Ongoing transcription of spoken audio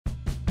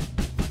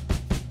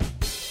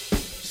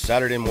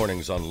Saturday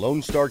mornings on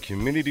Lone Star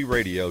Community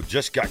Radio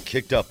just got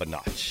kicked up a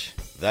notch.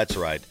 That's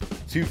right.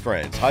 Two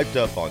friends hyped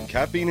up on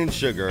caffeine and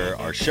sugar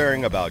are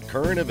sharing about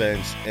current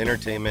events,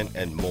 entertainment,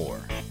 and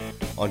more.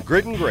 On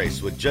Grit and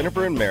Grace with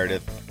Jennifer and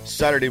Meredith,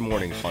 Saturday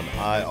mornings on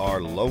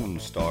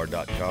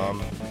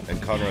irlonestar.com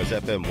and Conroe's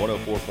FM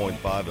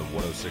 104.5 and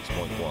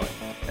 106.1.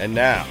 And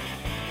now,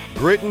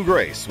 Grit and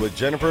Grace with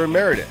Jennifer and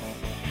Meredith.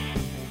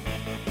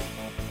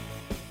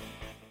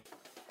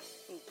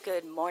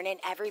 Good morning,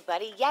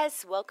 everybody.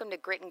 Yes, welcome to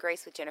Grit and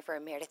Grace with Jennifer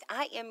and Meredith.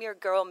 I am your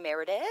girl,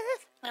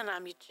 Meredith. And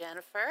I'm your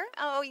Jennifer.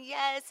 Oh,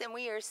 yes, and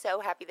we are so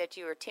happy that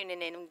you are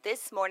tuning in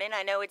this morning.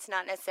 I know it's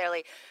not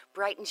necessarily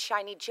bright and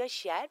shiny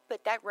just yet,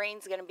 but that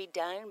rain's going to be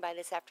done by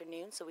this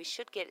afternoon, so we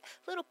should get a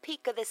little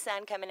peek of the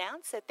sun coming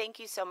out. So thank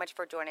you so much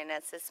for joining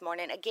us this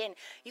morning. Again,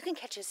 you can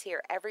catch us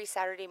here every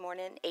Saturday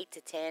morning, 8 to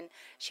 10,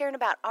 sharing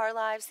about our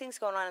lives, things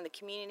going on in the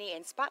community,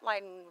 and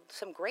spotlighting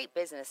some great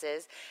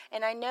businesses.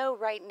 And I know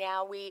right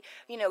now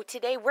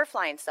today we're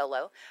flying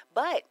solo,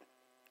 but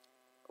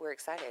we're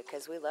excited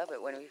because we love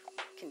it when we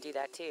can do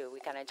that too.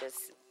 We kind of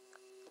just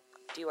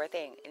do our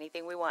thing,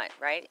 anything we want,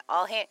 right?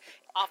 Off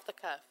the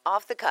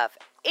cuff,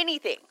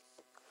 anything.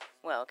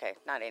 Well, okay,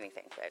 not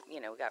anything, but we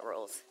got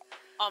rules.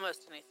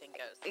 Almost anything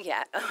goes.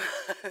 Yeah,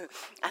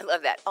 I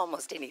love that.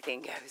 Almost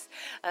anything goes.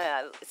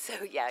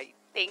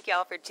 Thank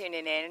y'all for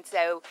tuning in.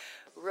 So,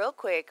 real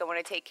quick, I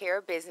want to take care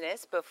of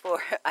business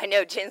before I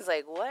know Jen's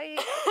like,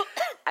 what?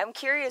 I'm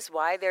curious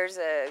why there's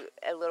a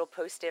little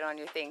post-it on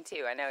your thing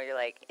too. I know you're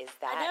like, is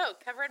that? I know,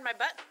 covering my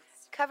buttons.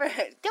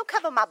 Don't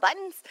cover my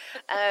buttons.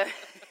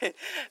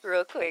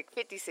 Real quick,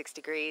 56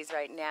 degrees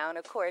right now. And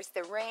of course,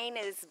 the rain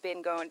has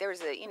been going. There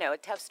was a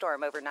tough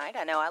storm overnight.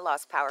 I know I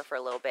lost power for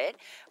a little bit,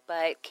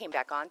 but came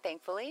back on,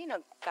 thankfully.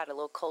 Got a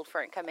little cold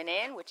front coming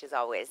in, which is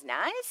always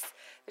nice.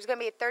 There's going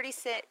to be a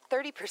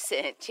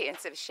 30%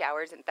 chance of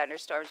showers and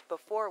thunderstorms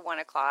before 1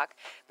 o'clock,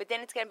 but then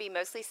it's going to be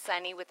mostly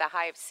sunny with a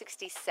high of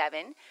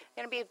 67.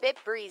 Going to be a bit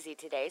breezy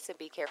today, so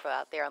be careful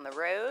out there on the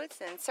roads.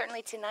 And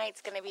certainly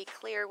tonight's going to be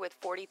clear with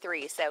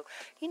 43. So,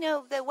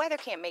 the weather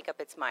can't make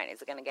up its mind.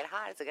 Is it going to get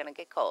hot? Is it going to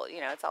get cold?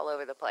 It's all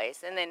over the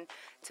place. And then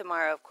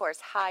tomorrow, of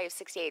course, high of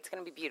 68. It's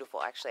going to be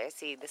beautiful, actually. I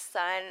see the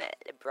sun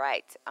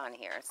bright on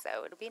here,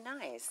 so it'll be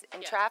nice.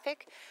 And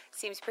traffic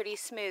seems pretty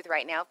smooth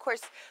right now. Of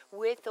course,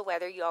 with the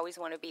weather, you always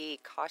want to be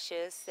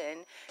cautious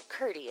and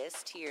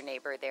courteous to your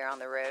neighbor there on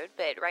the road.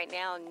 But right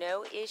now,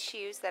 no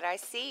issues that I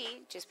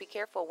see. Just be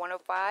careful.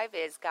 105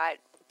 has got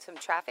some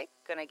traffic,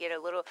 gonna get a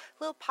little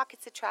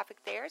pockets of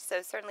traffic there,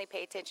 so certainly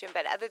pay attention.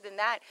 But other than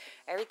that,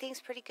 everything's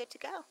pretty good to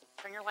go.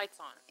 Turn your lights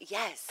on.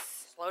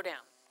 Yes. Slow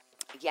down.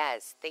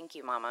 Yes, thank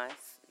you, Mama.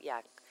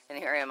 Yeah, and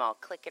here I am, all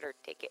click it or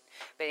take it.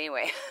 But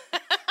anyway,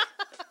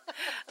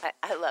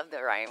 I love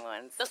the Ryan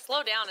ones. The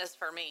slow down is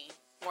for me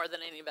more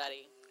than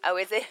anybody. Oh,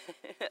 is it?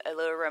 A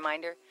little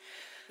reminder?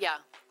 Yeah.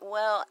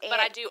 Well, but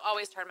I do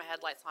always turn my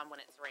headlights on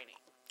when it's raining.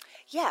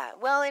 Yeah,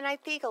 well, and I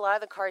think a lot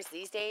of the cars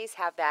these days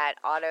have that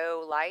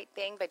auto light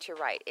thing, but you're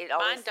right.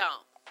 Mine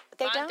don't.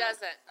 Mine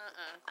doesn't.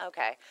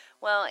 Okay.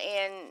 Well,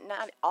 and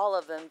not all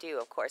of them do,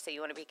 of course, so you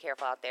want to be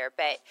careful out there.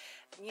 But,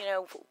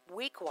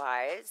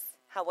 week-wise,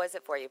 how was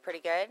it for you? Pretty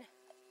good?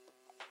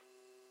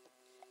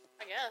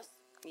 I guess.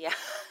 Yeah.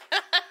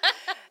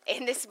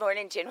 And this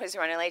morning, Jen was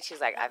running late.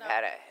 She's like, I've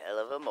had a hell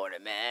of a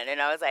morning, man. And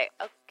I was like,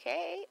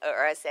 okay.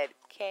 Or I said,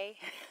 okay.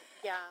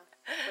 Yeah,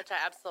 which I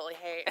absolutely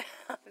hate.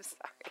 I'm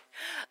sorry.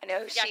 I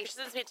know she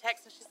sends me a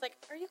text and she's like,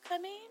 are you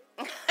coming?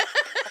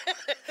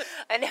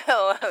 I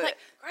know. I'm like,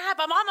 crap,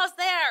 I'm almost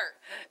there.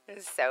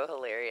 It's so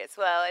hilarious.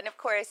 Well, and of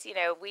course,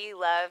 we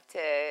love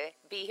to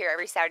be here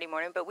every Saturday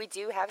morning, but we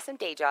do have some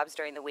day jobs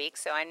during the week.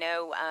 So I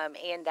know,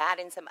 and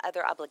some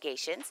other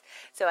obligations.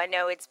 So I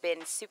know it's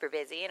been super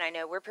busy, and I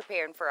know we're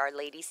preparing for our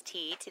ladies'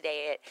 tea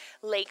today at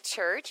Lake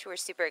Church. We're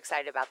super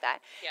excited about that.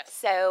 Yes.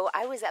 So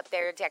I was up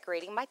there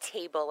decorating my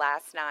table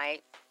last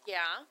night.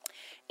 Yeah.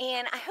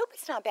 And I hope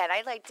it's not bad.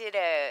 I did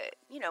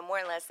more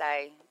or less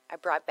I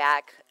brought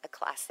back a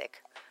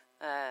classic.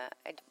 I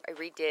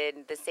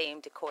redid the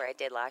same decor I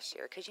did last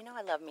year because,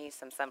 I love me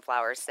some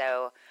sunflowers.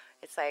 So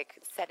it's like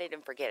set it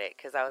and forget it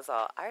because I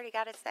already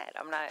got it set.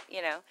 I'm not,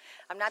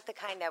 I'm not the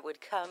kind that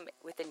would come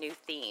with a new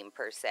theme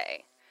per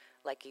se,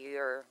 like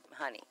your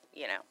honey,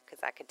 because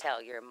I could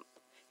tell your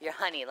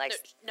honey likes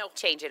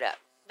change it up.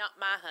 Not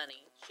my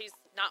honey. She's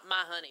not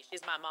my honey.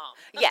 She's my mom.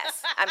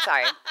 Yes, I'm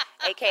sorry.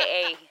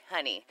 AKA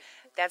honey.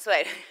 That's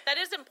what. That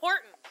is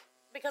important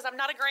because I'm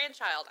not a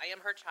grandchild. I am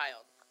her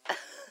child.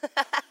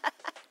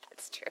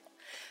 That's true.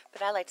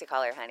 But I like to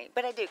call her honey.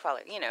 But I do call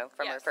her,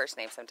 from her first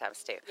name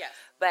sometimes too. Yes.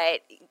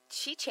 But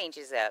she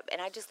changes up.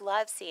 And I just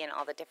love seeing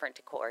all the different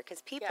decor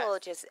because people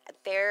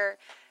their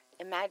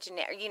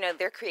imaginary,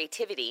 their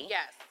creativity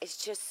is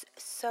just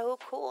so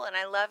cool. And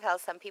I love how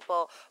some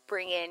people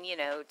bring in,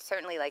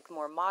 certainly like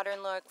more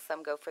modern looks.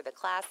 Some go for the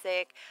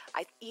classic.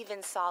 I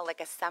even saw like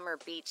a summer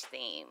beach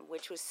theme,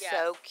 which was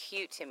so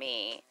cute to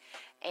me.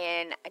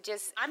 And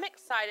I'm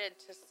excited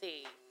to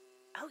see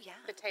Oh, yeah.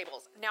 the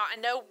tables. Now, I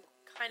know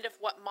kind of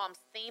what Mom's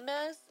theme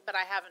is, but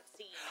I haven't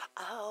seen.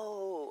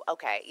 Oh,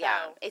 okay.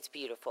 Yeah. So- It's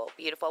beautiful.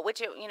 Beautiful.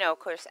 Which, you know, of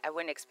course, I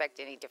wouldn't expect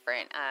any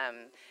different.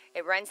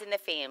 It runs in the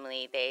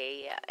family.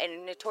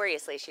 And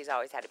notoriously, she's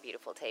always had a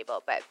beautiful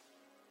table, but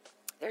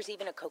there's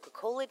even a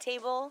Coca-Cola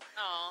table.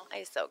 Oh,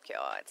 It's so cute.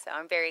 So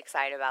I'm very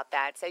excited about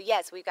that. So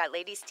yes, we've got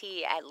Ladies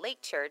Tea at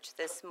Lake Church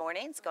this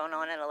morning. It's going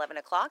on at 11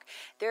 o'clock.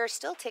 There are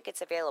still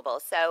tickets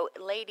available. So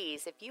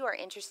ladies, if you are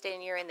interested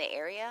and you're in the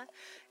area,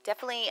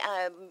 definitely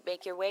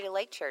make your way to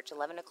Lake Church,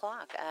 11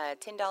 o'clock.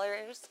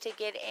 $10 to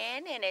get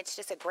in, and it's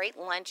just a great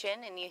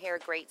luncheon, and you hear a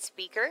great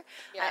speaker.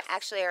 Yes.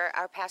 Actually,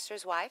 our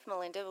pastor's wife,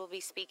 Melinda, will be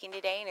speaking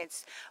today, and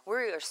we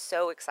are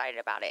so excited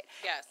about it.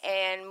 Yes.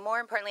 And more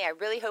importantly, I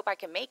really hope I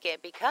can make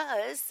it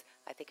because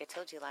I think I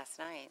told you last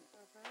night,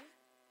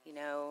 you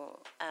know,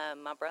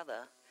 my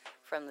brother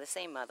from the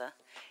same mother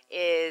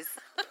is,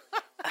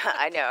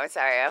 I know, I'm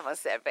sorry, I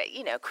almost said, but,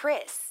 you know,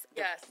 Chris,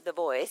 Yes. the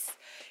voice,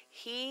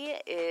 he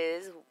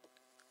is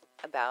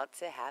about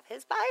to have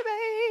his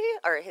baby,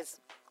 or his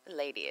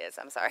lady is,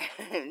 I'm sorry,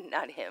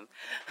 not him.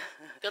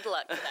 good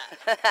luck with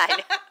that. I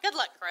know. Good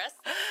luck, Chris.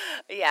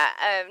 Yeah,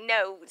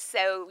 no,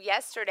 so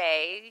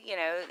yesterday, you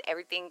know,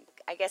 everything,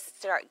 I guess,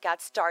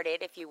 got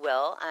started, if you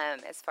will,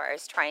 as far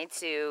as trying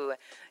to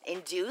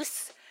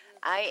induce.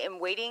 I am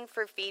waiting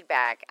for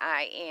feedback.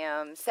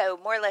 So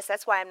more or less,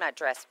 that's why I'm not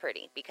dressed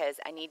pretty, because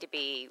I need to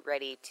be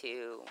ready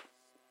to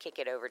kick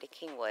it over to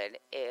Kingwood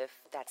if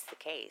that's the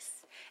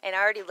case. And I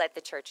already let the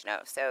church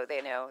know, so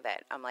they know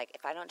that I'm like,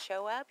 if I don't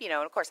show up, you know,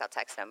 and of course I'll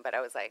text them, but I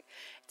was like,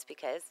 it's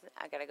because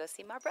I gotta go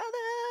see my brother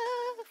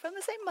from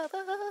the same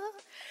mother.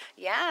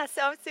 Yeah,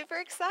 so I'm super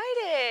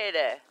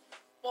excited.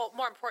 Well,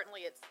 more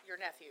importantly, it's your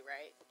nephew,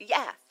 right?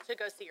 Yeah, To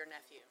go see your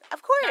nephew.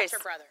 of course. Not your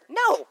brother.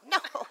 No.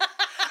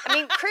 I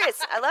mean,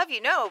 Chris, I love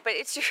you, no, but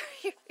it's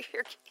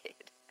your kid.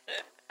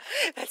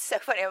 That's so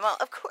funny. I'm all,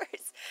 of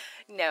course.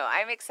 No,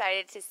 I'm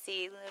excited to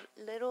see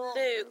little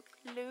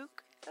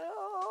Luke.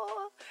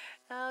 Oh,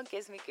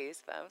 gives me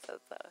goosebumps.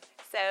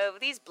 So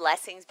these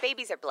blessings,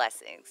 babies are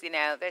blessings. You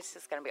know, that's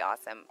just gonna be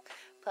awesome.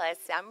 Plus,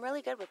 I'm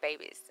really good with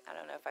babies. I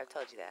don't know if I've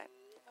told you that.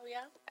 Oh,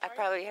 yeah? I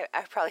Are you?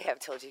 probably have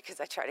told you because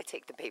I try to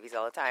take the babies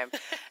all the time,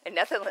 and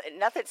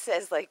nothing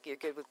says like you're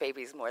good with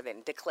babies more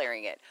than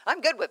declaring it. I'm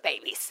good with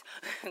babies,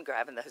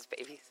 grabbing those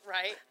babies.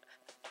 Right?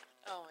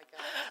 Oh, my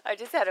God. I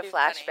just had a Too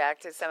funny. flashback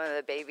to some of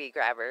the baby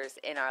grabbers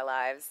in our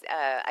lives.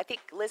 I think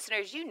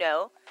listeners, you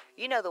know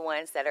the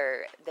ones that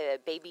are the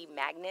baby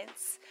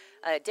magnets,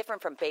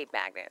 different from babe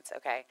magnets.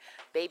 Okay,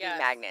 baby Yes.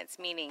 magnets,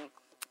 meaning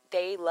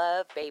they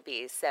love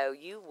babies. So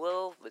you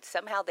will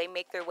somehow they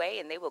make their way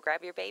and they will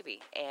grab your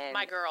baby. And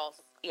My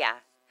girls. yeah,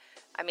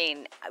 I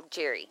mean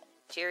Jerry.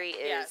 Jerry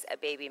is Yes. a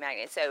baby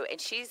magnet. So, and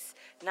she's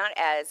not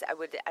as,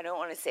 I don't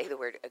want to say the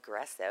word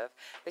aggressive,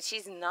 but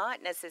she's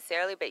not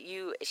necessarily,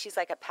 she's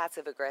like a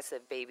passive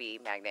aggressive baby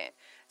magnet.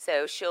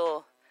 So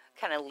she'll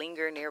kind of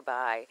linger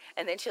nearby,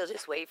 and then she'll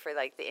just wait for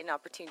like the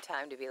inopportune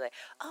time to be like,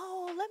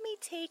 oh, let me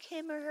take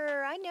him or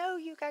her. I know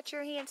you got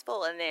your hands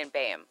full. And then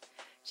bam,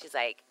 she's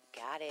like,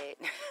 got it.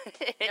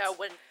 You know,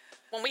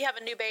 when we have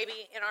a new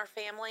baby in our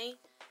family,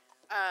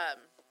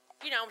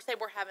 you know, say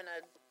we're having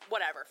a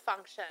whatever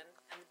function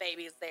and the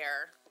baby's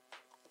there.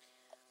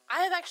 I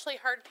have actually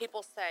heard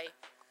people say,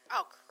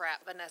 "Oh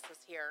crap, Vanessa's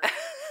here.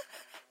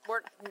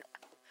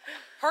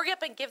 Hurry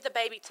up and give the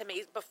baby to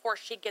me before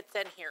she gets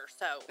in here."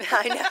 So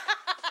I know.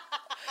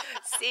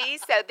 See,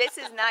 so this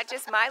is not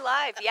just my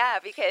life, yeah,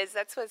 because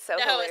that's what's so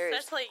no, hilarious.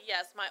 especially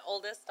yes, my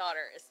oldest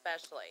daughter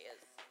especially is.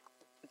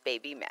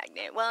 Baby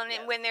magnet. Well, and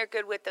Yes. when they're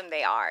good with them,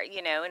 they are,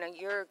 you know. And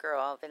your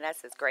girl,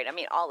 Vanessa's great. I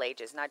mean, all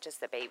ages, not just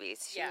the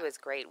babies. She Yeah. was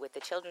great with the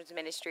children's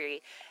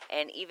ministry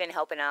and even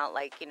helping out,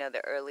 like, you know,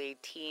 the early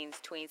teens,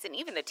 tweens, and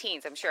even the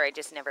teens. I'm sure I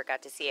just never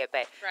got to see it,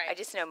 but Right. I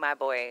just know my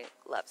boy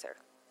loves her.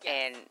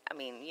 Yes. And, I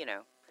mean, you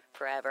know,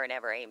 forever and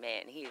ever,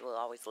 amen. He will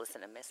always listen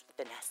to Miss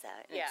Vanessa.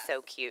 And Yes. it's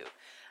so cute.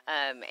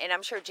 And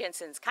I'm sure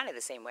Jensen's kind of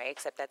the same way,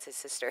 except that's his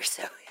sister,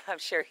 so I'm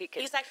sure he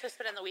could. He's actually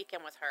spending the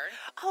weekend with her.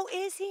 Oh,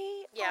 is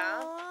he?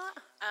 Yeah. Aw.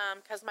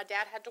 Because my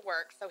dad had to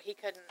work, so he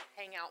couldn't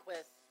hang out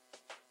with.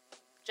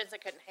 Jensen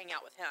couldn't hang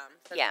out with him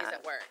since Yeah. he's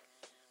at work.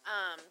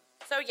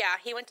 So yeah,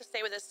 he went to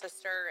stay with his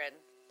sister, and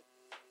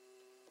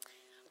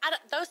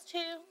those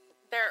two,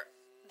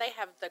 they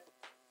have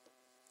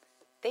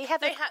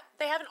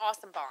an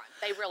awesome bond.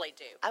 They really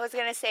do. I was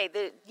gonna say,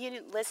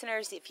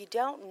 listeners, if you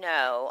don't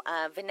know,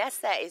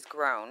 Vanessa is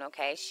grown.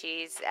 Okay,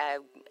 she's,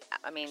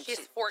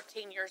 She's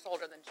 14 years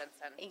older than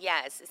Jensen.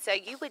 yes. So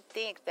you would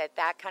think that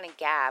kind of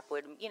gap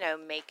would, you know,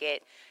 make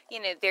it, you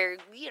know, they're,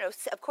 you know,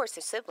 of course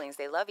they're siblings,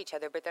 they love each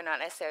other, but they're not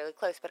necessarily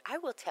close. But I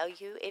will tell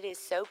you, it is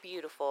so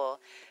beautiful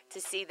to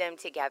see them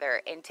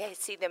together and to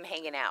see them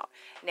hanging out.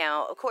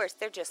 Now, of course,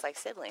 they're just like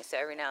siblings, so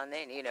every now and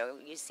then, you know,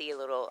 you see a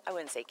little, I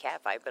wouldn't say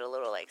catfight, but a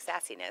little like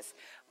sassiness.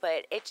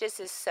 But it just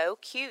is so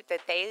cute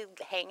that they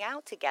hang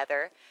out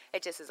together.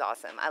 It just is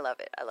awesome. I love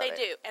it. I love They it.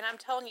 do, and I'm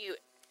telling you,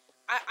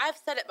 I've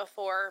said it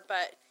before,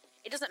 but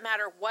it doesn't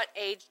matter what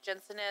age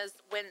Jensen is.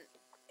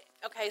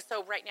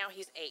 So right now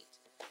he's 8.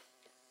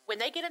 When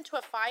they get into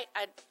a fight,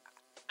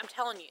 I'm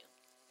telling you,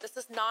 This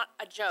is not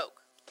a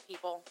joke,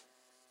 people.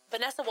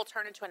 Vanessa will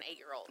turn into an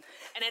 8-year-old.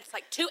 And it's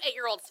like 2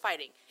 8-year-olds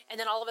fighting. And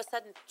then all of a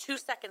sudden, 2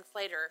 seconds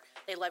later,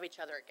 they love each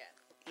other again.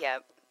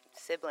 Yep.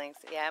 Siblings.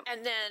 Yep.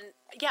 And then,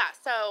 yeah,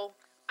 so,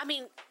 I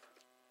mean,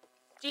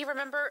 do you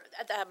remember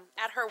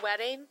at her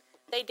wedding,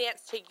 they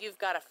danced to You've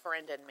Got a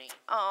Friend in Me.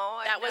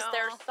 Oh, That was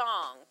their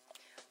song.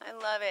 I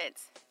love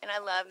it. And I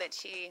love that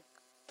she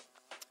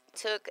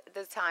took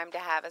the time to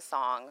have a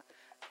song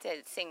to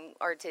sing,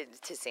 or to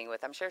sing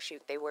with. I'm sure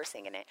they were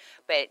singing it.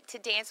 But to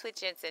dance with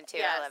Jensen, too.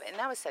 Yes. I love it. And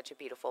that was such a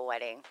beautiful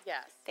wedding.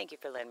 Yes. Thank you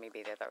for letting me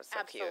be there. That was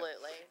so cute.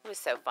 Absolutely. It was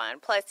so fun.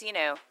 Plus, you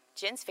know,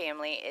 Jen's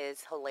family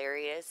is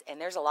hilarious,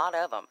 and there's a lot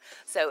of them.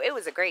 So it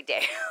was a great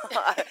day.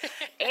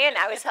 And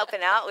I was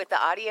helping out with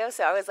the audio,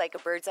 so I was like a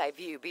bird's eye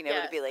view, being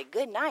able to be like,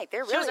 good night.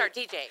 They're really... She was our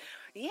DJ.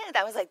 Yeah,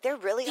 that was like, they're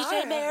really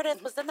DJ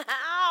Meredith was in the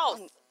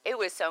house. It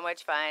was so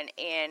much fun,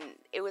 and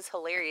it was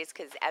hilarious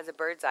because as a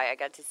bird's eye, I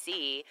got to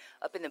see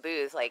up in the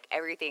booth, like,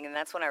 everything, and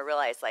that's when I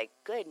realized, like,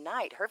 good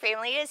night. Her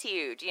family is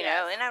huge, you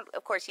know, and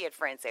of course she had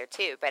friends there,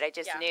 too, but I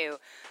just knew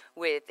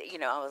with, you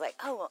know, I was like,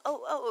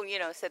 oh, you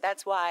know, so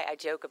that's why I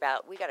joke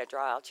about, we got to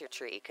draw out your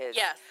tree, because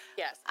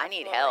yes, I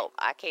need help.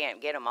 I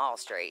can't get them all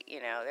straight, you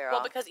know. They're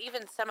all... because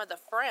even some of the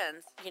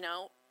friends, you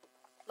know,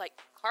 like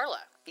Carla,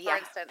 for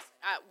instance,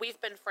 we've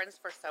been friends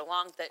for so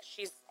long that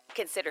she's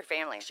considered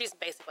family. She's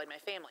basically my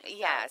family. So.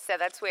 Yeah, so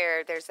that's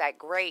where there's that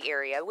gray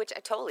area, which I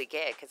totally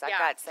get, because I've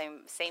got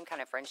same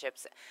kind of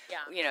friendships. Yeah.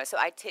 You know, so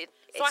I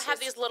have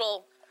these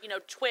little, you know,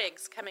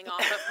 twigs coming off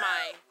of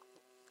my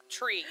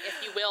tree,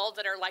 if you will,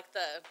 that are like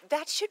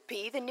that should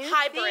be the new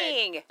hybrid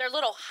thing. They're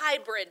little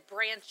hybrid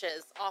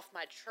branches off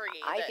my tree.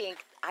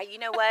 You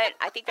know what?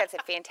 I think that's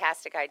a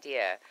fantastic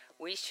idea.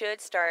 We should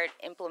start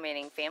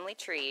implementing family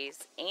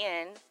trees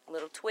and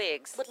little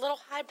twigs. With little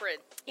hybrid.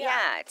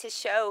 Yeah, to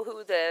show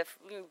who the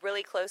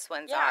really close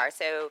ones are.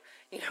 So,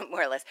 you know,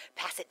 more or less,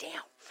 pass it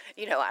down.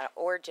 You know,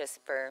 or just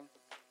for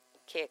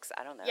kicks.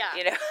 I don't know. Yeah.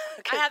 You know?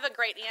 I have a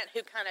great aunt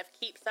who kind of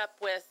keeps up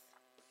with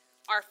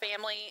our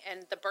family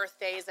and the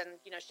birthdays, and,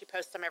 you know, she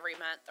posts them every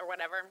month or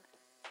whatever.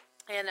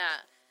 And,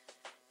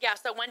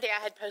 so one day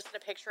I had posted a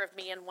picture of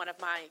me and one of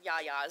my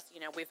yayas. You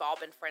know, we've all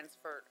been friends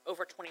for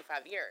over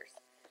 25 years.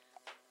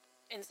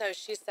 And so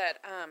she said,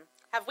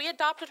 have we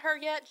adopted her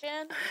yet,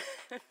 Jen?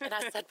 And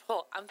I said,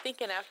 well, I'm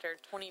thinking after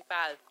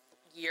 25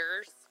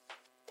 years,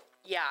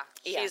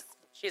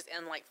 she's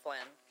in like Flynn.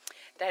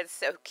 That's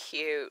so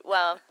cute.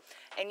 Well,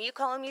 and you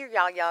call them your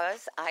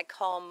yayas. I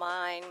call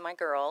mine my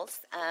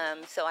girls.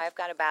 So I've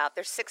got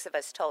there's 6 of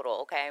us total,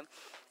 okay?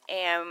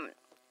 And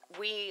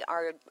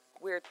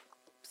we're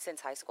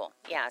since high school.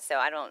 Yeah, so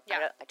I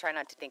try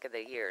not to think of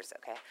the years,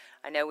 okay?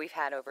 I know we've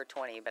had over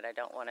 20, but I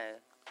don't want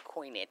to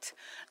coin it.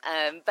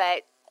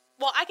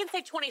 Well, I can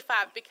say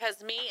 25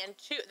 because me and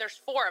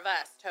there's 4 of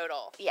us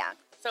total. Yeah.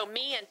 So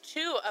me and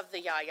 2 of the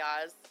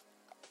yayas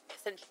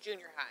since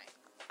junior high.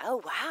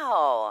 Oh,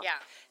 wow. Yeah.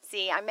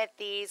 See, I met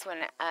these when,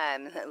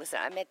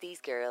 I met these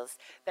girls,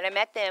 but I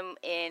met them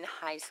in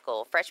high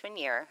school, freshman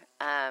year,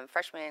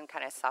 freshman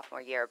kind of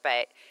sophomore year,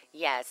 but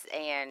yes,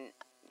 and,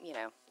 you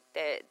know,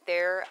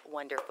 they're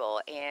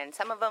wonderful, and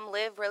some of them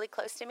live really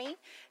close to me,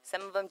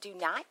 some of them do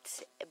not,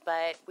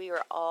 but we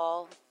are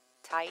all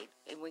tight,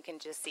 and we can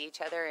just see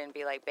each other and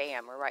be like,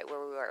 bam, we're right where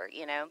we were,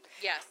 you know?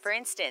 Yes. For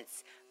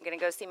instance, I'm going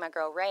to go see my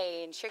girl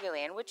Ray in Sugar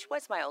Land, which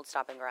was my old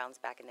stomping grounds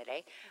back in the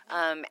day,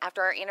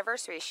 after our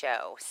anniversary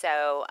show.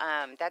 So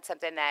that's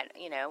something that,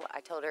 you know,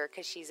 I told her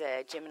because she's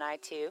a Gemini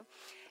too.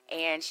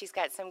 And she's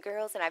got some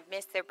girls, and I've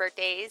missed their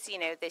birthdays, you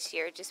know, this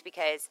year just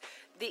because,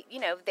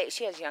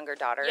 she has younger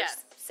daughters.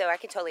 Yes. So I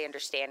can totally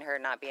understand her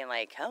not being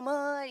like, come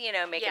on, you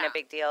know, making a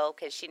big deal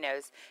because she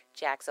knows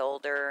Jack's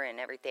older and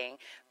everything.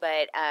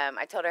 But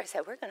I told her, I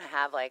said, we're going to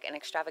have like an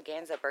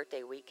extravaganza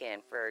birthday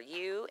weekend for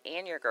you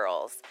and your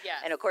girls.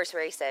 Yes. And of course,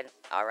 Ray said,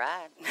 all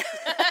right.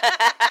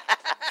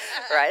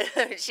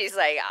 Right? She's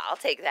like, I'll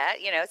take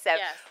that, you know. So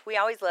we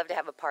always love to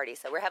have a party.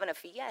 So we're having a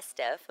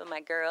fiesta for my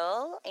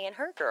girl and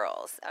her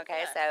girls.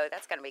 Okay, so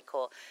that's going to be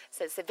cool.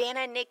 So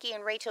Savannah, Nikki,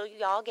 and Rachel,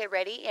 y'all get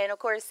ready. And of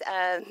course,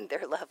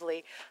 their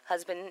lovely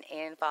husband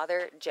and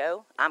father,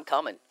 Joe. I'm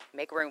coming.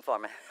 Make room for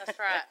me. That's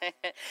right.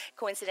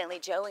 Coincidentally,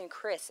 Joe and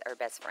Chris are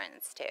best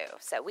friends too.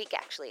 So we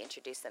actually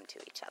introduce them to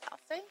each other.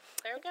 See?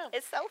 There we go.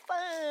 It's so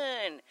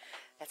fun.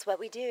 That's what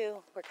we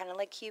do. We're kind of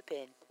like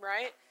Cupid.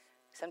 Right.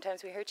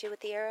 Sometimes we hurt you with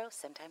the arrow,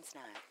 sometimes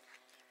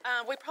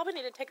not. We probably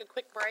need to take a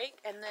quick break,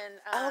 and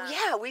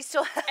then... we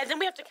still have... And then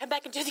we have to come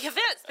back and do the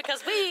events,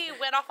 because we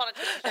went off on a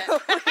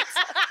tangent.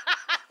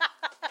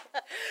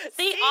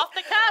 See, off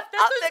the cuff.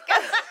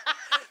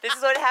 This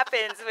is what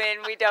happens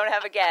when we don't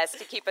have a guest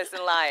to keep us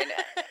in line.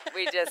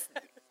 We just...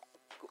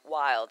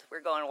 wild.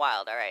 We're going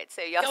wild, all right.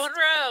 So y'all... Going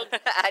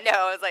rogue. I know,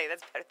 I was like,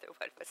 that's better than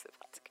what was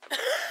about to come.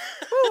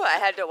 Woo, I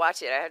had to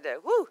watch it.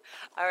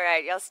 All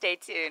right, y'all stay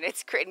tuned.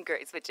 It's Grit and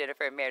Grace with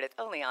Jennifer and Meredith,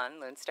 only on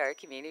Lone Star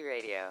Community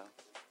Radio.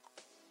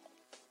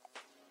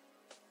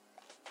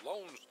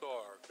 Lone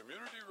Star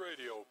Community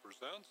Radio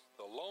presents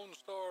the Lone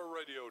Star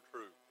Radio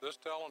Troupe. This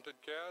talented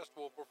cast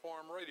will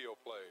perform radio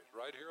plays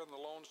right here in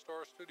the Lone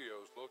Star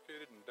Studios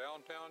located in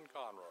downtown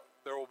Conroe.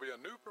 There will be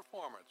a new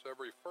performance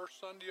every first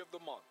Sunday of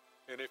the month.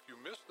 And if you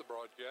miss the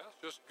broadcast,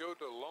 just go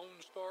to Lone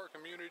Star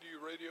Community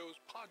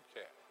Radio's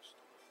podcast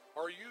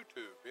or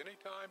YouTube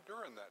anytime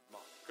during that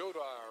month. Go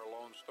to our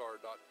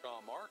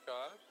LoneStar.com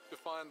archives to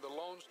find the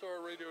Lone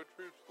Star Radio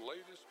Troupe's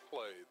latest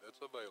play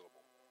that's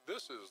available.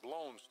 This is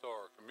Lone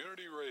Star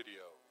Community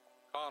Radio,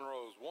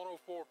 Conroe's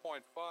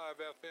 104.5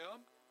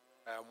 FM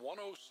and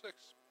 106.1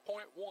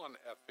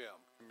 FM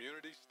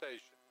community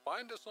station.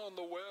 Find us on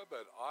the web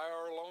at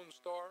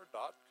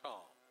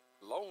irlonestar.com.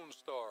 Lone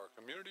Star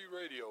Community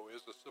Radio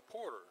is a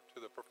supporter to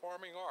the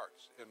performing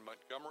arts in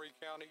Montgomery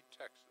County,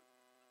 Texas.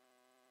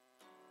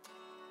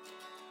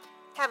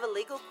 Have a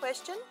legal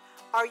question?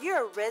 Are you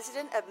a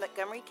resident of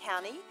Montgomery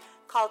County?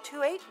 Call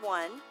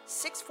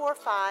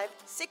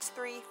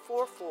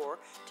 281-645-6344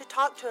 to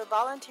talk to a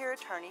volunteer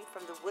attorney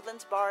from the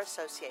Woodlands Bar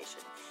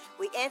Association.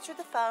 We answer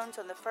the phones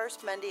on the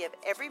first Monday of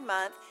every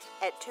month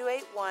at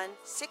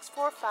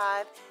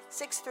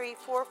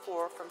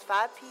 281-645-6344 from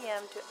 5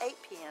 p.m. to 8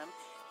 p.m.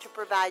 to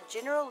provide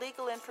general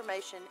legal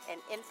information and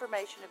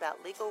information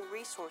about legal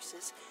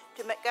resources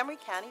to Montgomery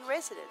County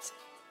residents.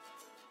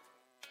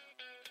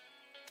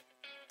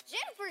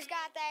 Jennifer's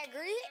got that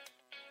grit.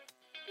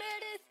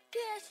 Meredith,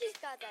 yeah, she's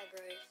got that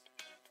grace.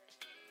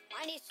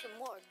 I need some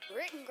more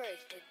grit and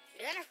grace with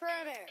Jennifer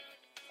and Meredith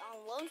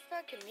on Lone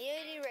Star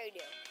Community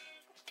Radio.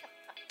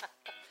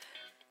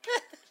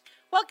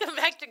 Welcome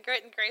back to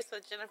Grit and Grace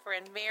with Jennifer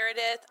and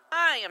Meredith.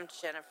 I am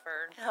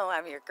Jennifer. Oh,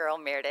 I'm your girl,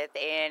 Meredith.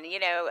 And, you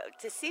know,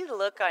 to see the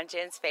look on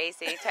Jen's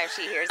face anytime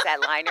she hears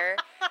that liner,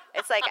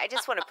 it's like I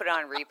just want to put it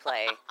on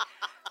replay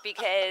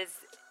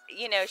because,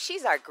 you know,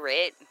 she's our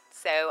grit.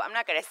 So I'm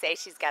not going to say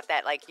she's got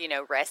that, like, you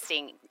know,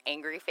 resting,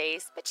 angry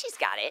face, but she's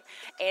got it.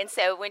 And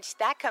so when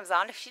that comes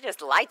on, she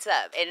just lights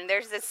up. And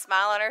there's this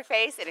smile on her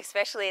face, and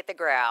especially at the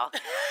growl.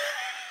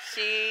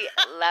 She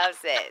loves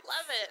it.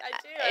 Love it. I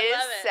do. It I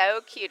love is it.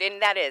 so cute.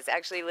 And that is,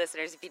 actually,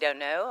 listeners, if you don't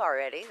know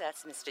already,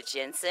 that's Mr.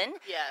 Jensen.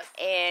 Yes.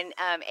 And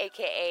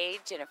a.k.a.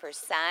 Jennifer's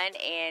son.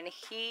 And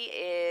he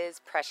is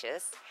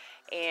precious.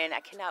 And I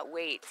cannot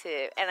wait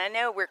to, and I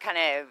know we're kind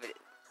of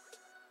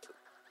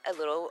a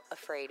little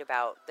afraid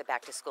about the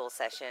back to school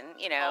session,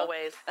 you know.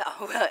 Always.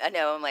 Oh, I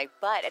know. I'm like,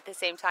 but at the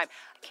same time,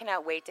 I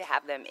cannot wait to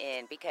have them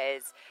in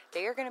because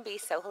they are going to be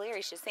so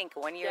hilarious. Just think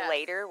 1 year Yes.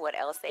 later, what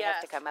else they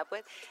have to Yes. come up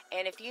with.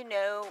 And if you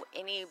know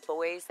any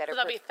boys that So are,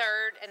 they'll be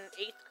 3rd and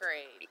 8th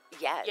grade.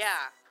 yes.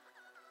 Yeah.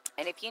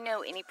 And if you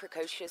know any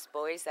precocious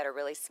boys that are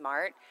really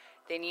smart,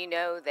 then you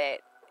know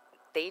that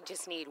they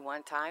just need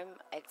one time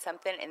at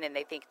something, and then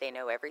they think they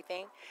know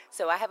everything.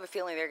 So I have a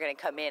feeling they're going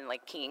to come in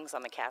like kings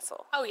on the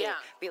castle. Oh, yeah.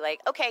 Be like,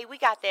 okay, we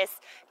got this.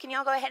 Can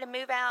y'all go ahead and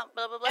move out?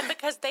 Blah, blah, blah. And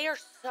because they are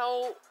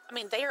so, I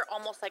mean, they are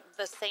almost like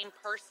the same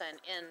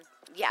person in.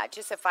 Yeah,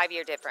 just a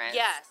 5-year difference.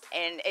 Yes.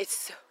 And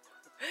it's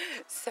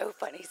so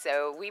funny.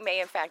 So we may,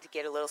 in fact,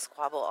 get a little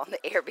squabble on the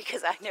air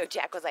because I know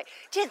Jack was like,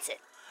 Jensen,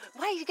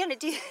 why are you going to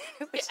do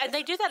that? And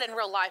they do that in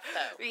real life,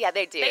 though. Yeah,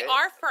 they do. They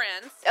are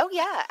friends. Oh,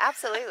 yeah,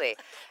 absolutely.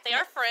 They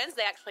are friends.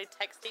 They actually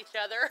text each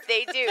other.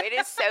 They do. It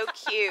is so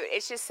cute.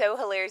 It's just so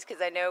hilarious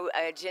because I know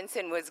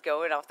Jensen was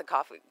going off the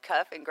cuff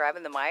and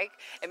grabbing the mic.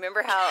 And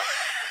remember how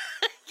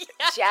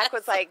Yes. Jack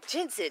was like,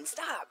 Jensen,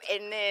 stop.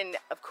 And then,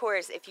 of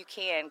course, if you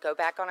can, go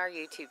back on our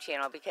YouTube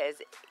channel because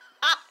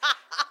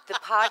the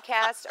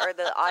podcast or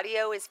the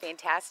audio is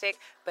fantastic.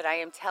 But I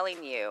am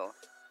telling you,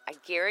 I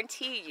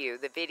guarantee you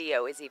the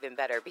video is even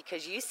better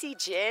because you see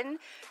Jen,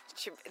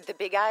 the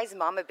Big Eyes,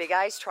 Mama Big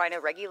Eyes, trying to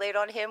regulate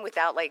on him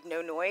without like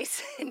no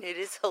noise. And it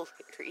is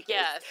hilarious.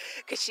 Yes.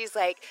 Because she's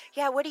like,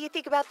 yeah, what do you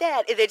think about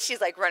that? And then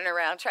she's like running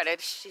around trying to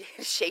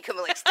shake him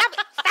like, stop it,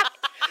 stop it.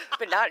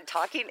 But not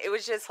talking. It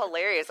was just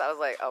hilarious. I was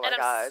like, oh my And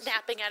I'm gosh.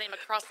 snapping at him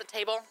across the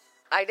table.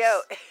 I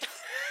know.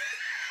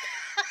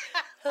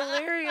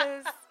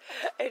 Hilarious.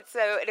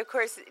 And of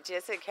course,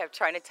 Jessica kept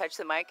trying to touch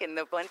the mic, and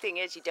the one thing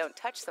is you don't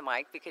touch the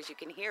mic because you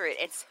can hear it,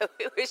 and so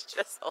it was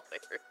just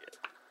hilarious.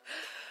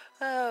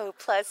 Oh,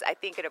 plus, I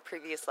think in a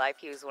previous life,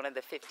 he was one of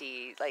the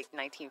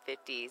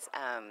 1950s,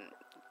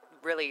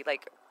 really,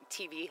 like,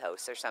 TV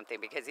hosts or something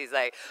because he's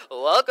like,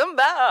 welcome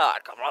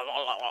back,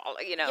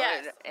 you know.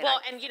 Yes. And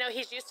Well, and, you know,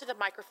 he's used to the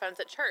microphones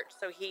at church,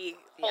 so he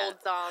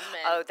holds them.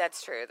 And oh,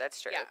 that's true.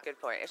 That's true. Yeah. Good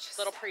point. It's just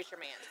little preacher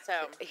man.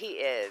 So he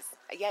is.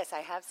 Yes, I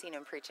have seen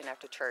him preaching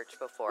after church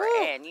before.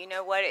 Woo. And you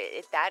know what?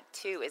 That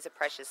too is a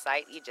precious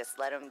sight. You just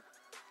let him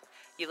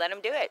do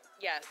it.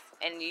 yes.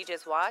 And you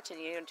just watch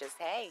and you just,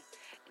 hey.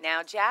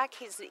 Now, Jack,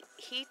 he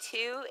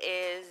too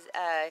is,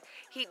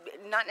 he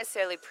not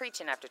necessarily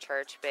preaching after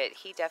church, but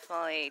he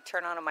definitely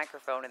turned on a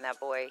microphone and that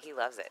boy, he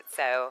loves it.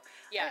 So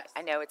Yes.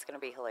 I know it's going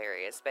to be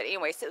hilarious. But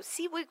anyway, so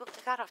see, we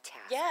got off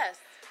task. Yes.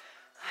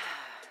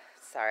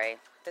 Sorry.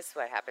 This is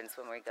what happens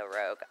when we go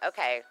rogue.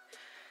 Okay.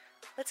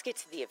 Let's get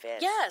to the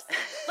event. Yes.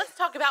 Let's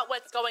talk about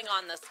what's going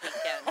on this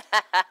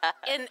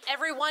weekend in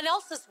everyone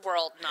else's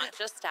world, not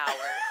just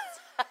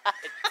ours.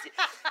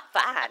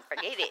 Fine.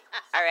 Forget it.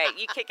 All right,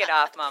 you kick it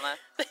off, Mama.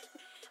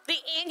 The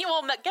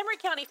annual Montgomery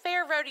County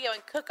Fair Rodeo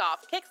and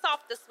Cook-Off kicks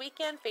off this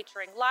weekend,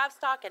 featuring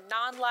livestock and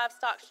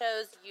non-livestock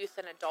shows, youth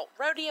and adult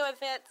rodeo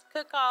events,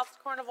 cook-offs,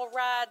 carnival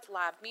rides,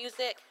 live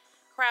music,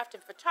 craft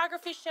and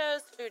photography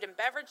shows, food and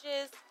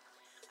beverages.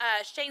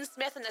 Shane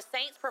Smith and the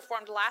Saints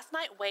performed last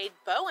night. Wade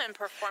Bowen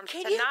performed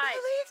tonight. Can you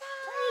believe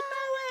that? Wade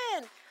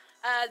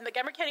Bowen! The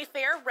Montgomery County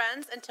Fair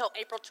runs until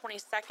April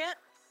 22nd.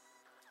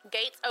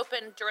 Gates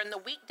open during the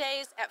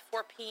weekdays at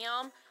 4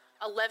 p.m.,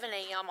 11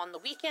 a.m. on the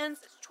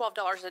weekends. It's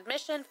 $12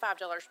 admission, $5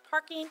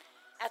 parking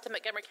at the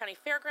Montgomery County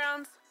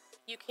Fairgrounds.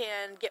 You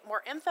can get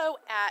more info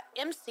at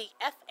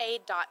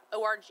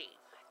mcfa.org.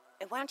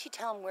 And why don't you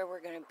tell them where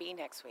we're going to be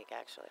next week,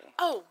 actually?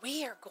 Oh,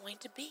 we are going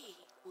to be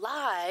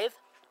live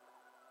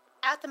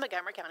at the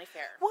Montgomery County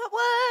Fair. What?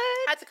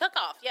 At the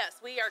cook-off, yes.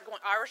 We are going.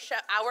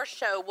 Our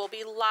show will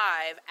be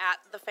live at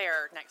the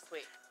fair next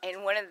week.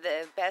 And one of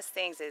the best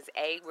things is,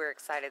 we're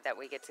excited that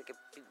we get to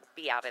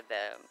be out of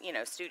the,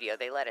 studio.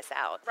 They let us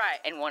out. Right.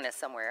 And want us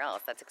somewhere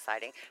else. That's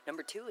exciting.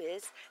 Number 2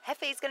 is,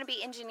 Hefe is going to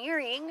be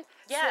engineering.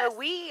 Yes. So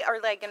we are,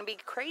 going to be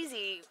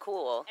crazy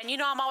cool. And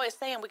I'm always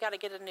saying we got to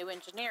get a new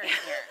engineer in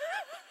here.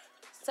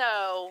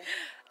 So,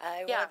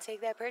 I won't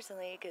take that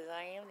personally because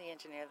I am the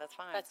engineer. That's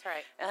fine. That's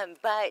right.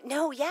 But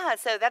no,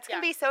 so that's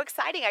going to Yeah. be so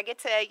exciting. I get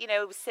to,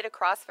 sit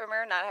across from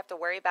her, not have to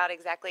worry about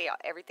exactly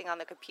everything on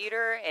the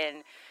computer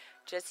and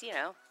just,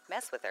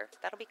 mess with her.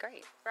 That'll be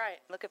great. Right.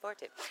 Looking forward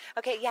to it.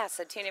 Okay,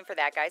 so tune in for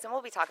that, guys, and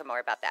we'll be talking more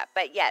about that.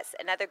 But yes,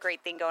 another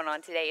great thing going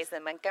on today is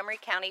the Montgomery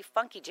County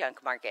Funky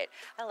Junk Market.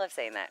 I love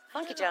saying that.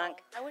 Funky Junk.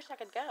 I wish I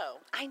could go.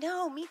 I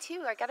know, me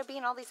too. I got to be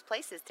in all these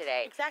places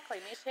today. Exactly,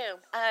 me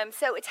too.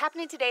 So it's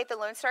happening today at the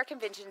Lone Star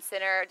Convention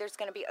Center. There's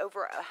going to be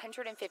over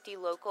 150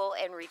 local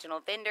and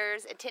regional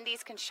vendors.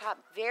 Attendees can shop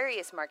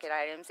various market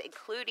items,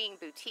 including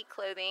boutique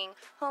clothing,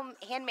 home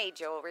handmade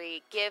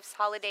jewelry, gifts,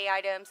 holiday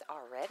items,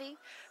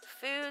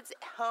 foods,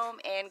 home,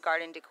 and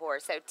garden decor.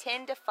 So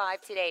 10 to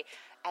 5 today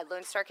at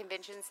Lone Star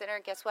Convention Center.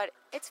 Guess what?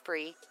 It's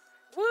free.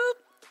 Whoop.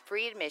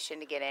 Free admission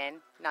to get in.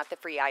 Not the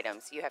free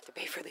items. You have to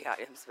pay for the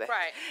items. But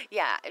Right.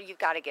 yeah, you've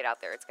got to get out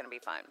there. It's going to be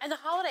fun. And the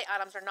holiday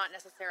items are not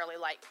necessarily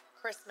like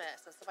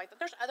Christmas and stuff like that.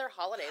 There's other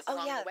holidays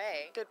along the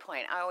way. Good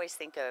point. I always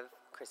think of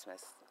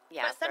Christmas.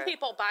 Yeah, But some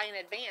people buy in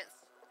advance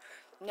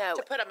no,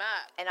 to put them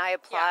up. and I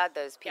applaud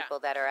those people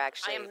that are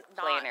actually I am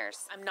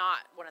planners. I'm not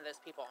one of those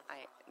people.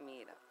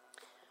 Me either.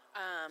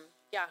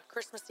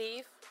 Christmas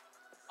Eve,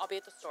 I'll be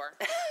at the store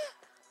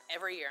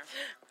every year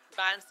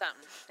buying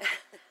something.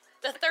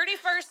 The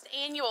 31st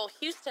annual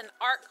Houston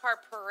Art Car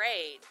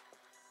Parade.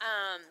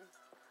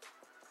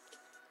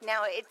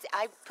 Now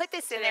I put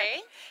this in there.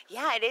 Today?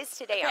 Yeah, it is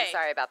today. I'm Okay.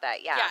 sorry about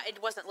that. Yeah. Yeah,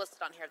 it wasn't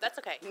listed on here. That's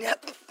okay.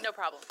 Nope. No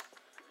problem.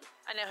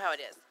 I know how it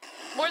is.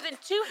 More than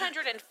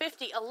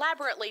 250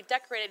 elaborately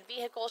decorated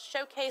vehicles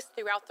showcased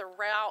throughout the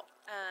route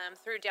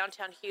through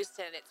downtown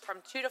Houston. It's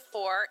from 2 to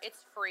 4.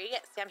 It's free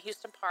at Sam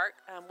Houston Park,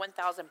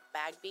 1000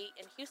 Bagby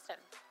in Houston.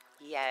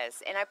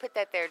 Yes, and I put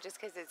that there just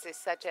because it's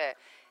just such a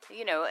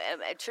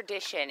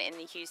tradition in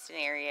the Houston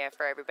area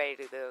for everybody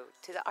to go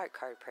to the art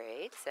card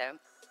parade. So,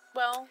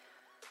 Well,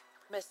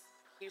 Miss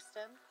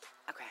Houston,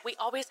 okay, we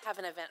always have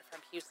an event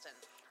from Houston.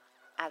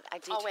 I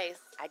do. Always.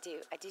 I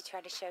do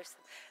try to show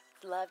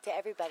some love to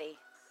everybody.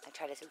 I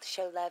try to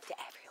show love to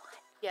everyone.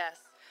 Yes.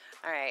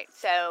 All right,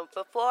 so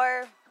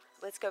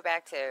let's go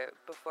back to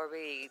before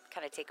we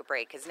kind of take a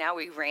break, because now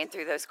we ran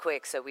through those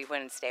quick so we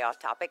wouldn't stay off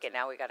topic, and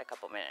now we got a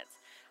couple minutes.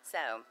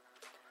 So,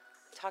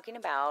 talking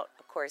about,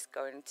 of course,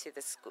 going to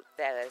the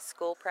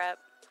school prep,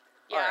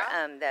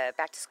 Yeah. or the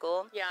back to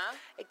school. Yeah.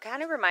 It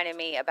kind of reminded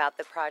me about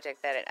the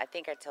project that I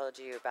think I told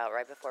you about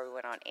right before we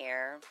went on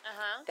air,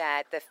 Uh-huh.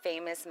 that the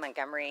famous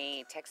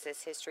Montgomery,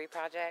 Texas History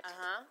Project.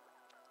 Uh-huh.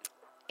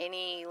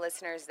 Any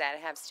listeners that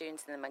have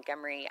students in the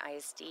Montgomery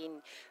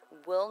ISD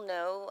will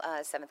know,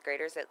 7th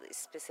graders at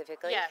least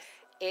specifically. Yes.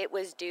 It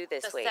was due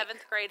this The week.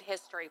 7th grade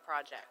history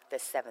project. The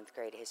 7th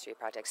grade history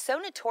project. So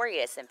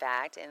notorious, in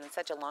fact, and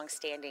such a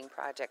long-standing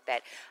project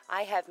that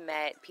I have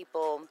met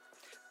people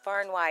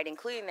far and wide,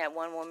 including that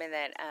one woman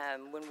that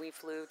when we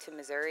flew to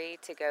Missouri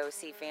to go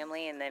see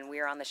family, and then we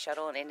were on the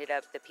shuttle and ended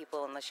up the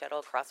people in the shuttle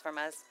across from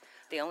us,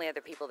 the only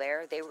other people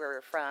there, they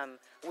were from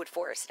Wood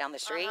Forest down the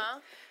street. Uh-huh.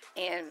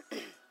 And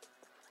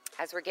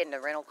as we're getting a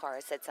rental car,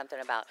 I said something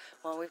about,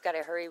 well, we've got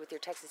to hurry with your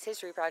Texas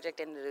History Project,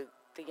 and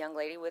the young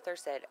lady with her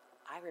said,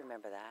 I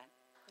remember that.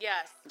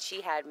 Yes. And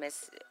she had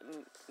Miss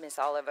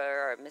Oliver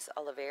or Miss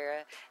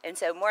Oliveira. And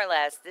so more or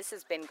less, this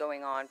has been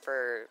going on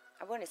for,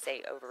 I want to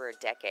say, over a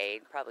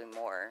decade, probably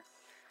more.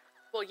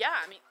 Well, yeah.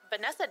 I mean,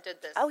 Vanessa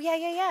did this. Oh,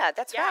 yeah.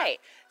 That's Yeah. right.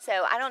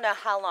 So I don't know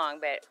how long,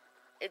 but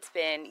it's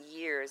been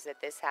years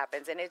that this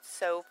happens. And it's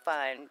so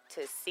fun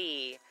to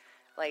see,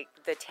 like,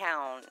 the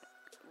town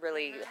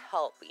really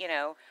help,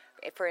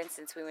 For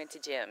instance, we went to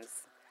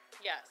Jim's.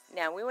 Yes.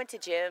 Now, we went to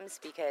Jim's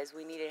because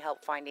we needed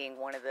help finding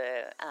one of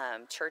the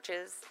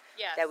churches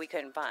Yes. that we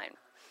couldn't find.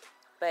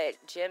 But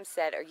Jim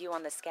said, are you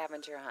on the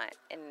scavenger hunt?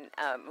 And,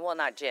 well,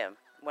 not Jim.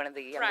 one of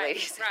the young Right,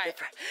 ladies. At the right.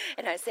 front.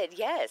 And I said,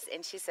 yes.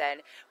 And she said,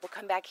 well,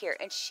 come back here.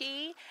 And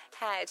she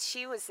had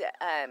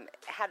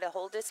a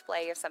whole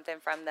display of something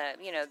from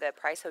the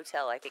Price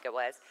Hotel, I think it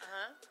was.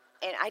 Uh-huh.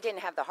 And I didn't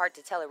have the heart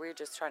to tell her. We were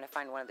just trying to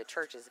find one of the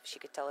churches if she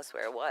could tell us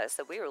where it was.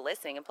 So we were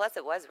listening, and plus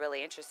it was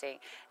really interesting.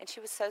 And she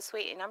was so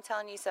sweet. And I'm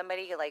telling you,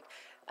 somebody like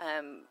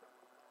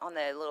on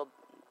the little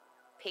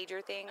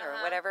pager thing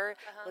or whatever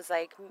was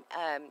like,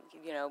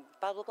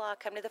 blah, blah, blah,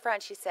 come to the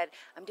front. She said,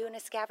 I'm doing a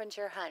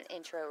scavenger hunt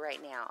intro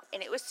right now.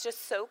 And it was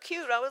just so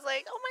cute. I was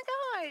like, oh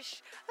my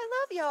gosh, I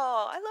love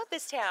y'all. I love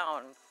this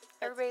town.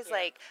 Everybody's cute.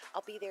 like,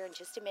 I'll be there in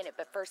just a minute,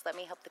 but first let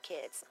me help the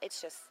kids.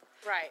 It's just...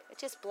 Right. It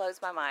just blows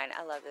my mind.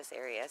 I love this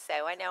area.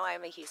 So I know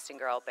I'm a Houston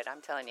girl, but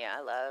I'm telling you, I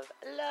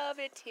love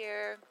it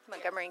here.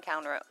 Montgomery and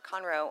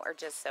Conroe are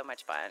just so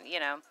much fun,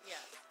 Yeah.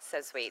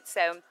 So sweet.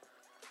 So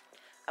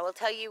I will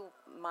tell you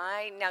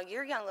now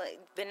your young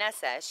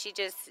Vanessa, she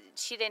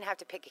didn't have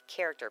to pick a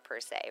character per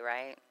se,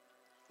 right?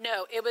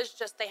 No, it was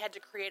just they had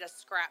to create a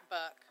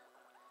scrapbook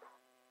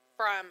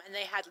and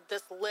they had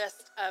this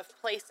list of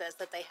places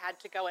that they had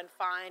to go and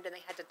find, and they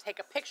had to take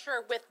a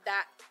picture with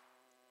that.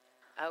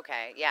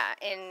 Okay, yeah.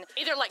 And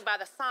Either like by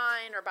the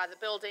sign or by the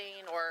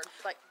building or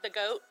like the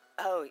goat.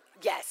 oh,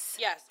 yes.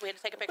 Yes, we had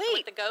to take a picture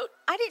Wait. with the goat.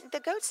 The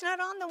goat's not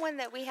on the one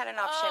that we had an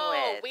option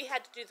Oh, with. we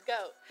had to do the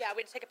goat. Yeah,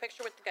 we had to take a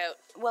picture with the goat.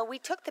 Well, we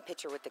took the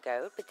picture with the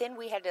goat, but then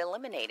we had to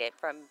eliminate it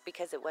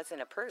because it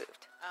wasn't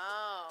approved.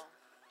 Oh.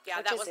 Yeah,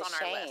 Which that is was a on our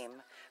shame,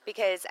 list.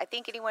 because I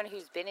think anyone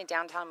who's been in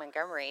downtown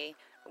Montgomery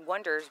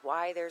wonders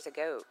why there's a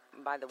goat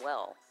by the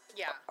well.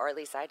 Yeah. Or at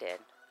least I did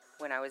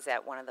when I was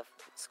at one of the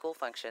school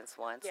functions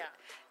once. Yeah.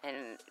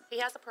 And He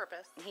has a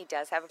purpose. he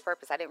does have a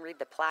purpose. I didn't read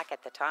the plaque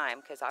at the time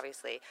because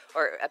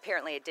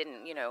apparently it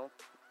didn't,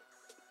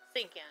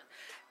 Sink in.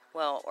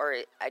 well, or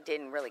I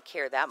didn't really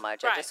care that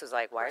much. I Right. just was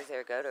like, why Right. is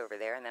there a goat over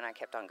there? And then I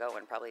kept on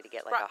going, probably to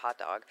get like Right. a hot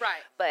dog.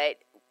 Right. But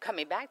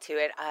coming back to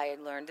it, I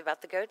learned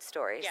about the goat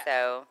story. Yes.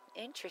 So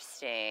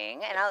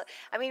interesting.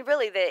 And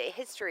really, the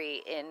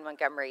history in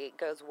Montgomery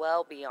goes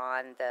well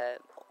beyond the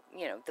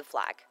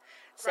flag.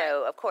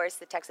 So, Right. of course,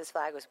 the Texas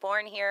flag was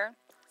born here.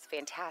 It's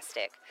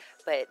fantastic.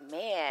 But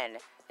man,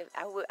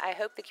 I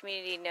hope the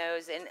community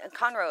knows, and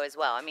Conroe as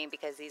well. I mean,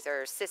 because these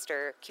are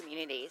sister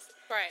communities.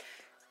 Right.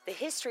 The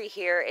history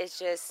here is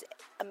just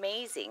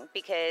amazing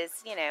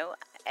because,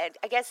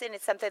 I guess, and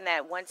it's something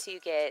that once you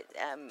get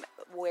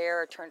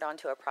turned on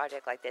to a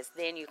project like this,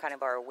 then you kind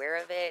of are aware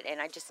of it, and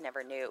I just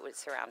never knew it was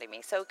surrounding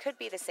me. So it could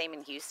be the same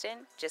in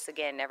Houston. Just,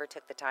 again, never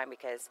took the time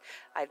because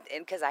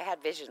I had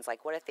visions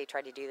like, what if they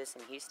tried to do this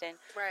in Houston?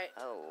 Right.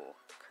 Oh,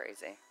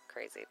 crazy.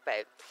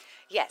 But,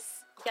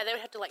 yes. Yeah, they would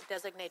have to like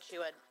designate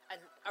you a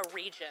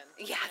region.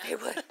 Yeah, they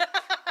would.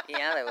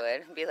 Yeah, they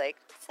would. Be like,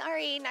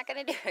 sorry, not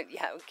going to do it.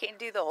 Yeah, we can't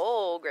do the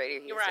whole greater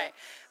Houston. You're right.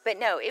 But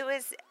no,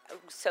 I'm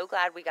so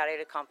glad we got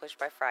it accomplished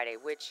by Friday,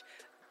 which,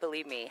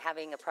 believe me,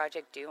 having a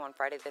project due on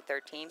Friday the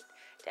 13th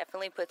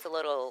definitely puts a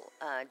little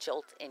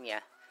jolt in you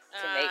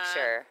to make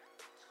sure.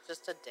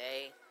 Just a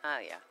day. Oh,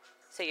 yeah.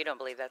 So you don't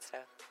believe that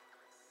stuff?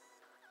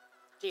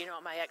 Do you know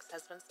what my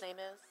ex-husband's name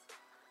is?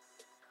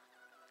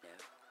 No.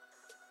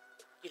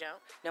 You don't?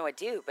 No, I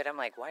do, but I'm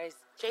like, why is...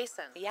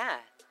 Jason. Yeah.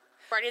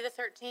 Friday the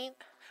 13th?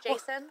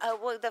 Jason?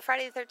 Well, the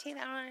Friday the 13th,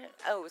 I don't know.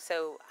 Oh,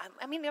 so,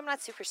 I'm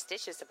not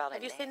superstitious about it.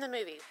 Have you seen the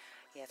movie?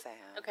 Yes, I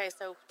have. Okay,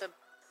 so the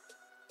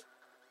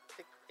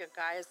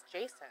guy is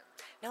Jason.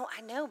 No,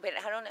 I know, but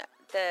I don't know.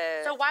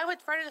 So why would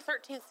Friday the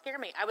 13th scare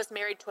me? I was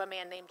married to a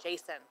man named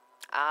Jason.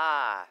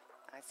 Ah,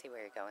 I see where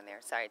you're going there.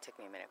 Sorry, it took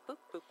me a minute. Boop,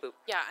 boop, boop.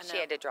 Yeah, I know. She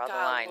had to draw the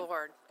God, line.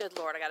 Good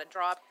Lord, I got to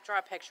draw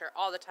a picture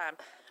all the time.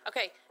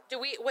 Okay, do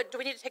we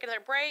need to take another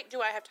break?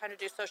 Do I have time to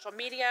do social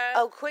media?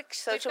 Oh, quick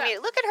social got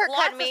media. Look at her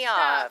lots cutting of me stuff.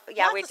 off.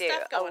 Yeah, Lots we of do.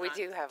 stuff Oh, going we on.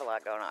 do have a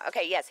lot going on.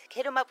 Okay, yes.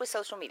 Hit them up with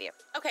social media.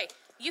 Okay,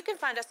 you can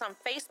find us on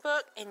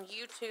Facebook and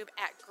YouTube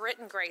at Grit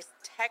and Grace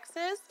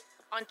Texas.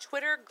 On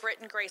Twitter, Grit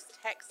and Grace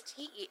Tex,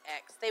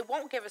 T-E-X. They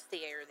won't give us the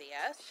A or the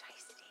S.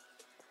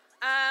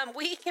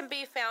 We can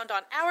be found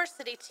on Our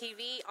City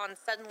TV on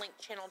Suddenlink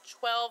Channel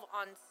 12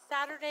 on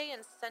Saturday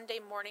and Sunday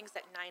mornings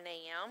at 9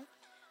 a.m.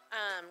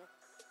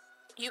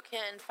 You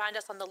can find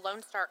us on the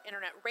Lone Star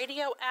Internet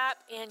Radio app,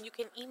 and you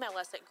can email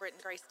us at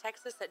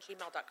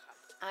gritandgracetexas@gmail.com.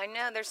 I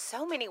know. There's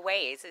so many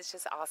ways. It's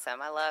just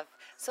awesome. I love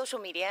social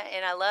media,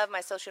 and I love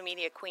my social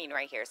media queen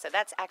right here. So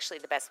that's actually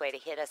the best way to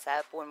hit us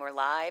up when we're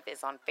live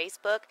is on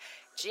Facebook.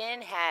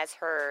 Jen has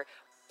her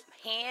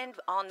hand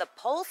on the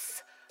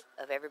pulse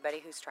of everybody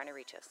who's trying to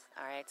reach us.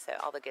 All right, so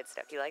all the good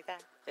stuff. You like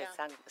that? Does it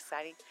sound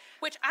exciting?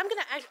 Which I'm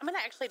gonna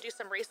actually do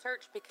some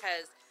research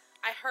because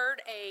I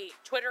heard a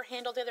Twitter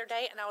handle the other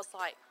day, and I was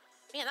like,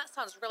 man, that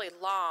sounds really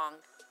long.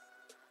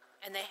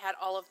 And they had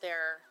all of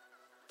their,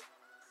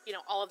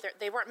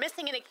 they weren't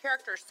missing any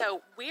characters.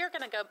 So we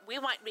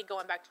might be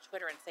going back to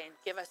Twitter and saying,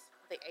 give us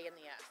the A and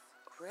the S.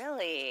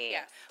 Really?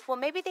 Yes. Well,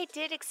 maybe they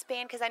did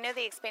expand because I know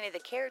they expanded the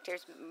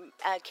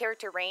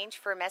character range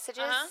for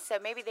messages. Uh-huh. So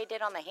maybe they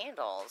did on the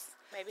handles.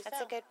 Maybe That's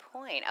so. a good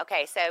point.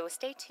 Okay, so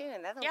stay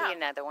tuned. That'll Yeah. be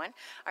another one.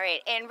 All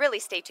right, and really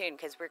stay tuned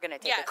because we're going to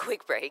take Yes. a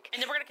quick break.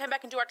 And then we're going to come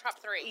back and do our top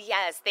 3.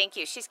 Yes, thank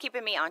you. She's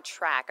keeping me on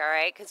track, all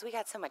right? Because we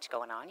got so much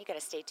going on. You got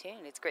to stay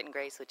tuned. It's Grit and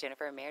Grace with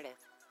Jennifer and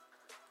Meredith.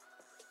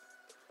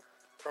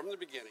 From the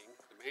beginning,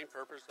 the main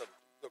purpose of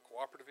the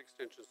Cooperative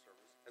Extension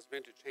Service has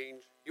been to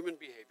change human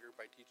behavior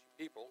by teaching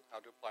people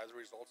how to apply the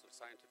results of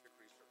scientific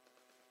research.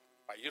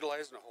 By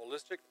utilizing a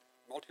holistic,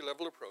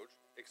 multi-level approach,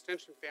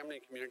 Extension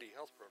family and community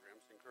health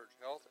programs encourage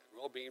health and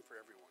well-being for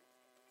everyone.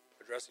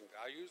 Addressing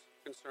values,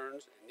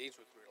 concerns, and needs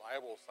with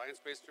reliable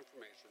science-based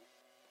information,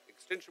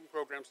 Extension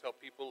programs help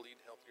people lead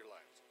healthier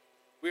lives.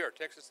 We are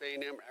Texas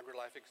A&M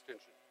AgriLife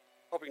Extension,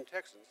 helping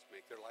Texans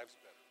make their lives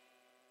better.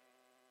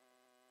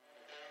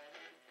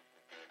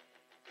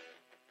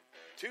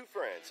 Two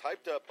friends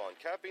hyped up on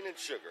caffeine and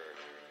sugar.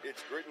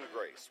 It's Grit and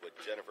Grace with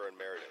Jennifer and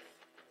Meredith.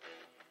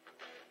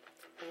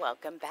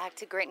 Welcome back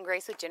to Grit and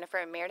Grace with Jennifer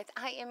and Meredith.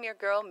 I am your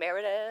girl,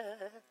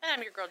 Meredith. And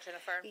I'm your girl,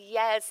 Jennifer.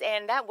 Yes,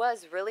 and that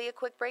was really a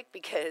quick break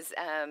because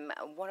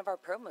one of our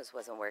promos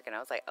wasn't working. I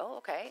was like, oh,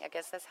 okay, I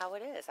guess that's how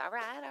it is. All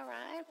right.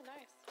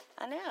 Nice.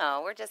 I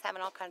know. We're just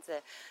having all kinds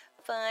of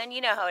fun.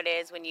 You know how it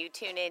is when you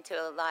tune into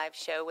a live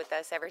show with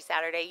us every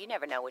Saturday. You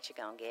never know what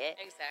you're going to get.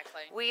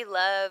 Exactly. We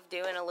love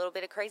doing a little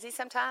bit of crazy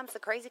sometimes. The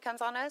crazy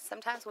comes on us.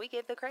 Sometimes we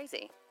give the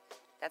crazy.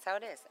 That's how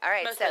it is. All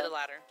right. Mostly the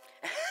latter.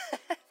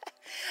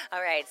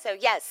 All right. So,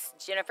 yes,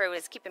 Jennifer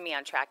was keeping me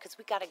on track because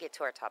we got to get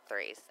to our top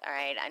 3s. All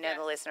right. I know Yes.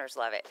 the listeners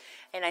love it.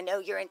 And I know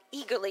you're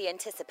eagerly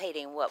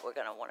anticipating what we're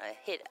going to want to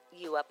hit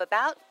you up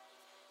about.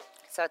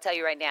 So, I'll tell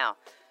you right now,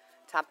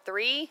 top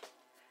 3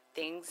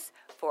 things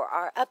for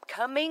our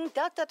upcoming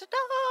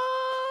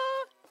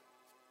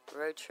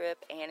road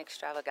trip and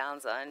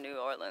extravaganza in New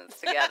Orleans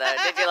together.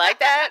 Did you like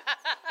that?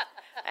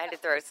 I had to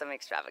throw some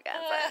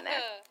extravaganza in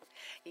there.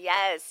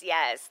 Yes.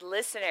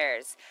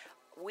 Listeners,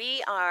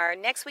 we are,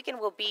 next weekend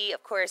we'll be,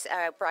 of course,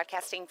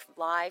 broadcasting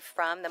live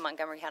from the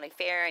Montgomery County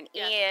Fair, and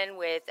Yes. Ian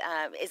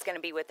is going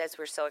to be with us.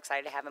 We're so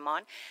excited to have him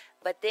on.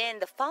 But then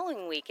the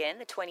following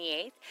weekend, the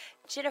 28th,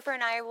 Jennifer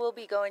and I will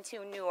be going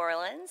to New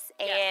Orleans,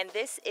 and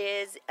this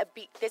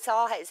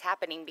all is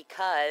happening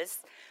because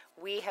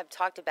we have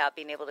talked about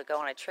being able to go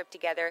on a trip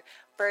together.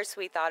 First,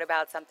 we thought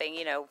about something,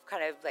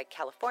 kind of like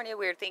California.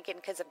 We were thinking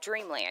because of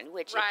Dreamland,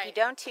 which if you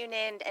don't tune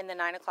in the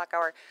 9 o'clock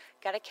hour,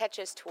 got to catch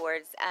us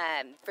towards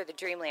for the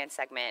Dreamland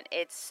segment.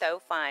 It's so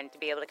fun to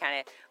be able to kind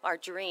of, our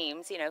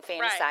dreams,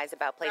 fantasize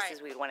about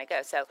places we'd want to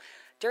go. So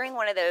during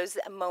one of those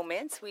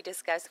moments, we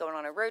discussed going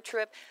on a road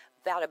trip.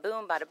 Bada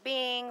boom, bada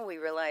bing. We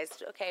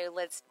realized, okay,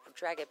 let's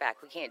drag it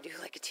back. We can't do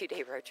like a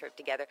 2-day road trip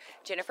together.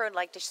 Jennifer would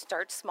like to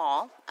start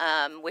small,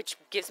 which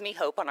gives me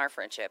hope on our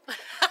friendship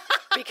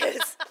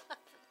because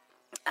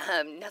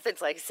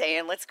nothing's like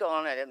saying, let's go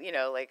on a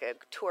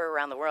tour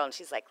around the world. And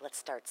she's like, let's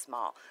start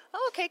small.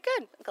 Oh, okay,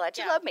 good. I'm glad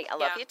you love me. I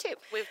love you too.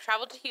 We've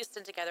traveled to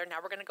Houston together. Now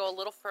we're going to go a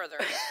little further.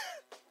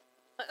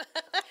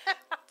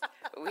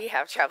 We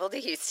have traveled to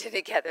Houston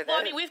together. Well,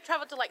 I mean, we've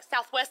traveled to like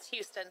Southwest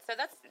Houston, so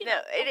that's It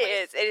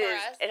is.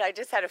 us. And I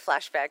just had a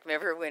flashback.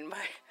 Remember when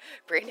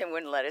Brandon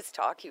wouldn't let us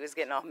talk? He was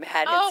getting all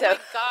mad. Oh and so, my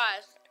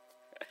gosh!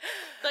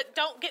 But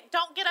don't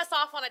get us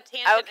off on a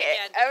tangent okay,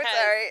 again. I'm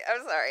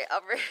because- sorry.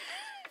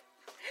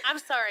 I'm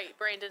sorry,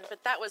 Brandon,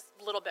 but that was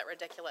a little bit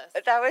ridiculous.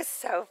 That was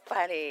so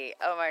funny.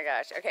 Oh my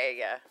gosh. Okay,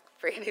 yeah.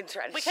 Brandon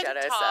trying to We shut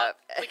couldn't us talk. up.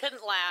 We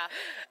couldn't laugh.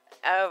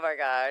 Oh my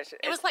gosh.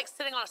 It was like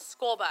sitting on a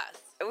school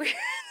bus. We-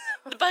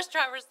 The bus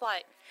driver's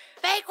like,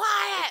 "Be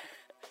quiet!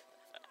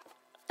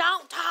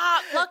 Don't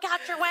talk! Look out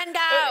your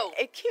window!"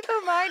 And keep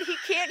in mind, he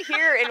can't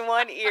hear in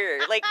one ear.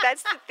 Like,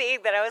 that's the thing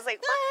that I was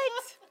like,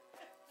 what?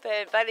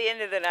 But by the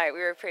end of the night,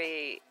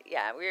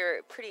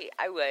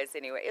 I was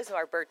anyway. It was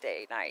our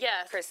birthday night,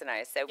 Yes. Chris and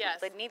I. So, Yes.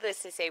 but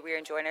needless to say, we were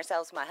enjoying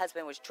ourselves. My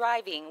husband was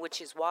driving, which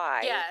is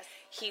why Yes.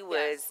 he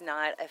was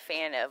not a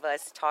fan of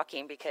us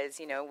talking because,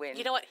 when...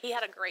 You know what? He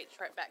had a great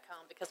trip back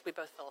home because we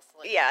both fell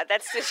asleep. Yeah,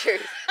 that's the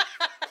truth.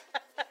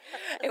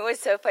 It was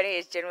so funny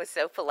as Jen was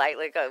so polite.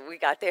 Like, we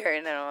got there,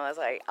 and then I was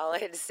like, all I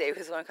had to say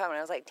was one comment.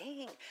 I was like,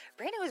 dang,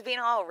 Brandon was being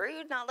all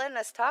rude, not letting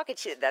us talk. And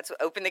that's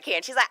what opened the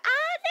can. She's like,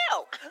 I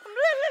know.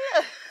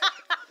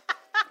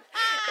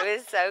 It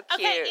was so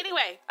cute. Okay,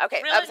 anyway.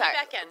 Okay, Reel I'm it sorry.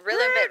 back in. Reel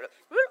it back.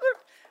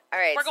 All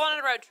right. We're going on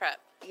a road trip.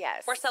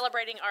 Yes. We're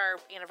celebrating our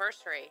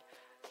anniversary.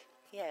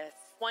 Yes.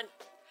 One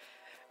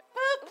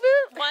Boop,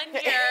 boop.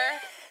 1 year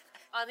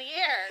on the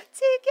air.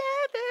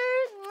 Together.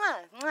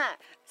 Mwah, mwah.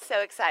 So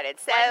excited.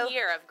 So 1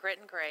 year of Grit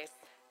and Grace.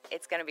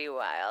 It's going to be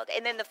wild.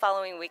 And then the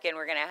following weekend,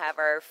 we're going to have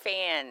our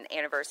fan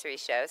anniversary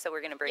show. So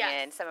we're going to bring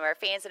in some of our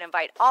fans and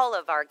invite all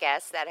of our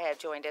guests that have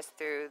joined us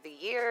through the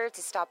year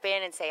to stop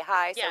in and say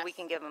hi so we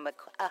can give them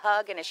a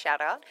hug and a shout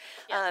out.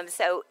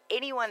 So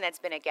anyone that's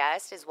been a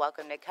guest is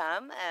welcome to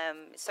come.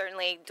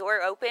 Certainly,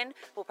 door open.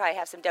 We'll probably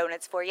have some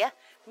donuts for you.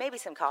 Maybe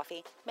some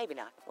coffee. Maybe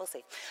not. We'll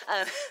see.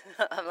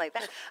 I'm like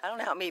that. I don't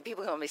know how many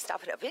people are going to be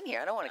stopping up in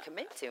here. I don't want to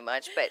commit too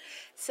much. But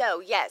so,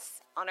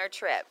 yes, on our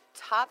trip,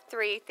 top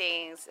 3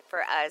 things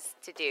for us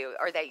to do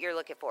or that you're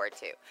looking forward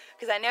to.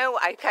 Because I know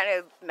I kind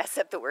of mess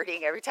up the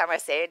wording every time I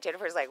say it.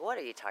 Jennifer's like, what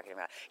are you talking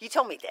about? You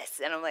told me this.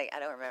 And I'm like, I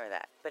don't remember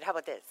that. But how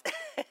about this?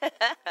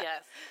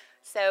 Yes.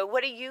 So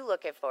what are you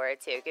looking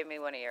forward to? Give me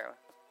one of your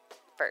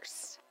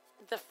first.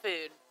 The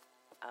food.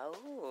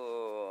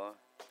 Oh,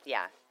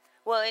 yeah.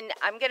 Well, and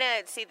I'm going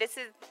to, see,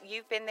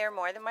 you've been there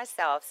more than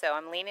myself, so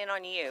I'm leaning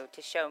on you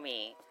to show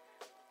me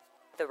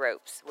the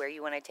ropes, where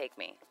you want to take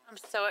me. I'm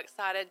so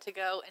excited to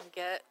go and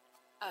get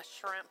a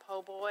shrimp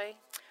po' boy.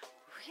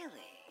 Really?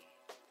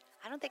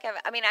 I don't think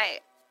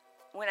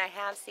when I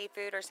have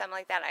seafood or something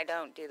like that, I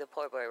don't do the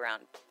po' boy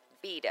round.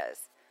 B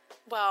does.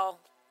 Well,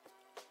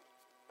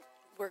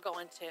 we're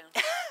going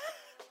to.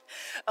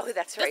 Oh,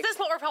 that's right. This is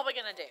what we're probably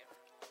going to do.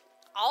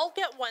 I'll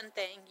get one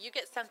thing, you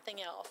get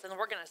something else, and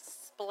we're going to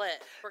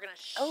split. We're going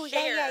to share. Oh,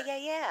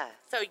 yeah.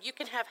 So you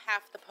can have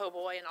half the po'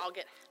 boy, and I'll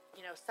get,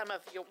 some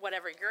of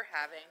whatever you're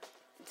having.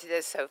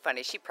 That's so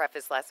funny. She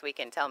prefaced last week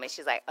and telling me,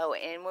 she's like, oh,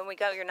 and when we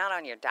go, you're not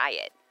on your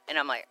diet. And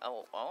I'm like,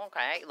 oh,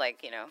 okay.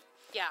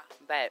 Yeah.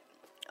 But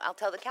I'll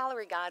tell the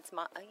calorie gods,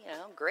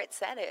 Grit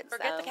said it.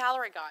 Forget the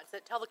calorie gods.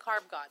 Tell the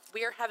carb gods.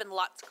 We are having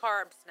lots of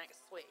carbs next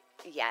week.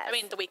 Yes. I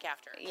mean, the week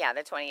after. Yeah,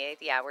 the 28th.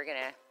 Yeah, we're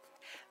gonna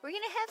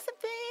have some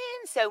fun.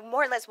 So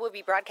more or less, we'll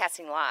be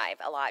broadcasting live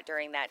a lot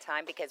during that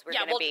time because we're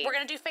gonna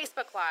do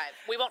Facebook Live.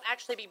 We won't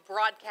actually be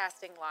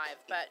broadcasting live,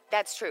 but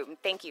that's true.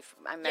 Thank you.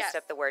 I messed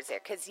up the words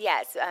there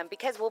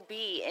because we'll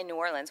be in New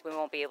Orleans. We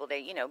won't be able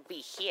to be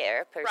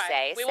here per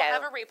se. We will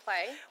have a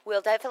replay.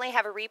 We'll definitely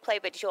have a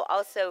replay, but you'll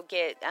also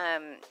get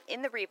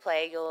in the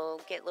replay.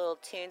 You'll get little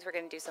tunes. We're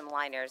gonna do some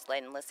liners,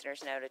 letting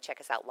listeners know to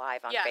check us out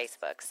live on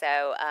Facebook.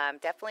 So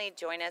definitely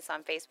join us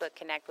on Facebook.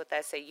 Connect with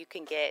us so you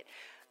can get.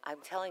 I'm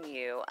telling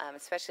you,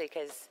 especially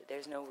because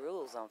there's no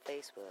rules on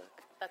Facebook.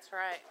 That's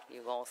right.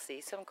 You won't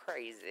see some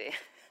crazy.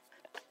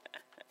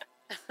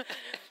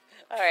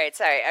 All right,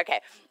 sorry. Okay.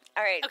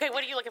 All right. Okay,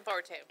 what are you looking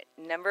forward to?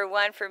 Number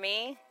 1 for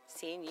me,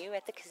 seeing you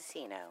at the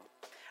casino.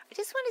 I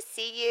just want to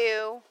see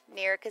you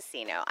near a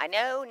casino. I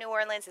know New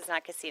Orleans is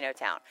not casino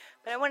town,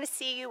 but I want to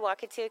see you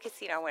walk into a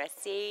casino. I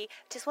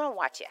just want to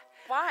watch you.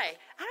 Why?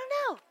 I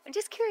don't know. I'm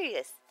just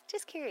curious.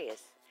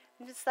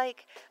 I'm just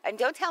like, and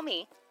don't tell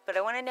me, but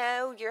I want to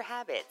know your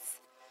habits.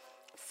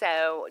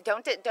 So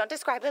don't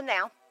describe them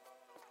now.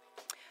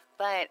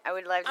 But I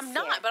would love to see I'm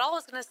not, but all I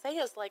was going to say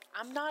is,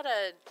 I'm not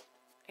a...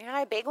 You're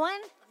not a big one?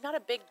 I'm not a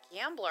big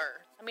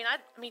gambler. I mean,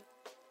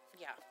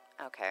 yeah.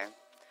 Okay.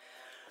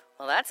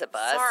 Well, that's a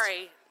bust.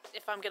 Sorry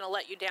if I'm going to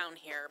let you down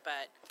here,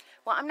 but...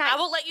 Well, I'm not... I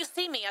will let you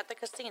see me at the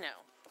casino.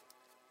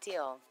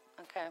 Deal.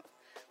 Okay.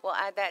 We'll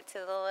add that to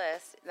the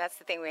list. That's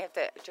the thing. We have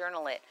to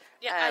journal it.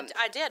 Yeah,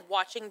 I did.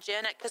 Watching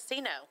Jen at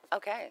casino.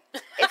 Okay.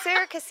 Is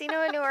there a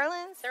casino in New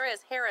Orleans? There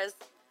is. Harrah's.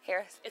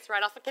 It's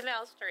right off of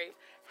Canal Street.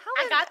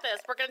 I got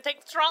this. We're going to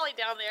take the trolley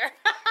down there.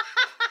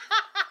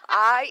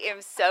 I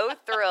am so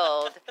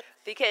thrilled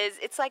because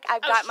it's like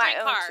I've got my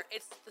own...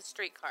 It's the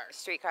streetcar.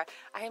 Streetcar.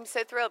 I am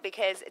so thrilled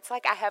because it's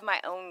like I have my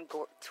own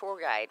tour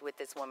guide with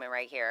this woman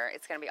right here.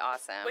 It's going to be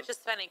awesome. Which is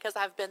funny because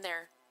I've been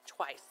there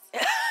twice.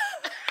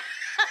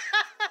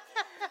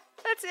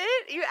 That's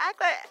it? You act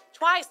like...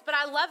 Twice, but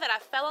I love it. I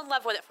fell in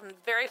love with it from the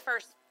very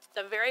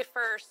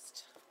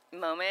first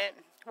moment.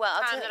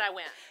 Well, time that I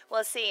went.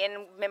 Well, see,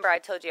 and remember I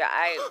told you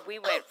we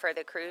went for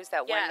the cruise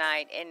that one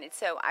night, and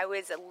so I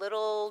was a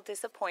little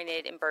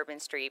disappointed in Bourbon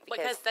Street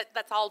because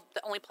that's all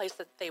the only place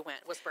that they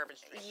went was Bourbon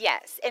Street.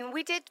 Yes, and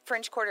we did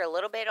French Quarter a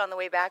little bit on the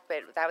way back,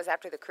 but that was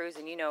after the cruise,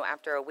 and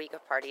after a week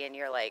of partying,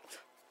 you're like,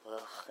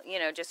 ugh,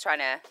 just trying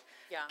to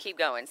keep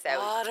going. So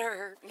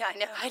water. I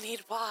know. I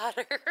need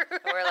water.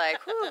 We're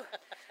like, whew,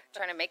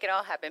 trying to make it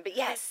all happen. But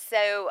yes,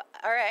 so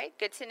all right,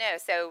 good to know.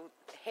 So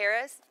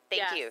Harrah's.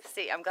 Thank you.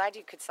 See, I'm glad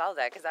you could solve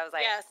that because I was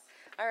like, yes.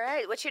 All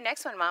right, what's your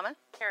next one, Mama?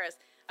 Harrah's.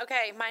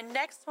 Okay, my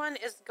next one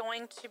is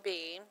going to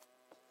be,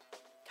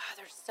 God,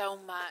 there's so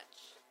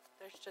much.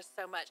 There's just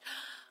so much.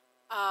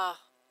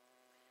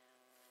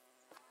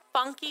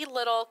 Funky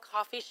little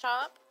coffee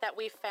shop that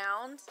we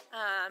found.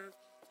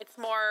 It's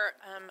more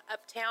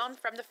uptown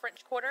from the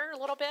French Quarter a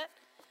little bit.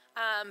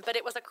 But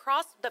it was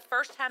across the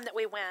first time that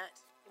we went.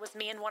 It was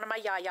me and one of my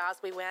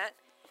yayas. We went.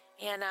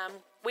 And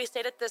we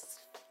stayed at this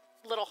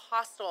little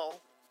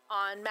hostel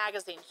on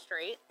Magazine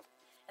Street,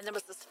 and there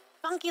was this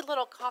funky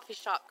little coffee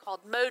shop called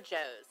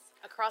Mojo's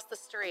across the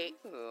street.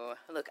 Ooh,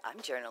 look, I'm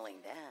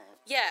journaling that.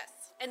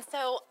 Yes, and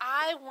so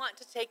I want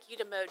to take you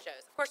to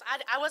Mojo's. Of course,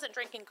 I wasn't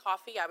drinking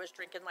coffee. I was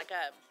drinking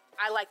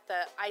I like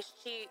the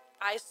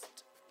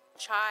iced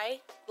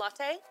chai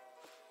latte.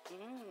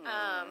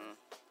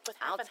 with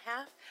half and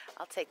half.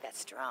 I'll take that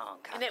strong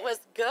coffee. And it was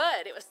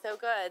good. It was so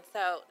good.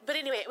 So, but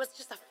anyway, it was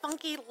just a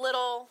funky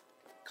little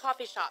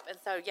coffee shop. And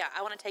so, yeah,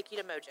 I want to take you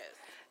to Mojo's.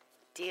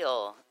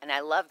 Deal. And I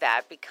love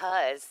that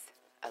because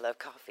I love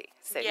coffee.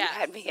 So you Yes.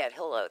 had me at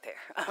hello there.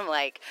 I'm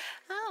like,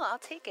 oh, I'll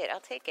take it. I'll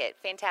take it.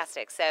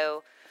 Fantastic.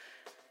 So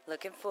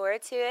looking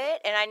forward to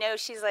it. And I know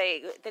she's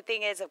like, the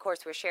thing is, of course,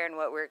 we're sharing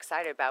what we're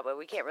excited about, but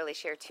we can't really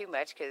share too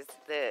much because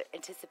the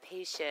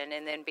anticipation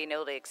and then being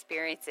able to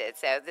experience it.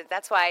 So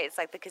that's why it's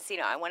like the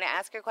casino. I want to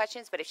ask her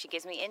questions, but if she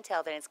gives me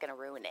intel, then it's going to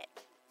ruin it.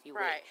 You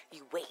Right. wait.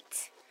 You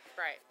wait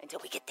Right. until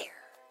we get there.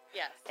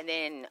 Yes. And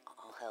then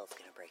all hell's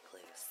going to break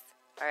loose.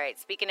 All right,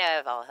 speaking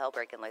of all hell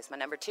breaking loose, my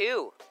number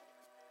 2.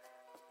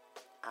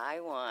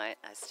 I want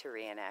us to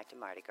reenact a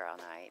Mardi Gras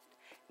night.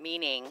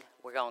 Meaning,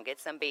 we're going to get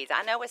some beads.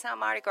 I know it's not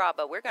Mardi Gras,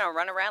 but we're going to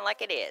run around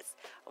like it is.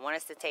 I want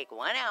us to take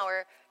 1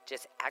 hour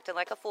just acting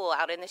like a fool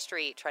out in the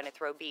street trying to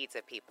throw beads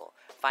at people.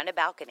 Find a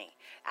balcony.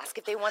 Ask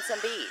if they want some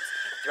beads.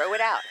 Throw it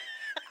out.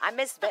 I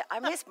miss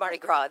Mardi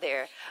Gras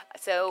there.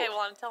 So, Okay, well,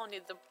 I'm telling you,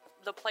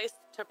 the place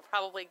to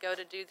probably go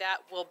to do that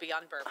will be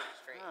on Bourbon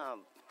Street.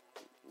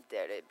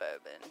 Dirty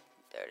bourbon.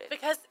 Dirty.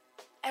 Because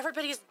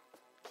everybody's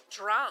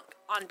drunk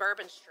on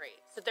Bourbon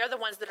Street. So they're the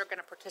ones that are going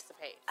to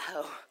participate.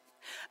 Oh.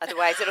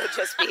 Otherwise, it'll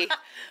just be,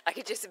 I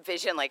could just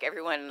envision like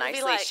everyone be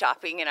nicely like,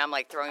 shopping and I'm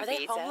like throwing Are they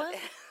beads homeless?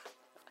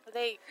 out. Are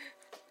they...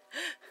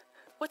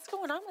 What's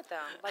going on with them?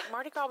 Like,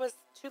 Mardi Gras was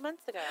 2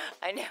 months ago.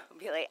 I know.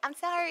 Be like, I'm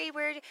sorry,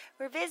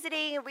 we're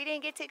visiting and we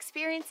didn't get to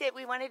experience it.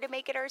 We wanted to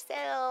make it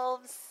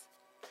ourselves.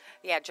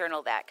 Yeah,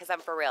 journal that because I'm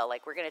for real.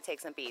 Like, we're going to take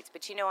some beads.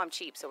 But you know I'm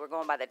cheap, so we're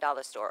going by the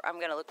dollar store. I'm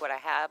going to look what I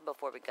have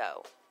before we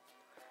go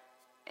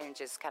and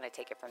just kind of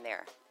take it from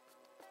there.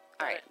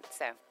 All right,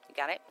 so you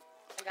got it?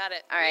 I got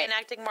it. All right.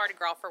 Reenacting Mardi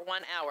Gras for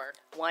 1 hour.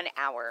 1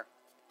 hour.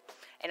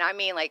 And I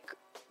mean, like,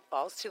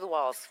 balls to the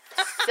walls,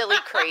 silly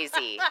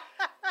crazy.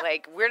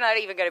 Like, we're not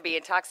even going to be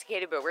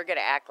intoxicated, but we're going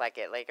to act like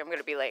it. Like, I'm going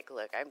to be like,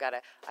 look, I'm going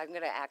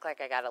to act like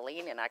I got to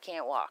lean and I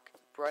can't walk.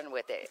 Run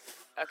with it.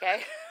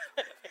 Okay?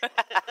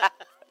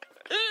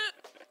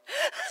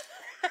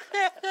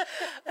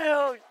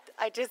 Oh,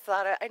 I just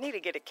thought I need to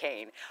get a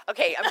cane.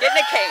 Okay, I'm getting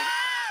a cane.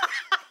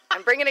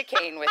 I'm bringing a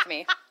cane with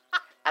me.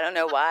 I don't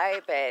know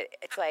why, but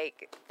it's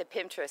like the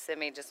Pinterest in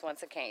me just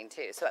wants a cane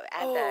too. So add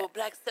that. Oh,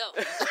 black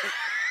silk.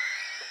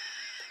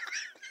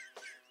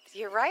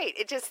 You're right.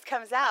 It just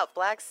comes out.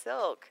 Black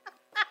silk.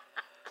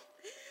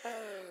 Oh,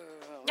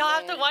 Y'all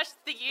have to man. watch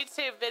the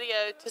YouTube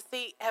video to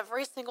see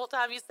every single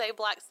time you say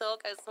black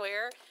silk, I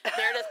swear.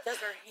 Meredith does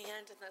her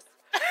hand in this.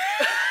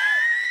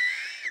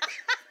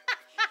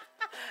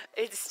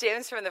 It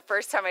stems from the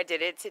first time I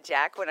did it to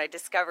Jack when I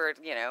discovered,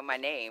 my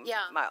name.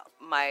 Yeah.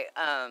 My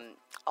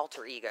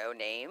alter ego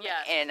name.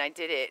 Yeah. And I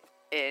did it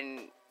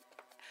in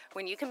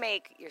when you can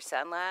make your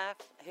son laugh,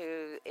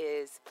 who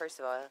is, first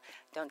of all,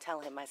 don't tell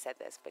him I said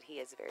this, but he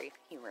is very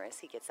humorous.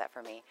 He gets that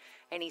from me.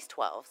 And he's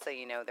 12, so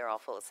they're all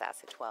full of sass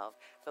at 12.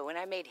 But when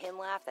I made him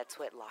laugh, that's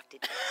what locked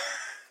it down.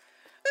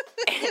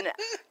 And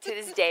to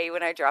this day,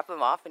 when I drop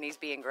him off and he's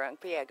being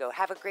grumpy, I go,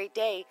 have a great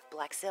day,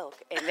 black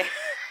silk. And then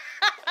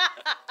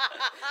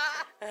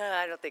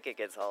I don't think it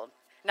gets old.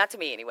 Not to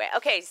me, anyway.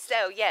 Okay,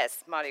 so,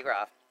 yes, Mardi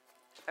Gras.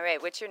 All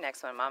right, what's your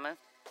next one, Mama?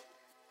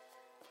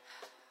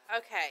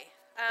 Okay.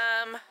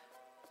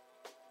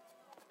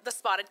 The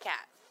spotted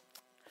cat.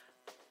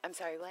 I'm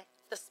sorry, what?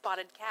 The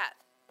spotted cat.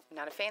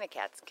 Not a fan of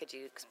cats. Could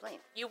you explain?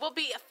 You will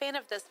be a fan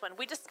of this one.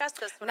 We discussed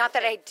this one. Not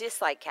that I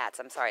dislike cats.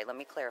 I'm sorry. Let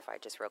me clarify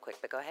just real quick,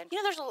 but go ahead.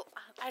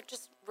 I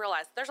just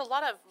realized there's a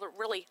lot of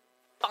really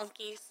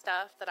funky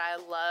stuff that I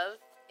love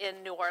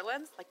in New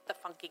Orleans, like the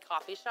funky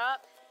coffee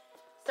shop.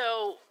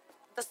 So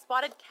the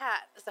Spotted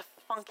Cat is a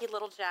funky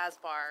little jazz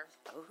bar.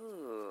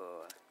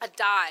 Ooh. A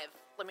dive.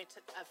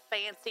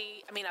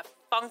 A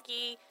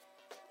funky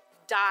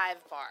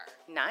dive bar.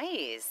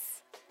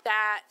 Nice.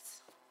 That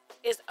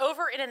is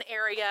over in an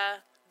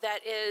area that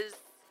is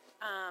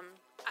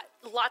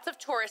lots of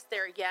tourists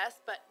there, yes,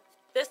 but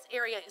this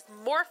area is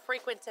more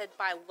frequented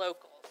by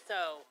locals.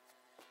 So,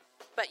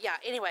 but yeah,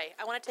 anyway,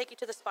 I want to take you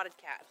to the Spotted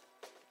Cat.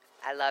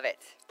 I love it.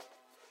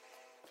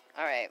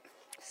 All right.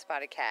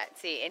 Spotted Cat.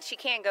 See, and she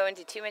can't go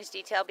into too much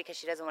detail because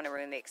she doesn't want to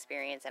ruin the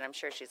experience, and I'm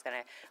sure she's going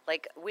to,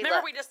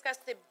 Remember we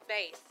discussed the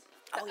bass,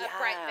 the yeah.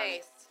 upright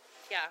bass.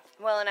 Yeah.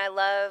 Well, and I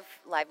love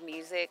live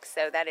music,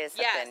 so that is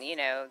something,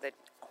 Yes. the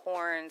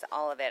horns,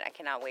 all of it. I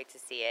cannot wait to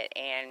see it.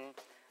 And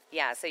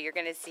yeah, so you're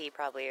going to see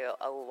probably a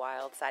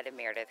wild side of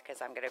Meredith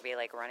because I'm going to be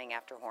like running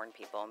after horn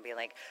people and be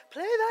like,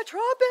 play that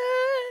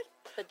trumpet.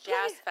 The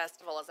Jazz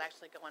Festival is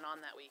actually going on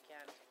that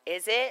weekend.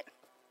 Is it?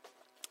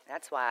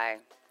 That's why.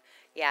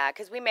 Yeah,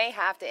 because we may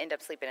have to end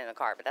up sleeping in the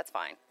car, but that's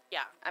fine.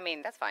 Yeah. I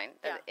mean, that's fine.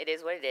 Yeah. It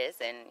is what it is,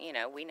 and,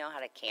 we know how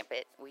to camp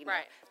it. We know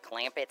Right.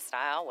 clamp it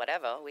style,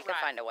 whatever. We can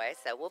Right. find a way,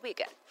 so we'll be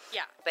good.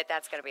 Yeah. But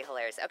that's going to be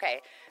hilarious.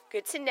 Okay,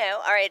 good to know.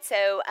 All right,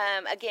 so,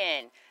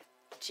 again,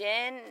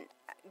 Jen,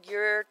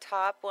 your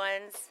top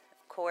ones,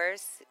 of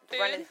course.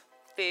 Food.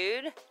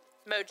 Food.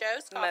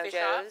 Mojo's Coffee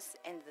Shop. Mojo's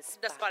and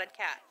The Spotted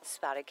Cat.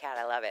 Spotted Cat,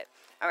 I love it.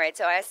 All right,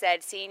 so I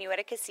said seeing you at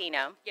a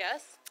casino.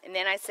 Yes. And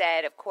then I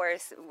said, of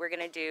course, we're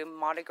going to do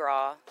Mardi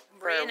Gras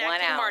for 1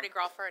 Reenacting hour. Mardi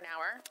Gras for an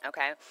hour.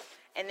 Okay.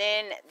 And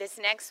then this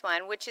next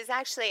one, which is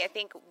actually, I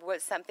think,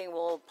 was something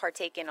we'll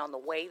partake in on the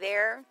way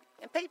there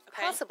and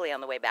possibly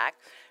on the way back.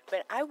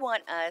 But I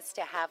want us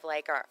to have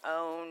like our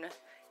own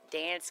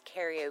dance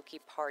karaoke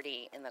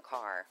party in the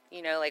car.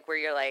 You know, like where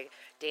you're like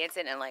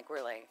dancing and like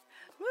we're like.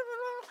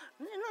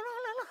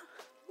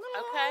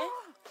 Okay.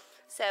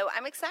 So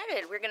I'm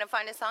excited. We're going to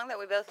find a song that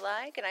we both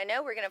like. And I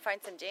know we're going to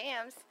find some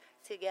jams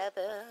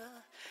together.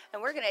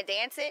 And we're going to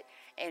dance it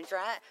and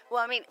drive.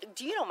 Well, I mean,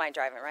 you don't mind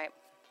driving, right?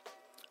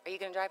 Are you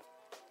going to drive?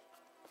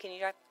 Can you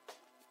drive?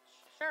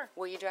 Sure.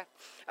 Will you drive?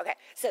 Okay,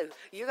 so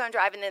you're going to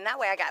drive, and then that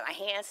way I got my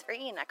hands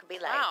free, and I could be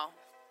like... Wow.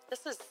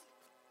 This is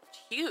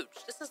huge.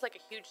 This is like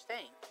a huge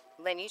thing.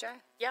 Letting you drive?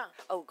 Yeah.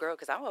 Oh, girl,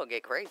 because I'm going to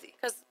get crazy.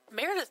 Because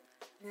Meredith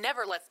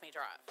never lets me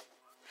drive.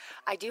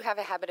 I do have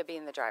a habit of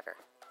being the driver.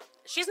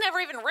 She's never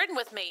even ridden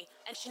with me,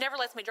 and she never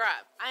lets me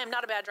drive. I am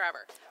not a bad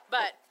driver.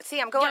 But... See,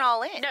 I'm going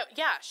all in. No,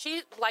 yeah,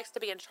 she likes to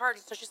be in charge,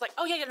 so she's like,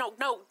 oh, yeah,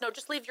 no,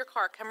 just leave your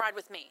car. Come ride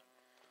with me.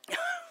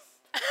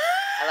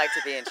 I like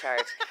to be in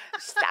charge.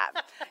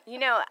 Stop. You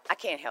know, I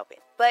can't help it.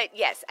 But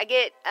yes, I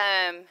get,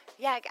 I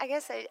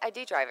guess I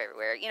do drive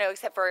everywhere, you know,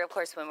 except for, of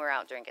course, when we're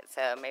out drinking.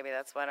 So maybe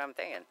that's what I'm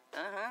thinking.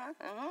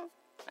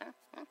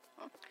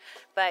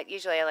 But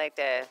usually I like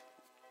to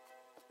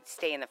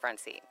stay in the front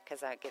seat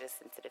because I get a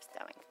sensitive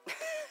stomach,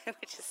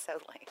 which is so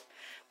lame.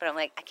 But I'm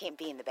like, I can't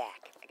be in the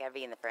back. I got to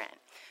be in the front.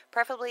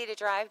 Preferably to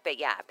drive, but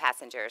yeah,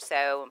 passenger.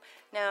 So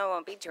no, I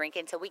won't be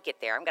drinking until we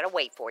get there. I'm going to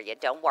wait for you.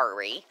 Don't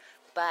worry.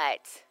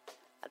 But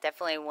I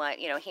definitely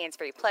want, you know,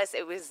 hands-free. Plus,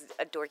 it was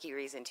a dorky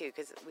reason, too,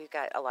 because we've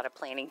got a lot of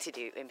planning to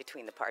do in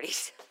between the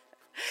parties.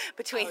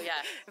 Between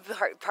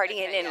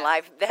partying and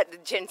live.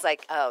 That Jen's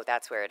like, oh,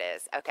 that's where it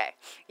is. Okay.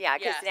 Yeah,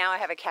 because now I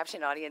have a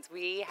captioned audience.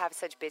 We have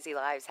such busy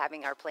lives.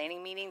 Having our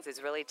planning meetings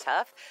is really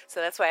tough.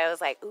 So that's why I was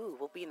like, ooh,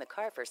 we'll be in the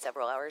car for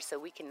several hours so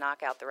we can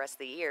knock out the rest of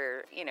the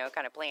year, you know,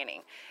 kind of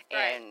planning. Right.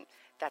 And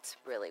that's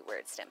really where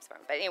it stems from.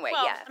 But anyway,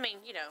 well, I mean,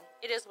 you know,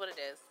 it is what it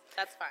is.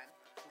 That's fine.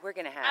 We're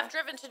going to have... I've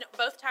driven to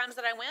both times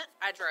that I went,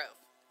 I drove.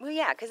 Well,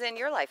 yeah, because in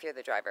your life, you're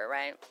the driver,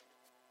 right?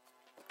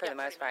 For the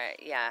most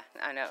part. Yeah,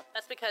 I know.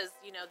 That's because,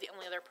 you know, the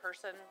only other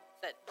person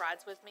that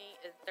rides with me,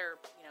 is they're,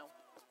 you know,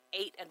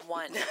 8 and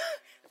 1.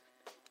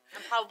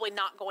 I'm probably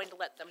not going to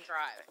let them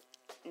drive.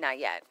 Not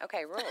yet.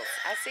 Okay, rules.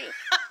 I see.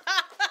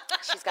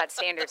 She's got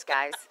standards,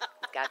 guys.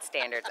 Got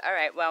standards. All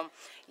right, well,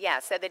 yeah,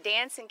 so the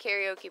dance and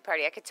karaoke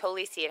party, I could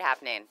totally see it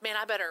happening. Man,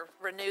 I better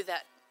renew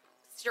that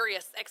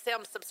Sirius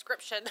XM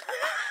subscription.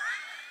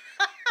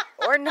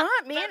 Or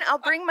not, man. I'll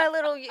bring my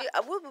little,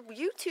 we'll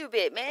YouTube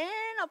it, man.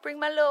 I'll bring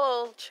my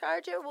little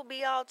charger. We'll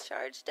be all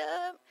charged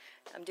up.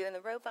 I'm doing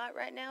the robot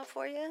right now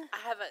for you.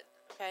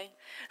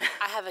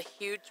 I have a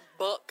huge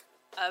book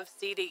of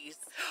CDs.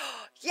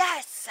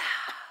 Yes!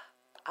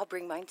 I'll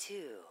bring mine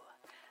too.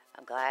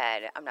 I'm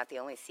glad I'm not the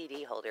only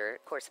CD holder.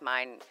 Of course,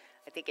 mine,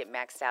 I think it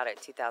maxed out at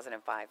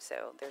 2005,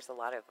 so there's a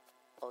lot of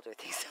older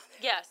things out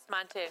there. Yes,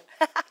 mine too.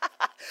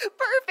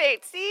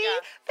 Perfect. See? Yeah.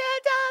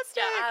 Fantastic.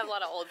 Yeah, I have a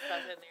lot of old stuff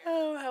in there.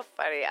 Oh, how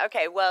funny.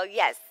 Okay, well,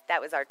 yes, that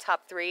was our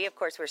top 3. Of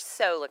course, we're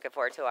so looking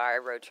forward to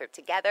our road trip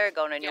together,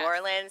 going to New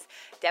Orleans.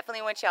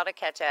 Definitely want y'all to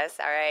catch us,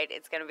 all right?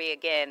 It's going to be,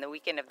 again, the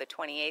weekend of the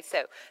 28th.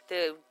 So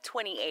the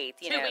 28th,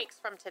 2 weeks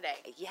from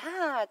today.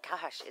 Yeah,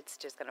 gosh, it's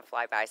just going to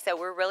fly by. So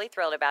we're really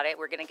thrilled about it.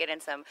 We're going to get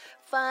in some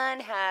fun,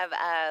 have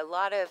a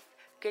lot of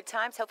good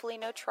times, hopefully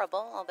no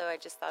trouble, although I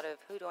just thought of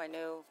who do I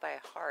know by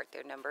heart,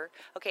 their number.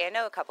 Okay, I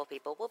know a couple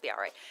people. We'll be all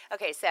right.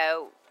 Okay,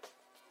 so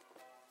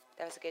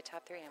that was a good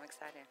top 3. I'm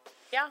excited.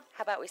 Yeah.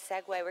 How about we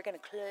segue? We're going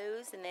to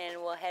close, and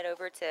then we'll head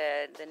over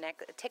to the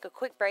next, take a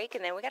quick break,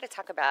 and then we got to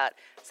talk about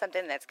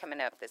something that's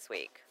coming up this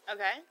week.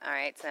 Okay. All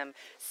right, some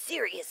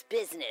serious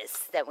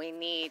business that we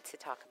need to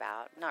talk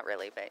about. Not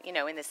really, but, you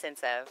know, in the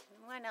sense of,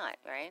 why not,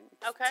 right?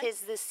 Okay.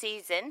 'Tis the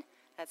season.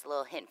 That's a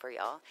little hint for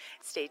y'all.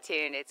 Stay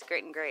tuned. It's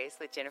Grit and Grace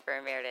with Jennifer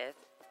and Meredith.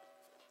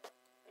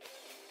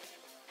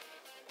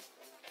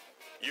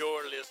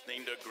 You're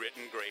listening to Grit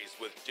and Grace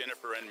with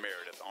Jennifer and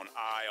Meredith on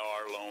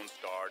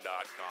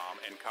IRLoneStar.com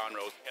and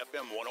Conroe's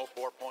FM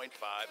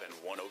 104.5 and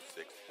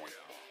 106.1.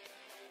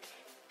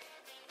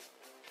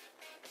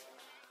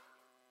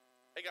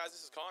 Hey guys,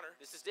 this is Connor.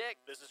 This is Dick.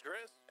 This is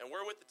Chris. And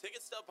we're with the Ticket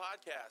Stub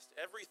Podcast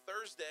every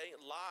Thursday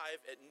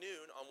live at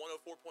noon on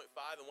 104.5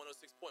 and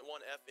 106.1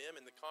 FM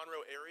in the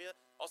Conroe area.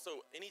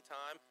 Also,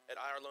 anytime at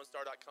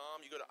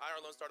IRLoneStar.com. You go to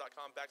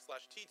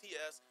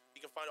IRLoneStar.com/TTS.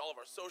 You can find all of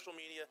our social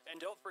media.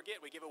 And don't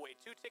forget, we give away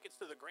 2 tickets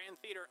to the Grand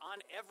Theater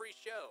on every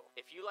show.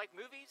 If you like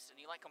movies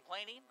and you like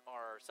complaining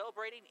or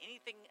celebrating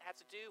anything that has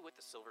to do with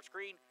the silver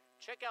screen,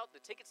 check out the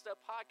Ticket Stub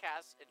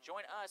Podcast and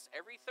join us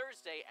every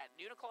Thursday at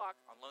noon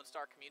o'clock on Lone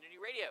Star Community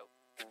Radio.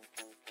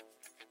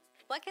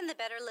 What can the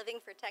Better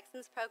Living for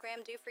Texans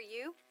program do for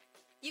you?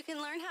 You can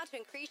learn how to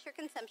increase your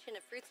consumption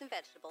of fruits and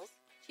vegetables,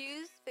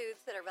 choose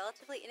foods that are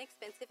relatively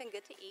inexpensive and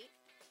good to eat,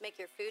 make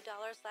your food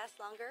dollars last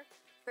longer,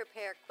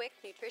 prepare quick,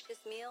 nutritious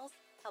meals,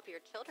 help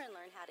your children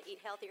learn how to eat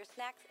healthier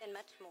snacks, and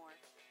much more.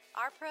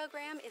 Our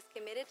program is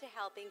committed to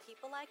helping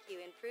people like you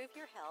improve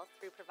your health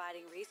through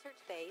providing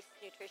research-based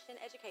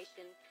nutrition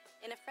education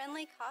in a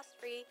friendly,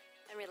 cost-free,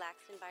 and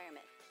relaxed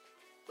environment.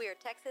 We are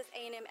Texas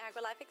A&M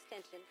AgriLife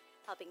Extension,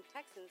 helping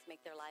Texans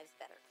make their lives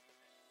better.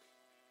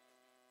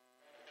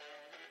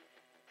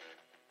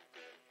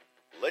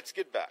 Let's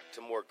get back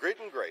to more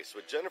Grit and Grace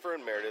with Jennifer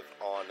and Meredith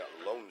on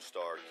Lone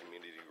Star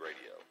Community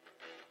Radio.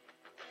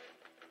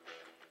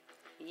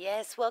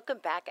 Yes, welcome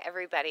back,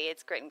 everybody.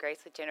 It's Grit and Grace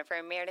with Jennifer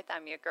and Meredith.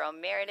 I'm your girl,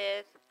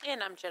 Meredith.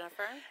 And I'm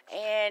Jennifer.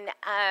 And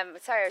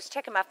sorry, I was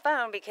checking my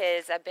phone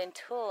because I've been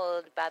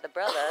told by the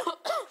brother,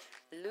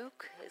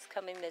 Luke is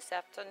coming this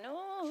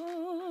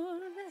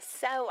afternoon.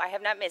 So I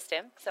have not missed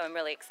him, so I'm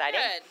really excited.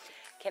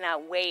 Good.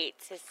 Cannot wait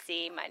to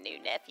see my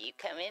new nephew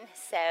coming.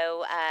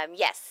 So,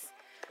 yes,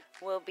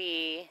 we'll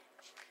be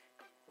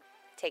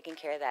taking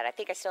care of that. I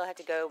think I still have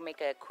to go make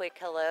a quick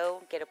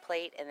hello, get a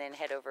plate, and then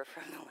head over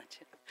from the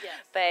luncheon. Yes.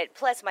 But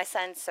plus, my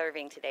son's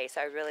serving today, so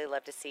I really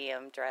love to see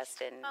him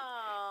dressed and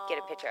get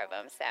a picture of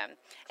him. So,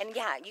 and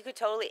yeah, you could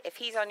totally, if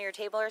he's on your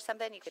table or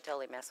something, you could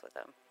totally mess with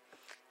him.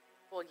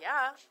 Well,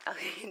 yeah.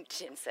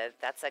 Jim said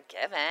that's a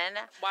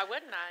given. Why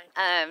wouldn't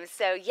I?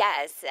 So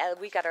yes,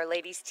 we got our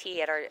ladies'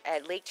 tea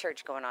at Lake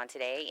Church going on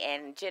today,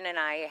 and Jen and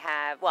I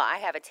I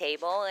have a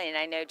table, and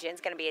I know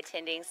Jen's going to be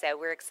attending, so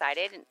we're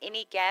excited. And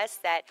any guests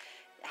that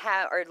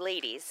or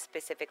ladies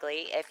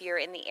specifically, if you're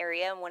in the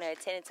area and want to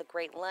attend, it's a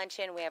great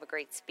luncheon. We have a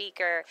great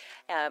speaker.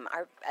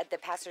 The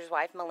pastor's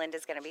wife, Melinda,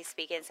 is going to be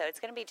speaking, so it's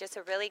going to be just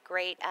a really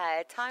great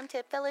time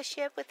to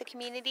fellowship with the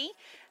community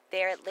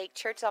there at Lake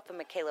Church off of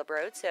McCaleb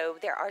Road. So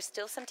there are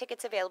still some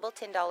tickets available,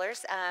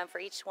 $10 for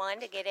each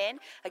one to get in.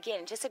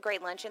 Again, just a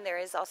great luncheon. There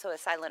is also a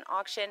silent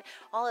auction.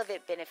 All of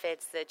it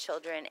benefits the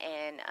children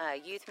and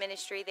youth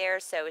ministry there.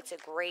 So it's a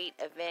great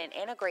event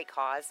and a great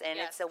cause, and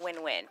it's a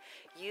win-win.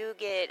 You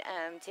get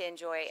to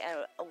enjoy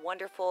a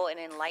wonderful and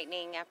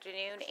enlightening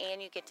afternoon,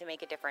 and you get to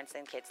make a difference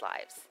in kids'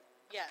 lives.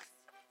 Yes.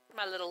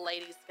 My little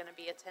lady's going to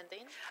be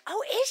attending.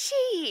 Oh, is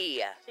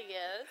she? She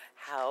is.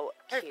 How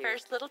Her cute.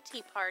 first little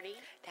tea party.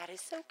 That is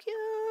so cute.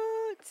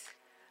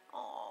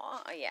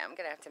 Oh, yeah, I'm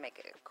going to have to make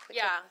a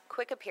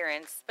quick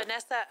appearance.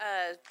 Vanessa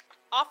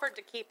offered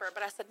to keep her,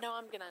 but I said, no,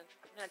 I'm gonna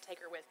take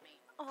her with me.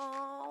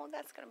 Oh,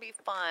 that's going to be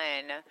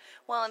fun.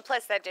 Well, and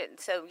plus that did,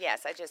 so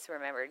yes, I just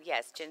remembered,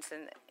 yes,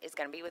 Jensen is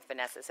going to be with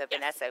Vanessa, so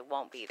Vanessa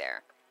won't be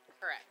there.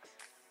 Correct.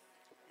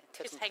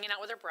 She's hanging out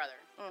with her brother.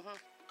 Mm-hmm.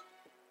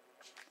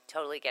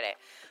 Totally get it.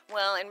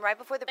 Well, and right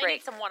before the They break.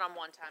 need some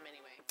one-on-one time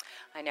anyway.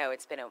 I know,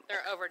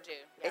 They're overdue.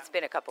 Yeah. It's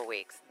been a couple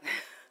weeks.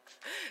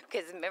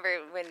 Because remember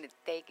when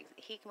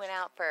he went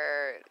out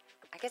for,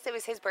 I guess it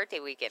was his birthday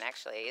weekend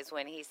actually, is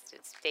when he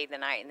stayed the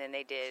night, and then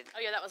they did. Oh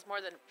yeah, that was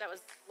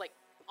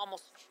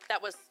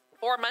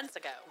 4 months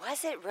ago.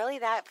 Was it really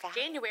that fast?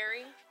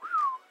 January.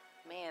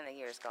 Man, the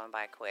year's going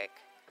by quick.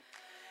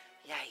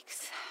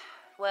 Yikes.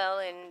 Well,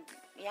 and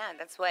yeah,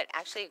 that's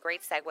actually a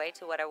great segue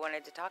to what I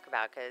wanted to talk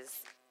about,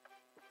 because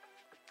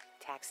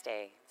tax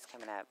day is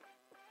coming up.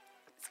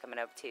 It's coming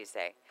up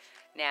Tuesday.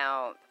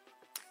 Now,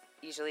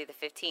 usually the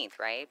 15th,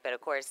 right? But of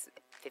course,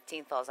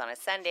 15th falls on a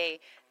Sunday.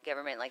 The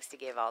government likes to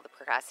give all the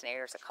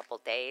procrastinators a couple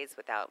days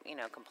without,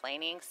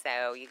 complaining.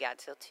 So you got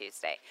till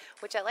Tuesday,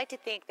 which I like to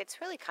think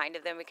that's really kind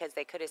of them, because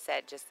they could have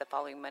said just the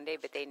following Monday,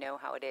 but they know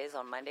how it is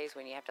on Mondays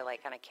when you have to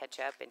kind of catch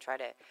up and try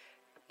to,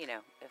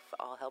 if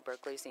all hell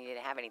broke loose and you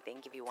didn't have anything,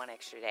 give you one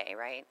extra day,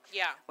 right?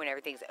 Yeah. When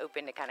everything's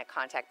open to kind of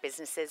contact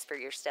businesses for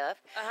your stuff.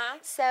 Uh-huh.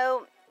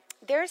 So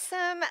there's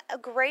some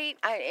great,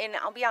 and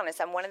I'll be honest,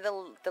 I'm one of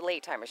the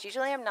late timers.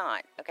 Usually I'm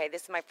not. Okay,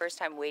 this is my first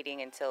time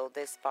waiting until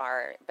this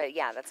far. But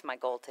yeah, that's my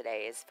goal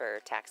today, is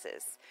for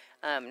taxes.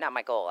 Not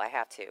my goal, I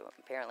have to.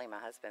 Apparently my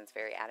husband's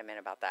very adamant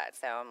about that.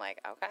 So I'm like,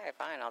 okay,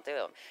 fine, I'll do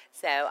them.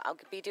 So I'll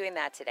be doing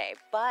that today.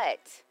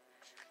 But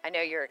I know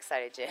you're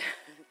excited, Jen.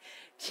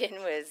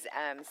 Jen was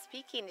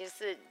speaking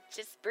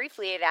just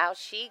briefly at how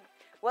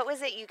what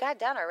was it you got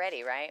done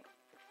already, right?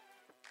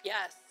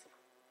 Yes.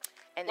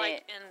 And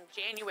in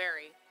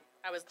January,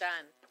 I was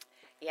done.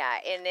 Yeah,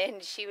 and then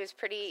she was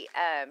pretty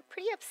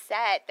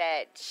upset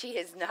that she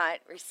has not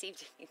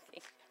received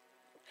anything.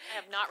 I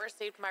have not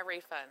received my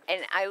refund.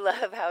 And I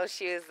love how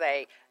she was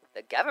like,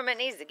 the government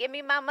needs to give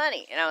me my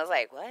money. And I was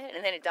like, what?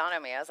 And then it dawned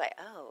on me. I was like,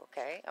 oh,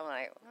 okay. I'm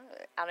like,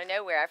 out of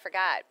nowhere, I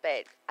forgot.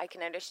 But I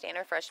can understand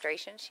her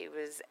frustration. She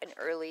was an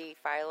early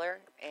filer,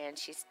 and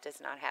she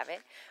does not have it,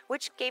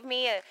 which gave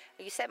me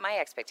you set my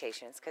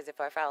expectations, because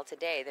if I file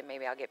today, then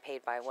maybe I'll get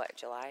paid by what,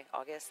 July,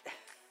 August?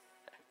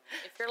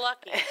 If you're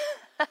lucky.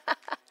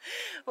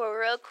 Well,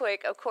 real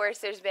quick, of course,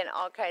 there's been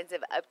all kinds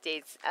of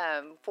updates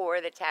for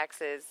the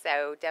taxes,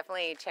 so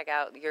definitely check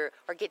out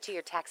get to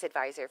your tax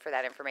advisor for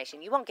that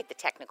information. You won't get the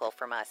technical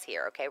from us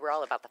here, okay? We're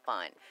all about the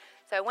fun.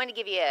 So I want to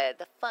give you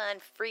the fun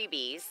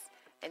freebies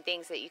and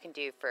things that you can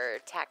do for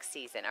tax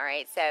season. All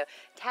right, so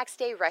tax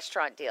day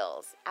restaurant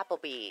deals,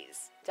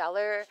 Applebee's,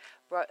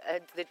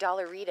 the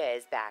Dollarita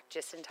is back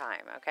just in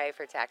time, okay,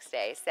 for tax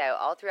day. So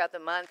all throughout the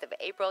month of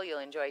April, you'll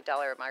enjoy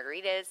dollar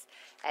margaritas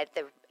at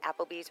the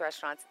Applebee's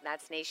restaurants, and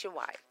that's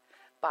nationwide.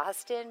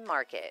 Boston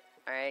Market,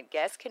 all right,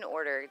 guests can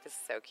order, this is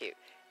so cute,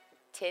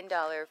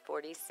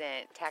 $10.40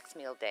 tax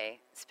meal day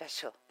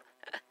special.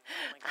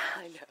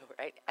 I know,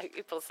 right?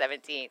 April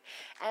 17th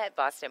at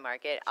Boston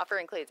Market. Offer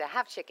includes a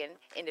half chicken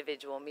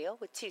individual meal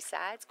with 2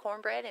 sides,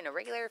 cornbread, and a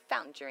regular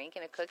fountain drink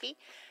and a cookie.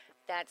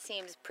 That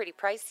seems pretty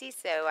pricey,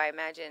 so I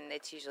imagine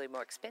it's usually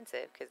more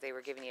expensive because they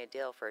were giving you a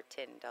deal for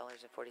 $10.40,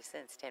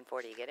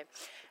 $10.40, you get it?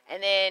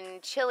 And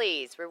then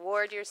Chili's,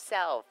 reward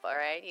yourself, all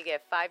right? You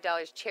get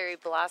 $5 cherry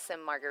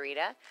blossom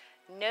margarita.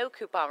 No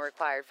coupon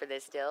required for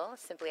this deal.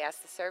 Simply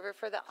ask the server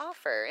for the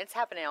offer. It's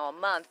happening all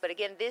month, but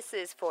again, this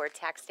is for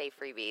tax day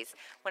freebies.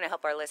 Want to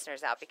help our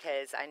listeners out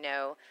because I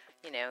know,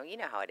 you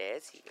know how it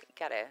is. You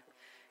gotta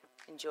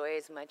enjoy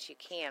as much you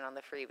can on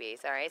the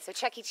freebies. All right. So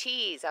Chuck E.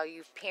 Cheese, all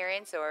you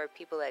parents or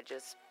people that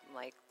just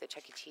like the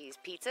Chuck E. Cheese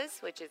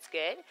pizzas, which is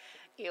good.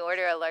 You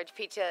order a large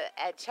pizza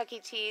at Chuck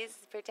E. Cheese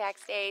for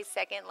tax day.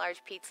 Second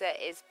large pizza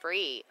is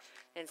free,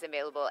 and it's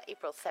available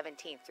April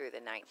 17th through the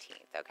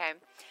 19th. Okay.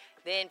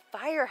 Then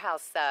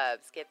Firehouse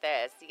subs, get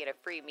this, you get a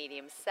free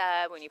medium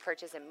sub when you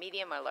purchase a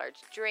medium or large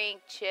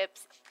drink,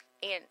 chips,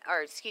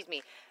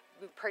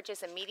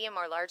 purchase a medium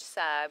or large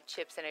sub,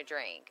 chips, and a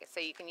drink. So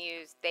you can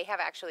use, they have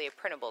actually a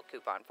printable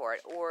coupon for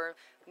it, or,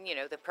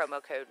 the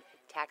promo code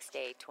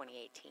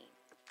TaxDay2018.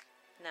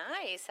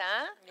 Nice,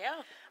 huh?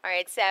 Yeah. All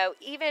right, so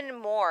even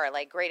more,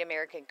 like Great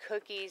American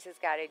Cookies has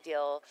got a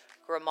deal,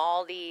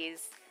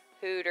 Grimaldi's,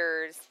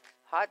 Hooters,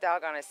 Hot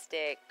Dog on a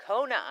Stick,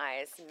 Kona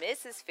Ice,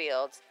 Mrs.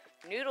 Fields,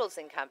 Noodles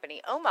and Company,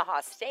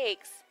 Omaha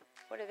Steaks.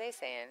 What are they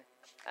saying?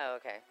 Oh,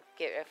 okay.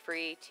 Get a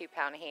free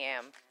 2-pound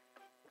ham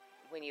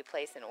when you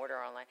place an order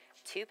online.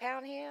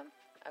 2-pound ham?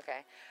 Okay.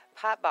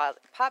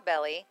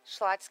 Potbelly,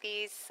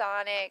 Schlotzsky's,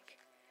 Sonic.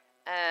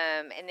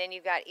 And then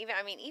you've got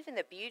even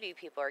the beauty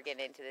people are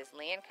getting into this.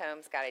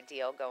 Lancome's got a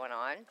deal going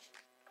on.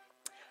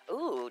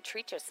 Ooh,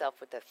 treat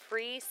yourself with a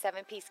free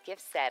 7-piece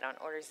gift set on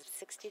orders of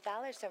 $60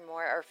 or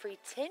more, or a free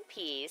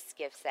 10-piece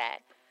gift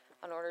set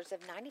on orders of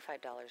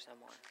 $95 or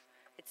more.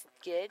 It's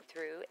good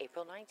through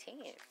April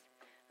 19th.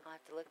 I'll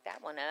have to look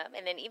that one up.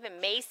 And then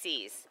even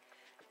Macy's.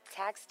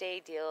 Tax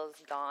day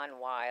deals gone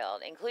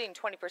wild, including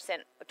 25%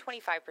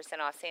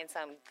 off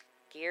Samsung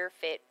Gear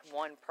Fit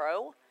 1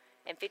 Pro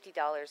and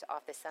 $50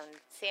 off the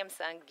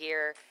Samsung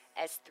Gear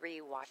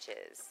S3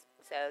 watches.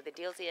 So the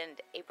deals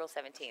end April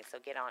 17th, so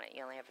get on it.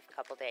 You only have a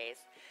couple days.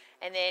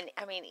 And then,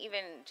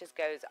 even just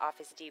goes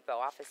Office Depot,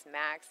 Office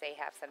Max, they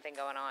have something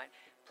going on.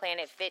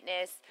 Planet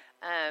Fitness.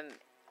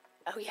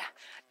 Oh, yeah.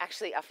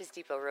 Actually, Office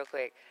Depot, real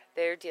quick.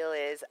 Their deal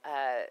is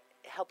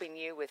helping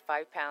you with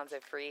 5 pounds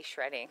of free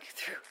shredding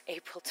through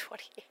April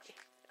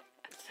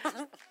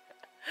 28th.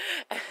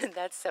 And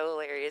that's so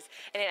hilarious.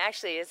 And it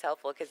actually is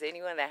helpful because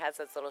anyone that has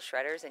those little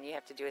shredders and you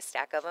have to do a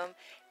stack of them,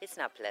 it's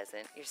not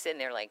pleasant. You're sitting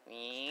there like,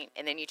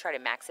 and then you try to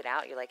max it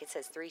out. You're like, it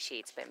says 3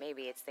 sheets, but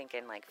maybe it's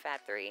thinking like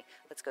fat 3.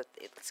 Let's go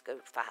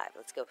 5.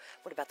 Let's go.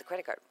 What about the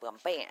credit card? Well,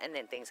 bam. And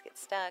then things get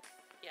stuck.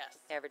 Yes.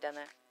 You ever done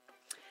that?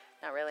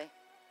 Not really.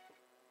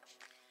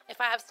 If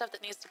I have stuff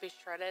that needs to be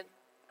shredded,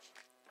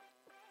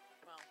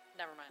 well,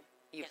 never mind.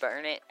 You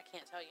burn it? I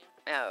can't tell you.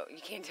 Oh,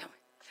 you can't tell me.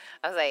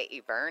 I was like,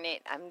 you burn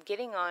it? I'm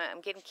getting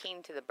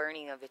keen to the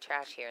burning of the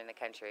trash here in the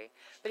country.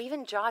 But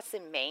even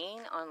Johnson,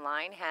 Maine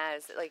online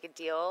has like a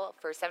deal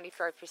for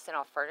 75%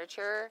 off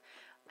furniture.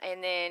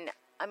 And then,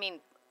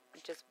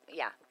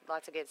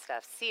 lots of good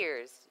stuff.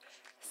 Sears,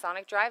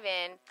 Sonic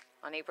Drive-In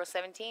on April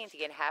 17th, you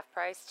get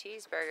half-price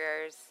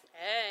cheeseburgers.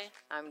 Hey.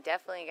 I'm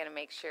definitely going to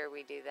make sure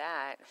we do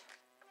that.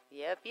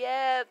 Yep.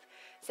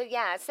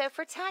 So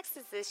for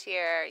taxes this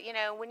year,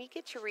 when you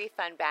get your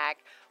refund back,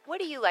 what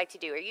do you like to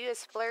do? Are you a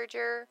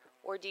splurger,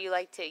 or do you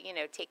like to,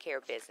 take care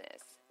of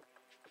business?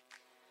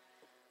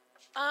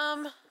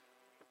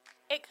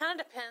 It kind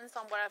of depends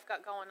on what I've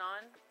got going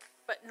on.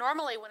 But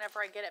normally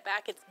whenever I get it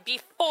back, it's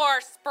before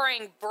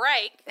spring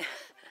break.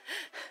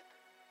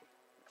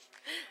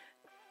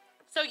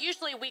 So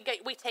usually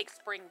we take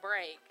spring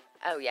break.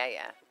 Oh,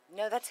 yeah.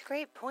 No, that's a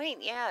great point.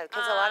 Yeah,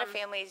 because a lot of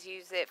families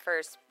use it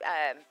for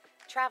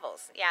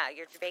travels. Yeah,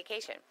 your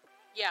vacation.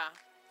 Yeah.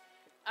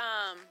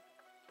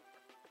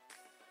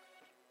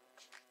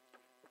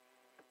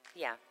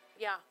 Yeah.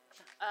 Yeah.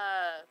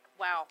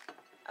 Wow.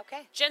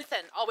 Okay.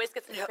 Jensen always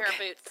gets a new pair of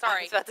boots.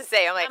 Sorry. I was about to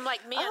say, I'm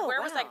like, man,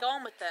 where was I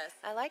going with this?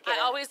 I like it. I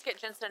always get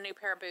Jensen a new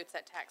pair of boots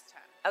at tax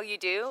time. Oh, you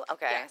do?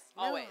 Okay. Yes,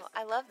 always. No,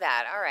 I love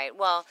that. All right.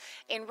 Well,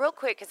 and real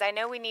quick, because I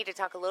know we need to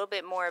talk a little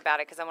bit more about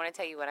it, because I want to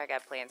tell you what I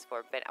got plans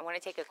for, but I want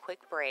to take a quick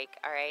break,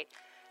 all right?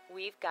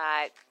 We've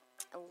got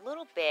a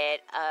little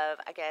bit of,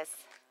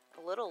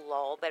 a little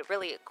lull, but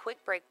really a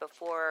quick break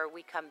before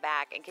we come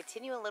back and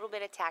continue a little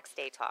bit of tax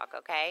day talk,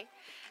 okay?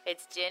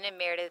 It's Jen and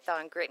Meredith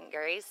on Grit and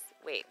Grace.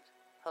 Wait,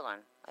 hold on.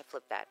 I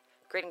flipped that.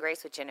 Grit and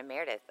Grace with Jen and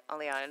Meredith,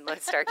 only on Lone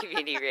Star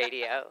Community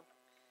Radio.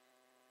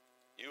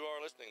 You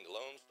are listening to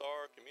Lone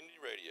Star Community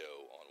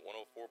Radio on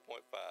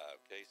 104.5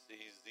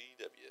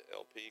 KCZW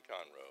LP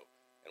Conroe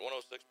and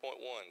 106.1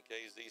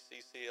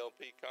 KZCC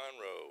LP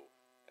Conroe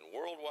and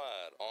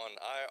worldwide on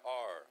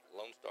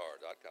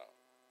irlonestar.com.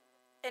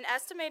 An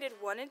estimated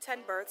 1 in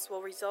 10 births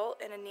will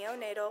result in a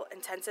neonatal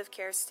intensive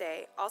care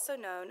stay, also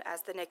known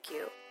as the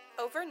NICU.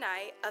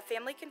 Overnight, a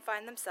family can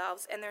find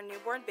themselves and their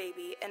newborn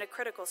baby in a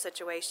critical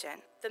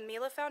situation. The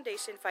Mila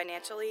Foundation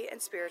financially and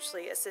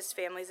spiritually assists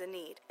families in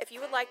need. If you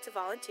would like to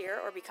volunteer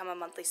or become a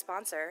monthly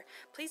sponsor,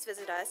 please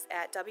visit us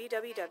at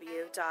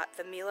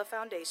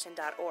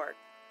www.themilafoundation.org.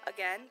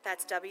 Again,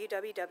 that's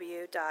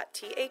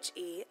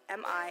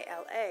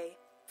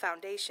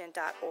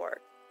www.themilafoundation.org,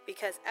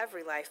 because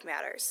every life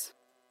matters.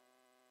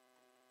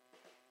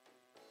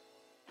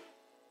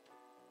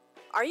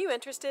 Are you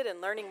interested in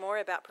learning more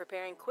about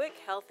preparing quick,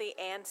 healthy,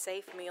 and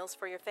safe meals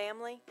for your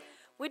family?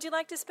 Would you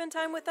like to spend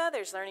time with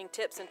others learning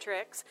tips and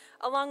tricks,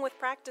 along with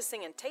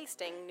practicing and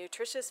tasting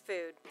nutritious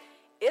food?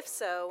 If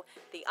so,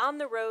 the On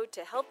the Road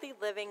to Healthy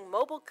Living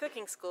Mobile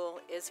Cooking School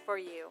is for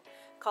you.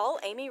 Call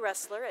Amy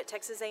Ressler at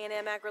Texas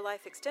A&M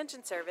AgriLife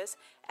Extension Service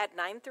at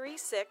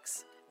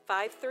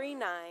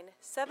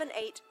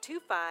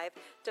 936-539-7825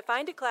 to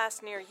find a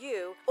class near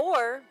you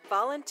or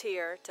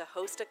volunteer to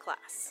host a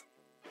class.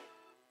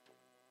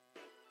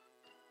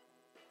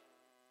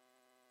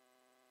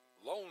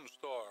 Lone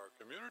Star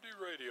Community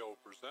Radio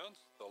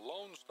presents the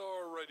Lone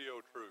Star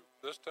Radio Troupe.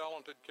 This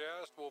talented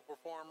cast will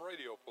perform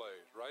radio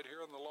plays right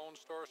here in the Lone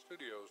Star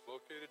Studios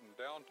located in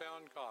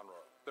downtown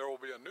Conroe. There will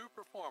be a new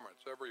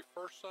performance every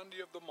first Sunday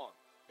of the month.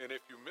 And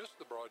if you miss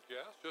the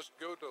broadcast, just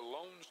go to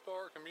Lone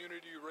Star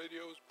Community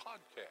Radio's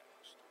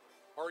podcast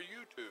or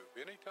YouTube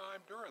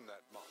anytime during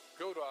that month.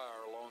 Go to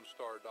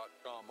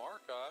irlonestar.com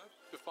archives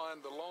to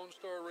find the Lone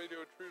Star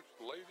Radio Troupe's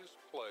latest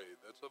play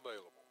that's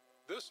available.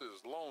 This is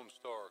Lone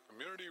Star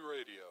Community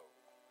Radio,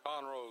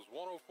 Conroe's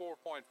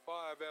 104.5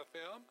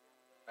 FM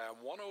and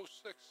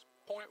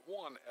 106.1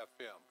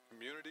 FM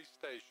community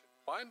station.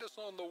 Find us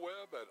on the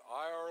web at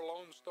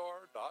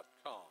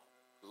irlonestar.com.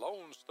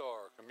 Lone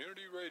Star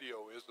Community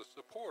Radio is a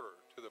supporter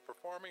to the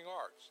performing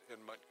arts in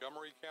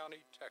Montgomery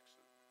County, Texas.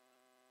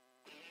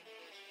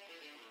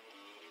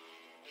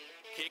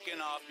 Kicking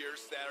off your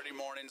Saturday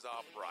mornings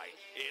off right.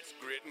 It's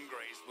Grit and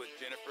Grace with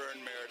Jennifer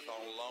and Meredith on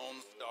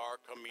Lone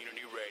Star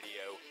Community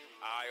Radio,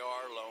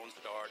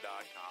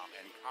 irlonestar.com,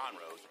 and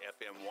Conroe's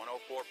FM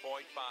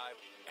 104.5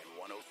 and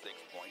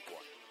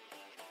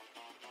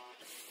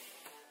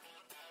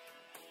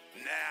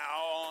 106.1.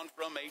 Now on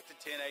from 8 to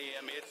 10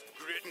 a.m., it's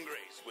Grit and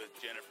Grace with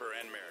Jennifer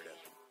and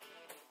Meredith.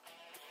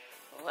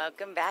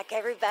 Welcome back,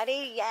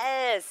 everybody.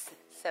 Yes,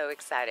 so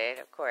excited,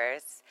 of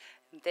course.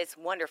 This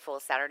wonderful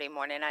Saturday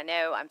morning. I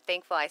know, I'm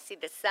thankful. I see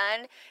the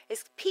sun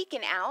is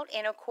peeking out,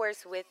 and of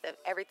course, with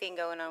everything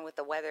going on with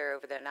the weather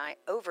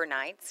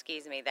overnight,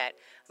 that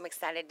I'm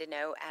excited to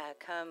know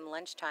come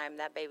lunchtime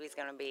that baby's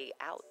going to be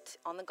out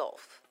on the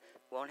Gulf.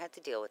 Won't have to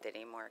deal with it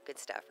anymore. Good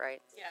stuff,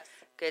 right? Yes.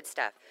 Good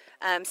stuff.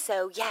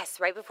 So yes,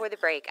 right before the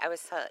break,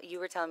 you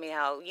were telling me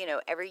how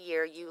every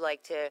year you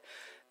like to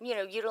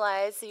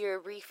utilize your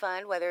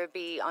refund, whether it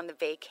be on the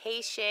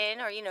vacation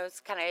or it's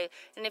kind of,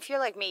 and if you're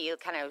like me, you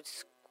kind of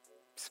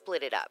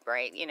split it up,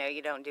 right?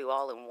 You don't do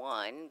all in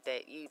one,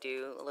 that you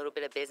do a little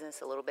bit of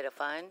business, a little bit of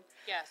fun.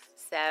 Yes.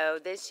 So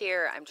this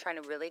year I'm trying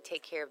to really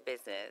take care of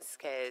business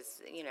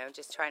because,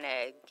 just trying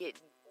to get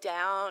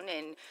down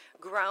and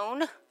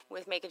grown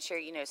with making sure,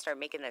 start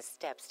making the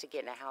steps to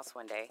get in a house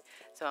one day.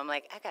 So I'm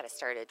like, I got to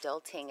start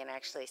adulting and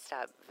actually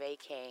stop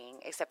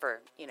vacating, except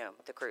for,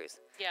 the cruise.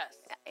 Yes.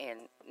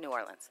 In New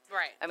Orleans.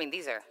 Right. I mean,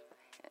 these are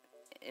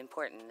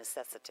important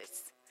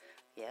necessities.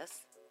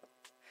 Yes.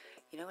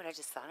 You know what I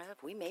just thought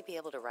of? We may be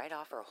able to write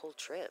off our whole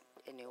trip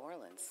in New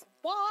Orleans.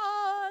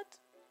 What?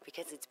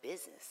 Because it's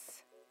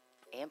business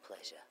and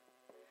pleasure.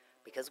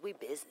 Because we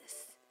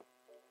business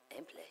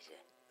and pleasure.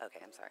 Okay,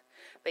 I'm sorry.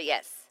 But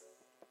yes,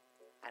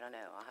 I don't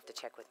know. I'll have to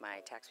check with my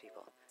tax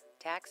people.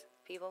 Tax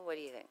people, what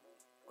do you think?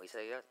 We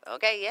say yes.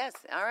 Okay,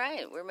 yes. All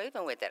right, we're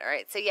moving with it. All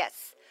right, so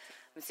yes,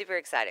 I'm super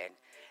excited.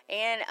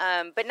 And,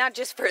 but not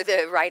just for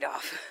the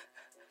write-off.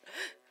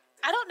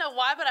 I don't know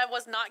why, but I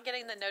was not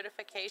getting the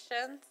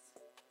notifications.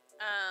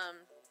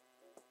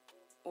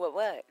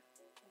 What?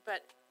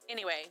 But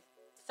anyway,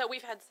 so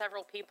we've had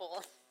several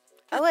people.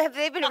 Oh, have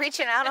they been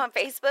reaching out on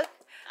Facebook?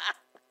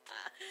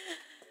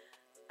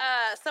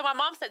 So my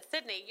mom said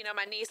Sydney,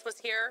 my niece was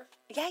here.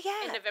 Yeah.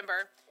 In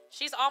November.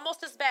 She's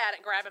almost as bad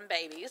at grabbing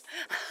babies.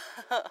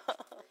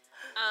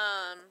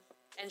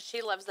 And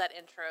she loves that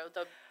intro,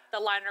 the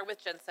liner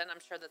with Jensen. I'm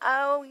sure that's.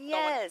 Oh,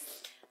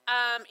 yes.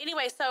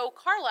 Anyway, so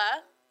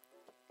Carla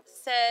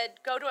said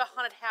go to a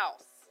haunted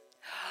house.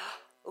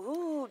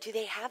 Ooh, do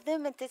they have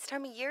them at this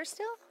time of year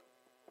still?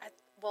 I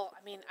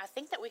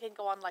think that we can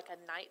go on like a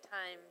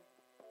nighttime.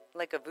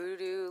 Like a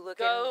voodoo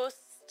looking?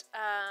 Ghost.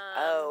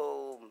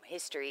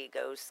 History,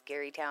 ghost,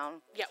 scary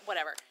town. Yeah,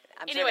 whatever.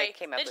 Sure they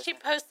came up with she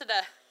posted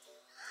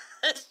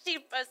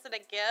a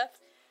GIF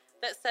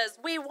that says,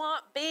 "We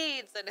want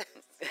beads," and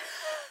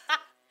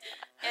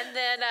And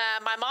then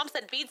my mom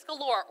said beads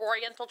galore,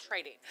 Oriental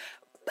Trading.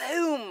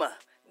 Boom.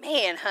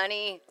 Man,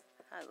 honey,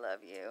 I love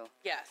you.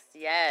 Yes.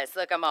 Yes,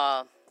 look, I'm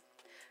all...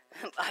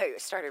 I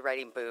started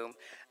writing boom.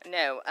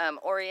 No,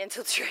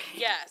 Oriental Trading.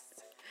 Yes.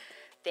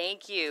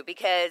 Thank you,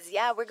 because,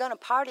 yeah, we're going to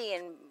party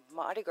in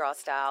Mardi Gras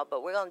style,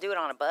 but we're going to do it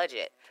on a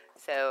budget.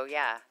 So,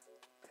 yeah,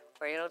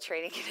 Oriental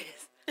Trading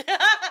it is.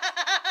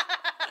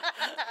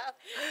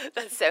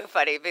 That's so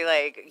funny. Be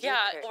like... Yeah,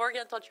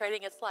 Oriental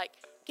Trading, it's like,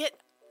 get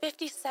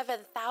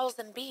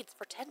 57,000 beads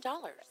for $10.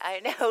 I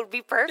know, it would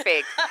be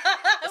perfect.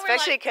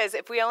 Especially because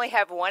if we only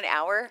have 1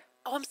 hour...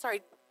 Oh, I'm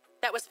sorry.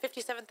 That was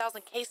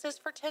 57,000 cases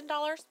for $10?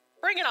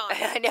 Bring it on.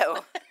 I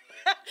know.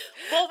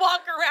 We'll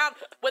walk around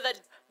with a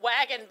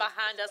wagon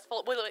behind us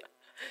full. We're like,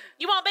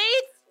 you want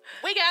beads?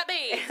 We got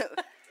beads.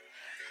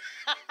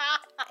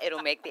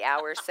 It'll make the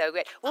hour so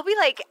good. We'll be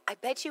like, I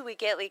bet you we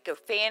get like a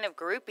fan of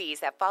groupies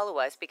that follow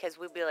us because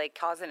we'll be like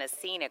causing a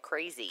scene of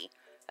crazy.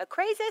 A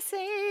crazy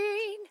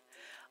scene.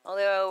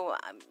 Although,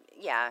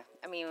 yeah,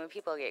 I mean, when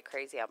people get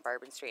crazy on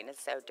Bourbon Street and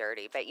it's so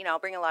dirty. But, you know, I'll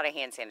bring a lot of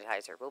hand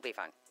sanitizer. We'll be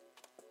fine.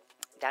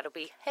 That'll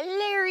be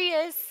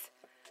hilarious.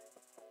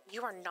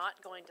 You are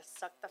not going to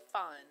suck the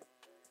fun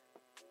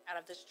out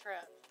of this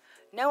trip.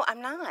 No,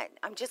 I'm not.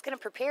 I'm just going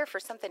to prepare for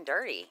something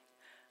dirty.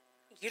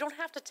 You don't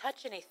have to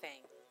touch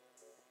anything.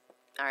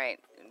 All right.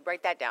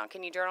 Write that down.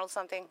 Can you journal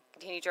something?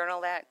 Can you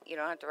journal that? You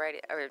don't have to write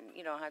it, or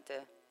you don't have to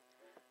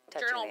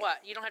touch Journal anything. what?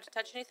 You don't have to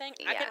touch anything?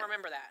 I can Yeah.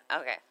 remember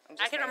that. Okay.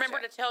 I can remember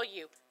to tell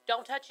you,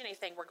 don't touch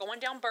anything. We're going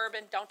down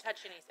Bourbon. Don't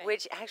touch anything.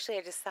 Which, actually,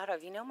 I just thought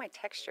of, you know, my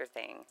texture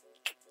thing.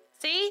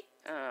 See?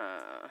 All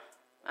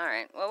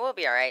right. Well, we'll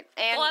be all right.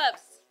 And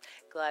gloves.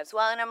 Gloves.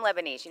 Well, and I'm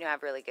Lebanese. You know, I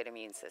have a really good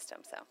immune system,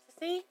 so.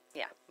 See?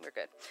 Yeah, we're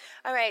good.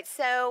 All right.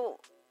 So,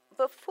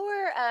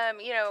 before,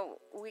 you know,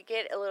 we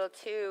get a little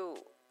too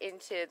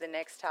into the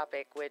next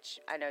topic, which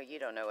I know you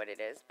don't know what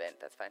it is, but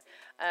that's fine.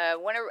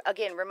 Want to,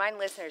 again, remind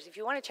listeners, if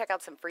you want to check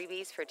out some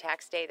freebies for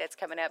tax day that's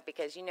coming up,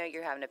 because you know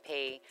you're having to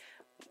pay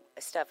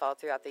stuff all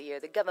throughout the year.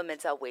 The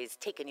government's always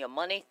taking your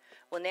money.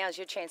 Well, now's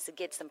your chance to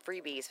get some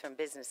freebies from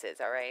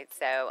businesses, all right?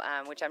 So,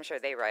 which I'm sure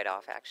they write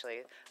off, actually.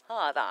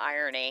 Oh, the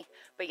irony.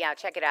 But, yeah,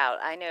 check it out.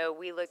 I know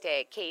we looked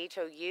at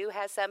KHOU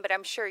has some, but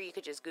I'm sure you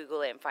could just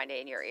Google it and find it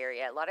in your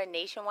area. A lot of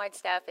nationwide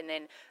stuff, and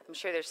then I'm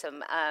sure there's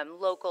some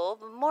local,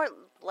 more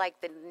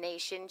like the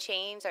nation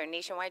chains or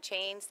nationwide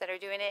chains that are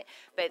doing it,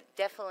 but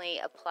definitely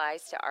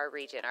applies to our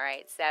region, all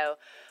right? So,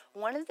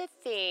 one of the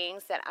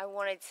things that I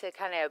wanted to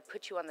kind of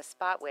put you on the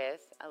spot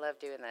with, I love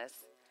doing this.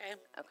 Okay.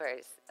 Of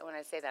course, when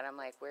I say that, I'm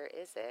like, where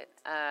is it?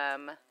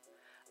 All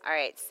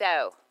right,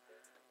 so,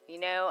 you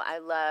know, I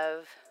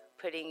love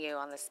putting you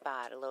on the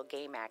spot, a little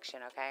game action,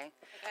 okay?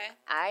 Okay.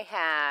 I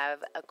have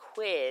a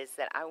quiz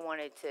that I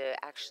wanted to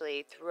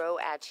actually throw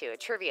at you, a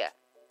trivia,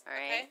 all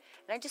right? Okay.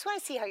 And I just want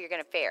to see how you're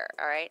going to fare,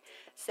 all right?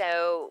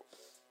 So,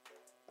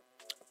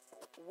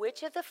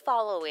 which of the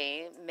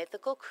following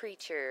mythical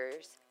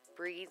creatures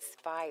breathes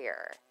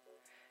fire?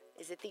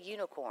 Is it the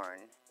unicorn,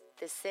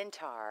 the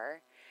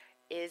centaur?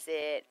 Is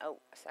it, oh,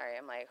 sorry,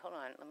 I'm like, hold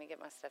on, let me get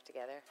my stuff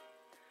together.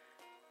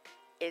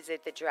 Is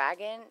it the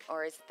dragon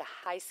or is it the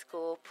high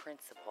school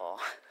principal?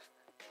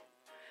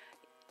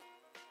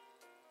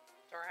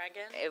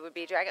 Dragon? It would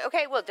be dragon.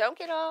 Okay, well, don't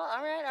get all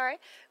right.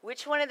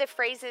 Which one of the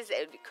phrases,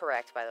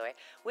 correct, by the way,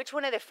 which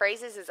one of the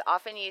phrases is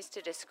often used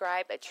to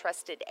describe a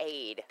trusted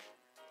aide?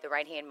 The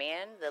right-hand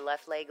man, the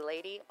left leg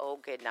lady. Oh,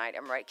 good night.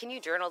 I'm right. Can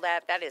you journal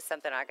that? That is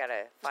something I got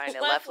to find.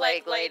 The left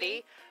leg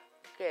lady.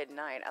 Good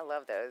night. I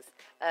love those.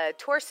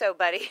 Torso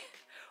buddy.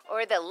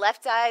 Or the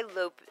left eye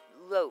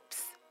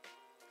lopes.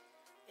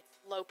 It's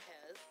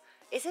Lopez.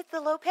 Is it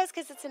the Lopez?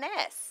 Because it's an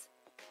S.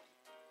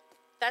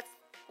 That's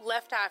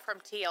Left Eye from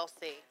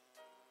TLC.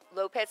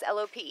 Lopez,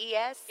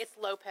 L-O-P-E-S? It's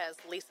Lopez,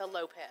 Lisa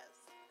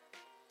Lopez.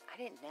 I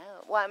didn't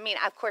know. Well, I mean,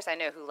 of course I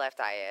know who Left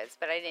Eye is,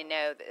 but I didn't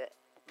know that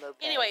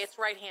Lopez. Anyway, it's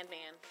right-hand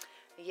man.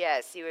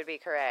 Yes, you would be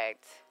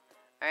correct.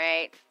 All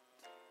right.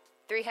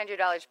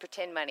 $300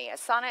 pretend money. A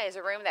sauna is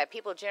a room that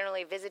people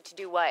generally visit to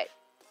do what?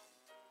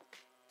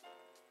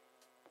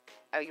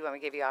 Oh, you want me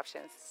to give you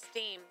options?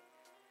 Steam.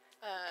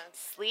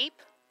 Sleep,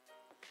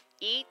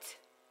 eat,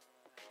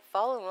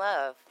 fall in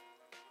love,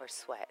 or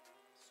sweat.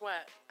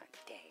 Sweat. Oh,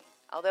 dang.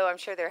 Although I'm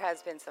sure there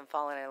has been some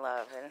falling in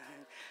love.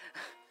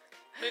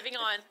 Moving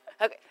on.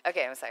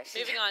 Okay, I'm sorry.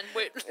 Moving on.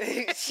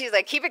 Wait. She's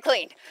like, keep it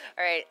clean.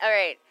 All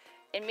right.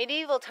 In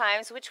medieval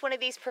times, which one of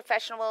these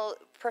professionals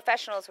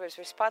was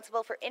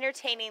responsible for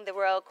entertaining the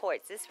royal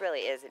courts? This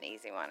really is an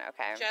easy one,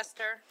 okay?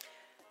 Jester.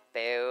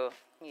 Boo.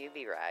 You'd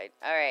be right.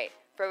 All right.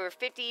 For over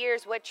 50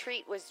 years, what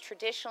treat was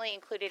traditionally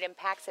included in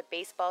packs of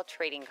baseball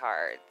trading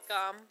cards?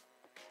 Gum.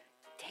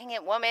 Dang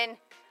it, woman.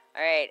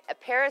 All right. A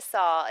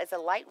parasol is a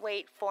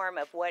lightweight form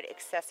of what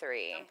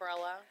accessory?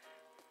 Umbrella.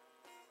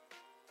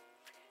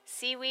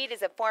 Seaweed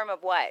is a form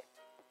of what?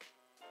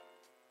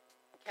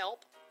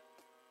 Kelp.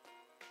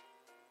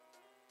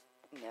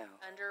 No.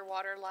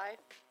 Underwater life.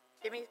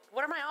 Give me,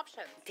 what are my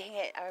options? Dang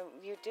it.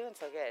 You're doing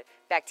so good.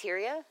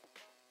 Bacteria,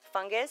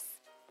 fungus,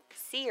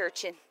 sea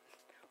urchin,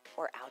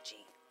 or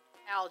algae?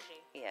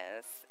 Algae.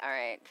 Yes. All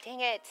right.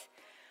 Dang it.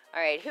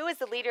 All right. Who was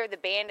the leader of the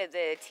band of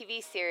the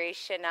TV series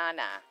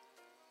Shanana?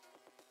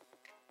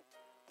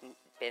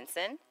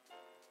 Benson,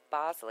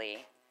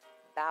 Bosley,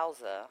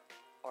 Bowser,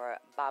 or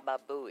Baba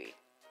Booey?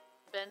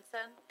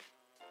 Benson.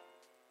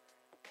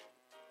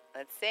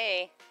 Let's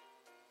see.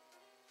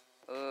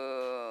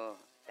 Ooh,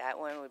 that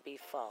one would be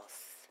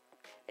false.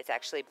 It's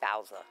actually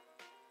Bowser.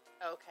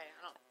 Okay,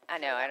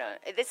 I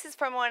don't. This is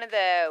from one of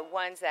the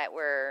ones that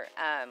were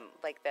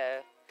like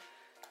the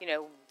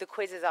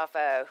quizzes off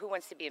of Who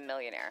Wants to Be a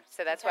Millionaire.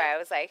 So that's why I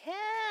was like,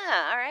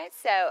 all right.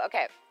 So,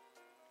 okay.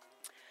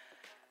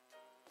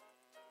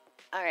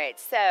 All right,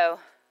 so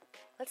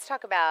let's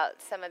talk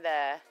about some of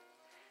the...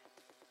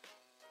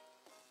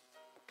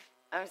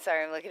 I'm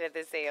sorry, I'm looking at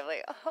this thing. I'm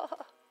like, oh.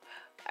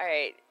 All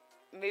right,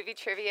 movie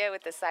trivia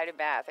with the side of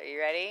math. Are you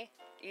ready?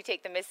 You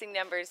take the missing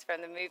numbers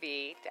from the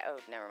movie. Oh,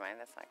 never mind.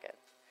 That's not good.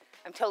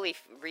 I'm totally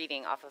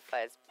reading off of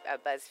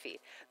BuzzFeed.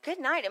 Good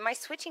night. Am I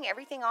switching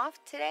everything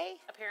off today?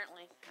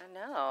 Apparently. I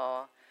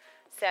know.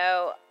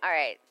 So, all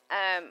right.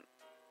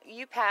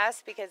 You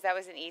passed because that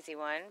was an easy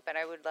one, but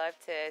I would love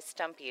to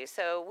stump you.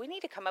 So we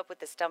need to come up with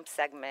the stump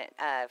segment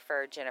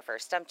for Jennifer.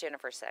 Stump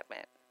Jennifer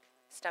segment.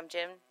 Stump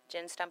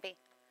Jen Stumpy.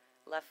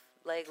 Left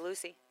leg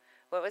Lucy.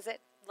 What was it?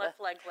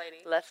 Left leg lady.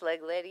 Left leg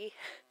lady.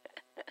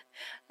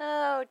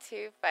 Oh,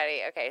 too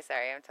funny. Okay,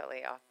 sorry. I'm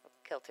totally off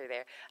kilter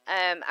there.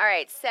 All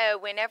right. So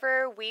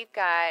whenever we've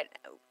got,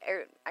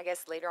 I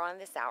guess later on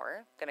this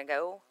hour, going to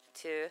go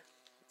to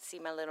see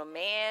my little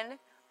man.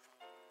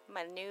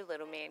 My new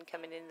little man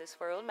coming in this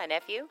world, my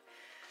nephew.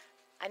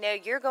 I know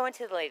you're going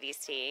to the ladies'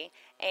 tea,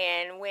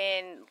 and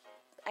when,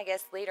 I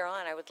guess later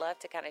on, I would love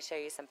to kind of show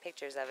you some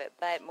pictures of it,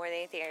 but more than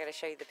anything, I got to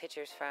show you the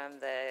pictures from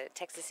the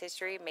Texas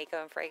history,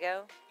 Mako and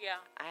Frago. Yeah.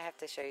 I have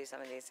to show you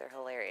some of these. They're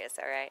hilarious,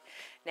 all right?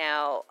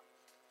 Now,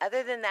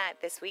 other than that,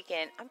 this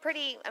weekend,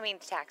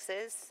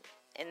 taxes,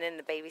 and then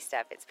the baby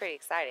stuff, it's pretty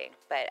exciting,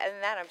 but other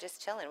than that, I'm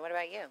just chilling. What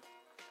about you?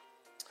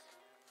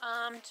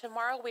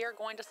 Tomorrow we are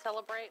going to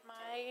celebrate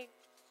my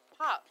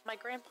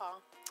grandpa.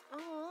 Aww.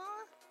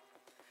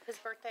 His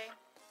birthday.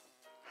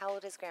 How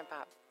old is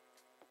Grandpa?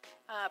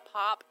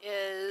 Pop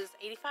is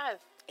 85.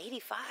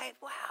 85?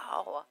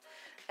 Wow.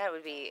 That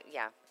would be,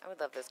 yeah, I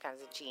would love those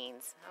kinds of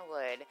genes. I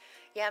would.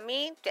 Yeah,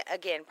 me,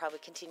 again, probably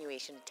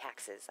continuation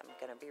taxes. I'm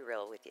going to be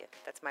real with you.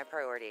 That's my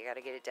priority. I got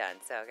to get it done.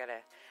 So I got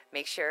to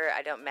make sure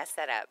I don't mess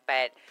that up.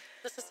 But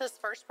this is his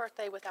first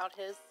birthday without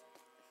his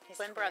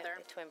twin brother.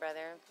 Twin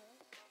brother.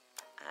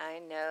 I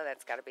know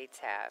that's got to be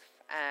tough.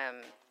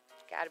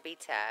 Got to be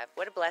tough.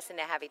 What a blessing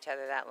to have each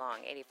other that long,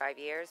 85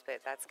 years, but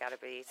that's got to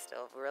be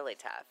still really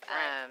tough.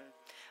 Right.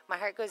 My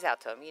heart goes out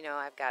to him. You know,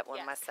 I've got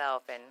one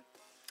myself, and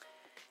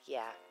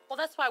yeah. Well,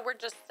 that's why we're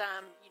just,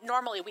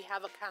 normally we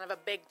have a kind of a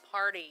big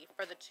party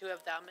for the two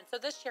of them, and so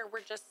this year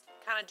we're just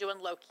kind of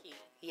doing low-key.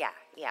 Yeah,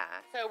 yeah.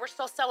 So we're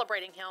still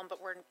celebrating him, but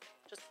we're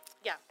just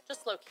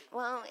low-key.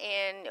 Well,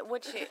 and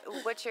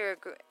what's your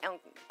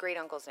great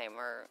uncle's name?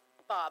 Or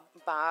Bob.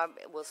 Bob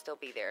will still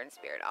be there in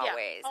spirit,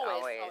 always.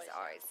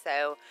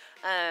 So,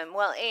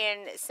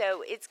 and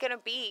so it's going to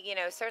be,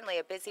 certainly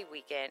a busy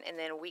weekend, and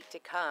then a week to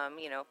come,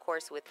 of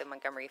course, with the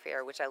Montgomery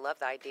Fair, which I love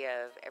the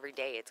idea of every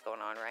day it's going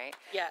on, right?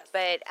 Yes.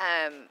 But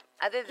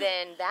other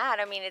than that,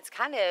 it's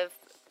kind of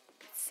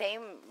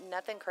same,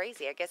 nothing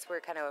crazy. I guess we're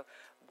kind of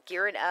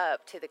gearing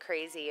up to the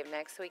crazy of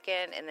next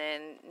weekend, and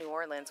then New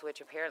Orleans,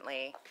 which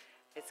apparently...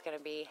 it's going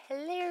to be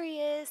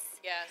hilarious.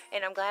 Yes.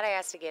 And I'm glad I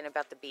asked again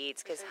about the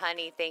beads because,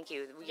 honey, thank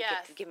you.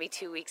 Yes. Give me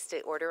 2 weeks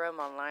to order them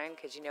online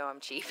because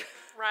I'm cheap.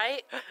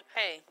 Right?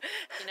 Hey,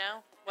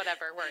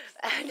 whatever works.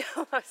 I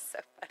know. I'm so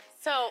funny.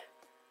 So,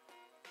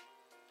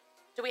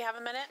 do we have a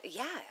minute?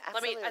 Yeah,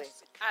 absolutely.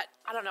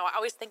 I don't know. I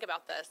always think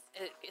about this.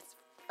 It's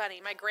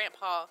funny. My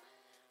grandpa,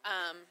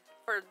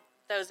 for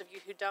those of you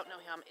who don't know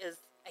him, is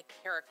a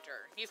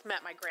character. You've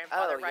met my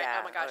grandfather, right? Yeah.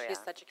 Oh, my gosh, yeah. he's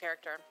such a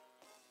character.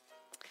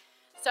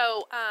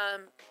 So,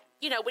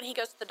 when he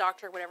goes to the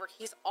doctor or whatever,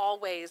 he's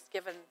always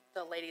given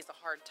the ladies a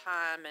hard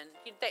time, and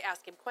they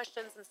ask him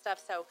questions and stuff.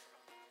 So,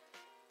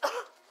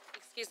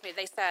 excuse me,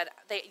 they said,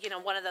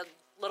 one of the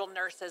little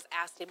nurses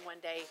asked him one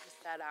day, he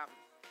said,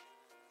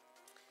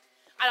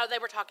 they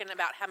were talking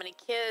about how many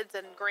kids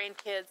and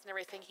grandkids and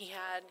everything he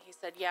had. And he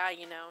said, yeah,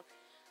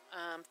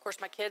 of course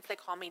my kids, they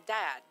call me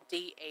Dad,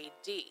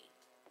 D-A-D.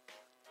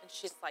 And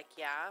she's like,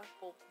 yeah,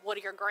 well, what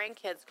do your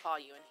grandkids call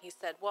you? And he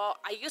said, well,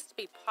 I used to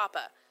be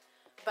Papa.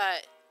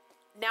 But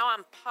now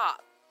I'm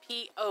Pop,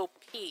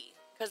 P-O-P,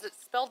 because it's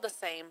spelled the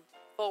same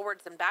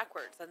forwards and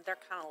backwards, and they're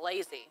kind of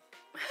lazy.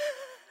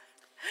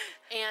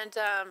 and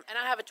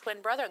I have a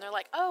twin brother, and they're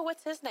like, oh,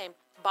 what's his name?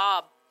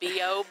 Bob,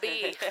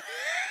 B-O-B.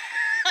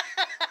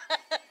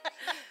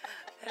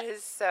 That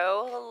is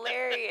so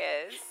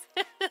hilarious.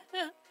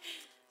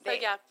 So,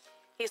 yeah,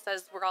 he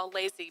says we're all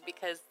lazy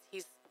because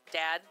he's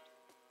Dad,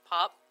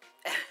 Pop,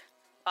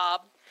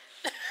 Bob.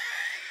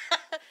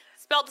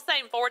 Spelled the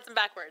same, forwards and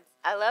backwards.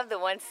 I love the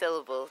one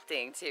syllable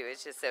thing, too.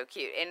 It's just so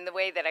cute. And the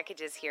way that I could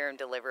just hear him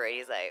deliver it,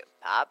 he's like,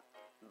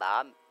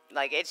 Bob.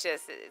 Like, it's too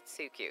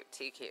cute,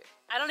 too cute.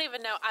 I don't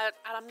even know.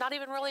 I'm not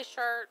even really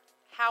sure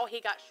how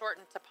he got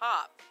shortened to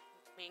Pop.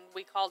 I mean,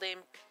 we called him,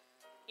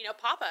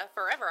 Papa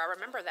forever. I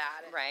remember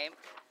that. Right.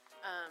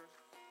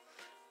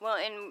 Well,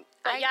 and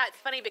but yeah, it's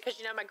funny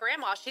because my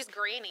grandma, she's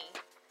Granny,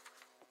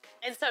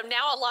 and so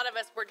now a lot of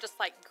us were just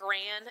like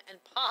Gran and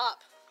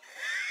Pop.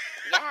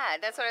 Yeah,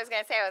 that's what I was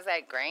gonna say. I was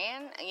like,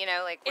 Gran,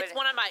 It's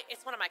one of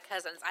my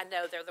cousins. I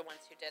know they're the ones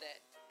who did it.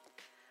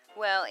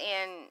 Well,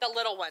 and the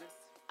little ones.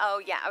 Oh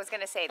yeah, I was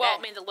gonna say well, that.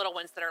 I mean the little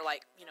ones that are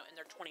like in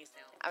their 20s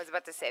now. I was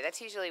about to say that's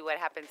usually what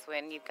happens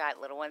when you've got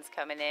little ones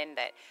coming in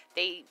that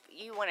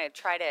you want to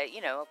try to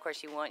of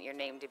course you want your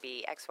name to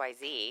be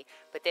XYZ,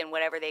 but then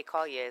whatever they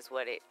call you is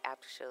what it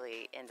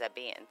actually ends up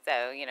being.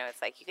 So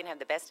it's like you can have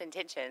the best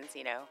intentions.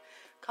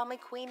 Call me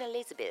Queen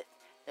Elizabeth.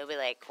 They'll be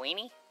like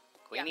Queenie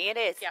it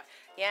is. Yeah.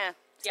 Yeah.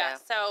 Yeah.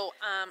 So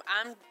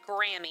I'm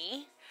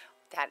Granny.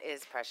 That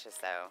is precious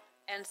though.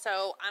 And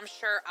so I'm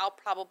sure I'll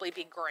probably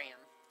be Gran.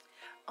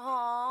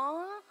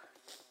 Aww,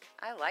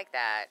 I like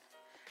that.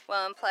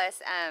 Well, and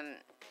plus,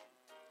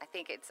 I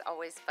think it's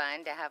always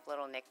fun to have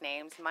little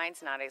nicknames.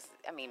 Mine's not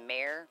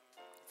Mare.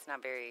 It's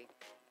not very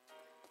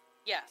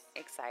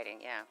exciting,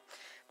 yeah.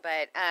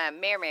 But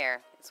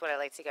Mare is what I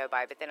like to go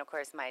by. But then, of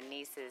course, my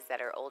nieces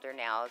that are older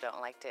now don't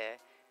like to,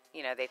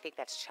 they think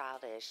that's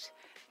childish.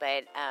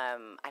 But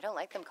I don't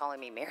like them calling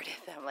me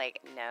Meredith. I'm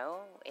like, no,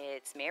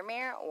 it's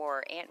Mare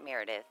or Aunt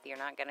Meredith. You're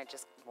not going to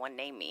just one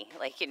name me.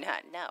 Like, you're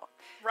not, no.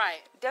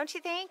 Right. Don't you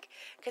think?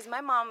 Because my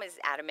mom is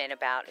adamant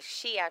about,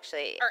 she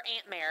actually. Or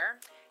Aunt Mare.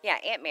 Yeah,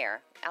 Aunt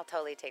Mare. I'll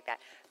totally take that.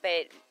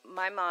 But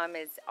my mom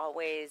has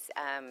always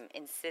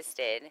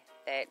insisted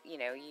that, you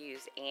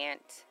use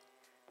Aunt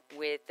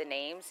with the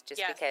names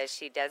just because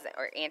she doesn't,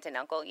 or aunt and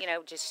uncle,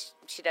 just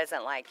she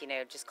doesn't like,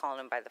 just calling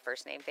them by the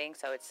first name thing.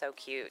 So it's so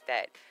cute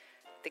that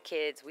the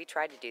kids, we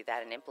tried to do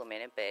that and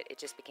implement it, but it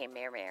just became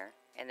Mare.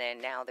 And then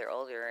now they're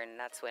older, and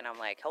that's when I'm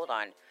like, hold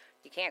on,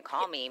 you can't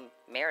call me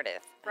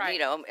Meredith.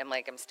 Right. I'm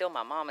like, I'm still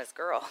my mama's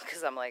girl,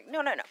 because I'm like,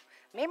 no.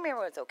 Mare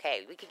was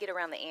okay. We could get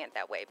around the aunt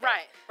that way. But,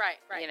 right.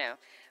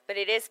 But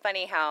it is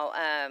funny how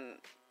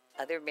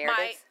other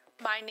Merediths.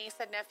 My niece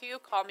and nephew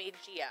call me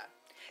Gia.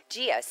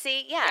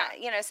 See,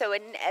 so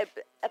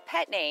a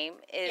pet name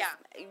is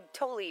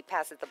totally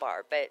passes the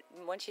bar, but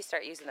once you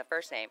start using the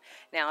first name,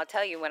 now I'll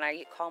tell you, when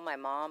I call my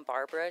mom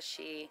Barbara,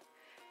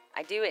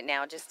 I do it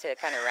now just to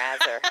kind of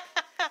razz her,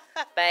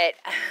 but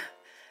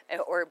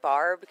or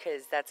Barb,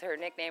 because that's her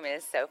nickname, and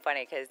it's so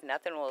funny because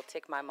nothing will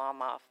tick my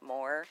mom off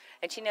more,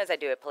 and she knows I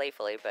do it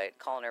playfully, but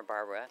calling her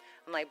Barbara,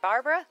 I'm like,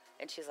 Barbara,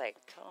 and she's like,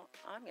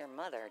 I'm your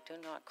mother, do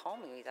not call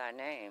me thy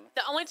name.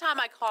 The only time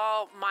I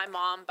call my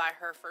mom by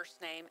her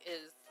first name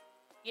is,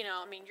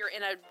 you're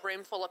in a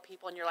room full of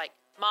people and you're like,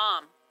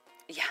 Mom.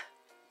 Yeah.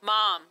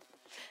 Mom.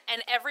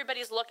 And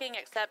everybody's looking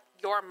except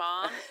your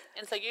mom.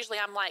 And so usually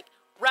I'm like,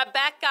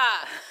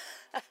 Rebecca.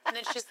 And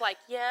then she's like,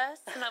 yes.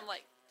 And I'm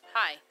like,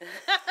 hi.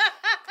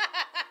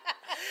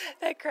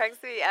 That cracks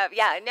me up.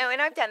 Yeah, no,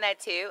 and I've done that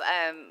too.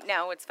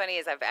 Now what's funny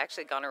is I've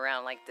actually gone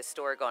around like the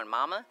store going,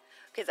 Mama.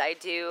 Because I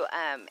do,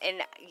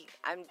 and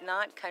I'm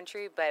not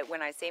country, but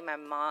when I say my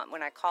mom,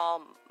 when I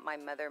call my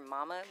mother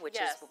Mama, which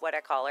is what I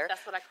call her.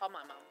 That's what I call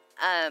my mom.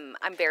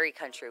 I'm very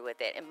country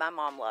with it, and my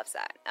mom loves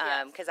that.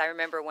 Because I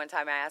remember one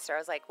time I asked her, I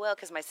was like, well,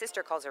 because my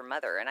sister calls her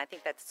mother, and I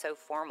think that's so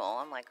formal.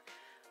 I'm like,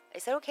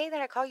 is it okay that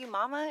I call you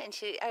Mama? And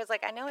I was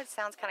like, I know it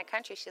sounds kind of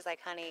country. She's like,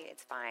 honey,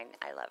 it's fine.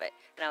 I love it.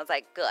 And I was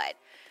like, good.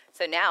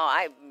 So now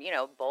I'm,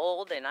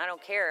 bold, and I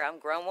don't care. I'm a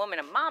grown woman.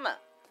 I'm Mama.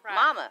 Right.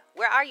 Mama,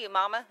 where are you,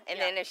 Mama? And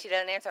then if she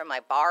doesn't answer, I'm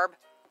like, Barb.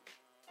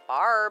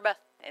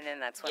 And then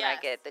that's when I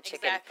get the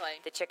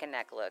chicken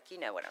neck look. You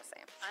know what I'm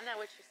saying. I know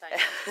what you're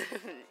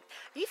saying.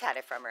 You've had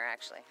it from her,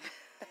 actually.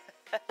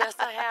 Yes,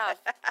 I have.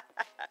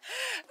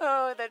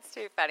 Oh, that's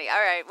too funny. All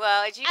right.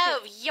 Well,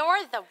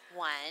 you're the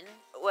one.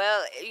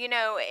 Well,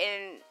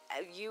 and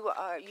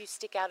you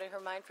stick out in her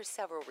mind for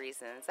several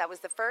reasons. That was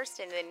the first,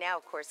 and then now,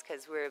 of course,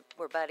 because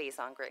we're buddies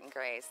on Grit and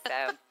Grace,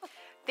 so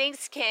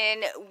things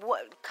can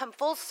come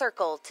full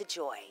circle to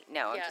joy.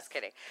 No, I'm just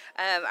kidding.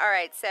 All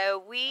right,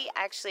 so we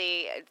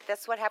actually,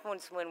 that's what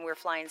happens when we're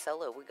flying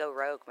solo. We go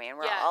rogue, man.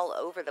 We're all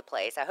over the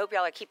place. I hope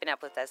y'all are keeping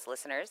up with us,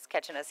 listeners,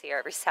 catching us here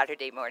every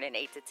Saturday morning,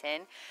 8 to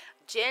 10.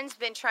 Jen's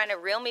been trying to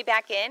reel me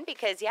back in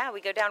because,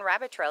 we go down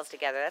rabbit trails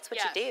together. That's what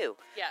you do.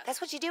 Yes. That's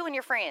what you do when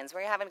you're friends,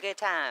 when you're having a good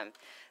time.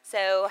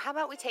 So how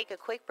about we take a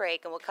quick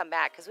break and we'll come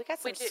back because we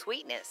got some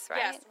sweetness,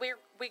 right? Yes,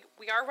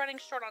 we are running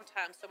short on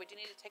time, so we do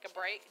need to take a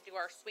break, do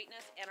our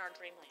sweetness and our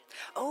dreamland.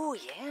 Oh,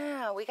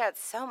 yeah. We got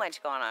so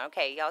much going on.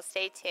 Okay, y'all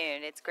stay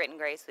tuned. It's Grit and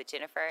Grace with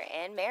Jennifer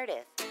and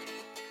Meredith.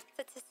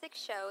 Statistics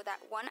show that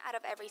 1 out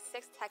of every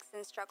 6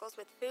 Texans struggles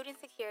with food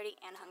insecurity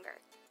and hunger.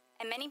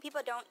 And many people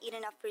don't eat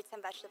enough fruits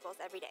and vegetables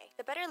every day.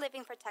 The Better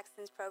Living for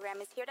Texans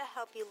program is here to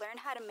help you learn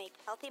how to make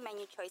healthy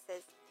menu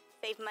choices,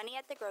 save money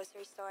at the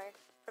grocery store,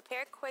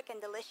 prepare quick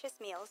and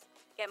delicious meals,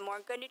 get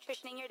more good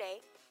nutrition in your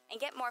day, and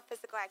get more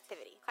physical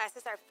activity.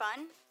 Classes are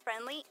fun,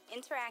 friendly,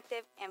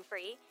 interactive, and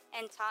free,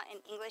 and taught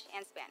in English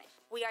and Spanish.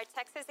 We are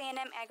Texas A&M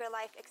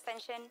AgriLife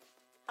Extension,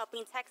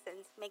 helping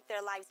Texans make their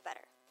lives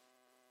better.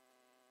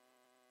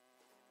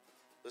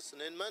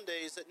 Listen in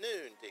Mondays at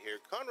noon to hear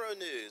Conroe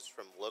news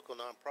from local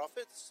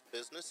nonprofits,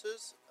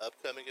 businesses,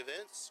 upcoming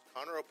events,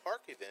 Conroe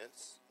Park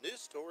events,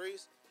 news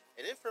stories,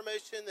 and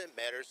information that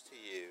matters to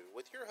you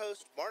with your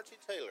host, Margie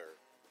Taylor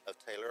of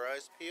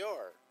Taylorized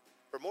PR.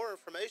 For more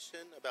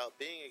information about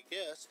being a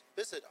guest,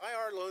 visit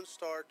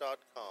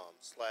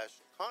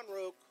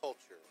irlonestar.com/Conroe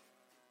Culture.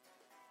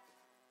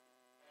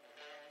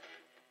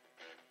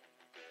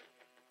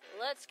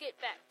 Let's get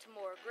back to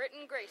more Grit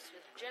and Grace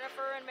with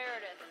Jennifer and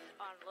Meredith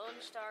on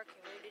Lone Star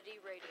Community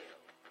Radio.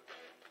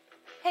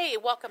 Hey,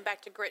 welcome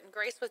back to Grit and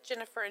Grace with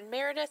Jennifer and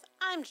Meredith.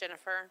 I'm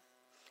Jennifer.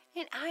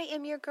 And I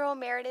am your girl,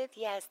 Meredith.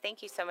 Yes,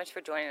 thank you so much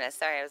for joining us.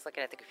 Sorry, I was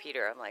looking at the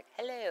computer. I'm like,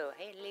 hello.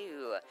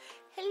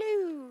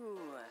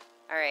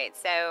 All right,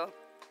 so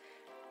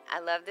I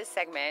love this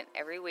segment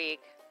every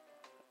week.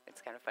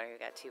 It's kind of funny. We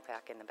got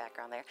Tupac in the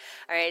background there.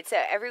 All right,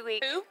 so every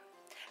week. Who?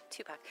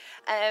 Tupac.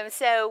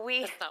 So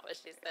we. That's not what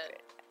she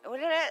said. What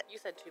did I? You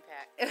said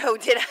Tupac. Oh,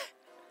 did I?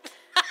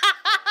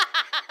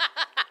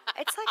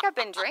 It's like I've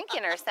been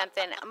drinking or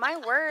something. My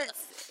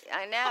words,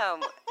 I know.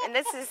 And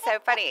this is so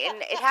funny.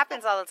 And it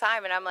happens all the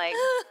time. And I'm like,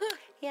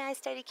 yeah, I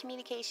studied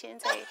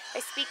communications. I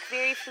speak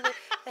very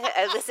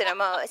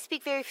I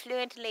speak very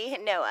fluently.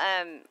 No,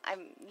 I'm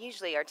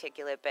usually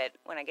articulate, but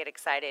when I get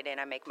excited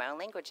and I make my own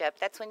language up,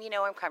 that's when you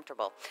know I'm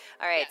comfortable.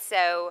 All right,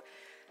 so...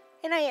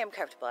 And I am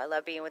comfortable. I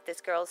love being with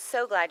this girl.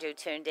 So glad you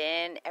tuned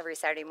in every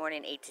Saturday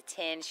morning, 8 to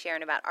 10,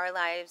 sharing about our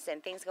lives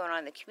and things going on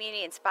in the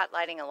community and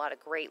spotlighting a lot of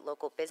great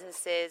local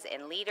businesses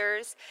and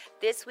leaders.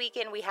 This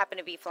weekend, we happen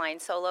to be flying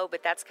solo,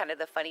 but that's kind of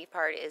the funny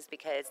part is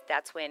because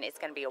that's when it's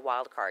going to be a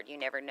wild card. You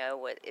never know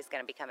what is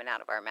going to be coming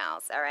out of our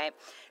mouths, all right?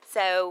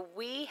 So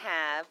we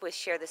have with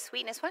Share the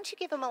Sweetness. Why don't you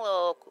give them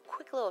a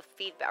quick little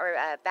feedback or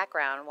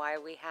background why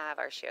we have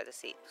our Share the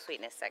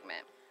Sweetness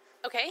segment?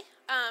 Okay.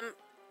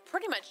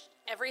 Pretty much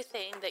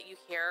everything that you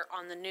hear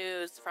on the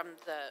news from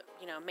the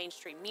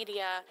mainstream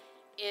media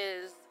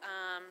is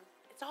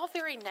it's all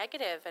very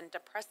negative and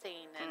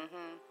depressing, and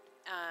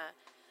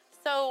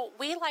so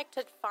we like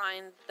to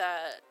find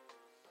the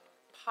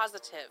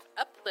positive,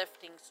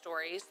 uplifting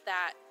stories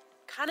that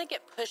kind of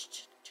get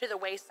pushed to the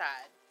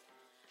wayside,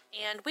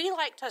 and we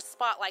like to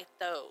spotlight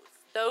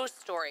those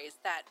stories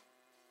that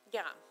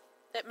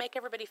make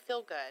everybody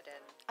feel good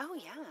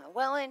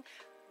and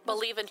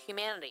believe in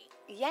humanity.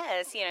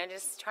 Yes,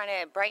 just trying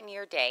to brighten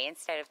your day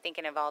instead of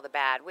thinking of all the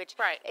bad, which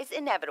is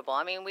inevitable.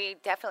 I mean,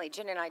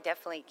 Jen and I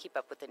definitely keep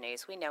up with the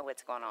news. We know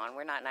what's going on.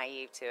 We're not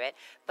naive to it.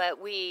 But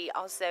we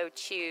also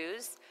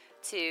choose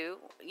to,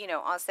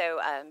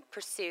 also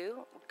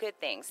pursue good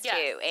things,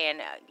 too.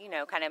 And,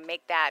 kind of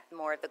make that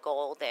more of the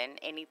goal than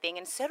anything.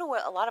 And so do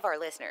a lot of our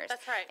listeners.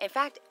 That's right. In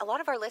fact, a lot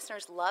of our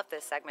listeners love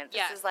this segment.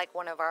 This is like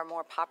one of our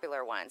more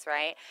popular ones,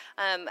 right?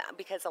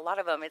 Because a lot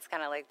of them, it's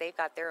kind of like they've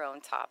got their own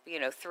top,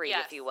 3,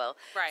 if you will.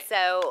 Right.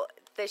 So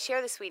the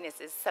Share the Sweetness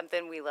is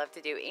something we love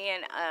to do.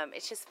 And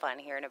it's just fun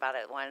hearing about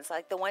it once.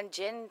 Like the one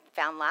Jen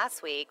found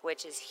last week,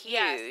 which is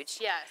huge.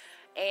 Yes.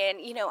 And,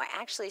 I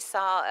actually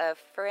saw a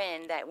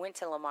friend that went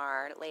to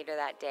Lamar later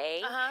that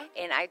day.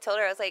 And I told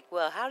her, I was like,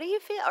 well, how do you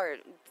feel? Or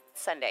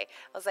Sunday.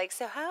 I was like,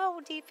 so how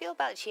do you feel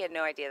about it? She had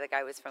no idea the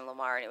guy was from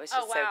Lamar, and it was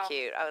just so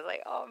cute. I was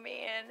like, oh,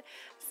 man.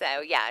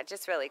 So, yeah,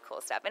 just really cool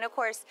stuff. And, of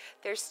course,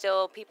 there's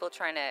still people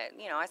trying to,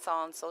 I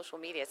saw on social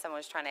media someone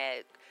was trying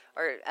to,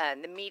 or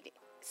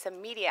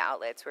some media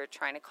outlets were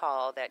trying to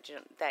call that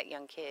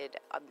young kid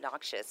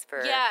obnoxious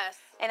for. Yes.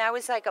 And I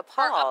was like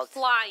appalled. For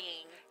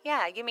applying.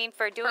 Yeah, you mean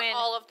for doing. For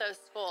all of those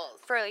schools.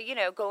 For,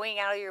 going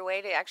out of your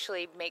way to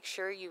actually make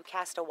sure you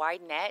cast a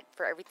wide net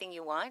for everything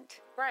you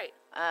want. Right.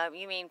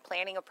 You mean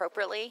planning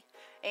appropriately?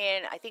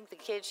 And I think the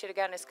kid should have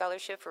gotten a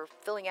scholarship for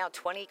filling out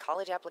 20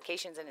 college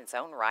applications in its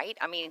own right.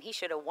 I mean, he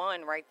should have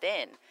won right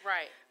then.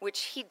 Right.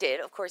 Which he did,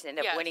 of course, end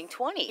up winning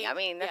 20. I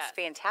mean, that's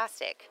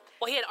fantastic.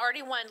 Well, he had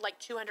already won like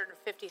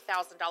 $250,000 in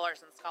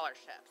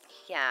scholarships.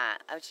 Yeah,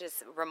 it was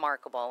just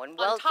remarkable and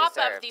well deserved. On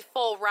top of the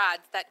full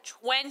rides that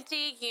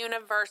 20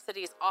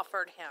 universities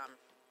offered him.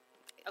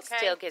 Okay. It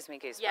still gives me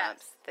goosebumps.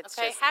 Yes. That's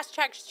okay.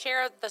 Hashtag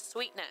Share the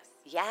Sweetness.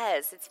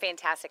 Yes, it's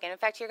fantastic. And in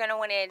fact, you're going to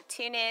want to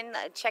tune in,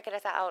 check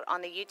it out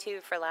on the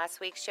YouTube for last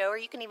week's show, or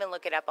you can even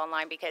look it up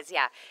online because,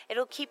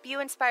 it'll keep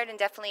you inspired and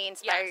definitely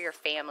inspire your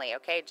family,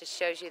 okay? It just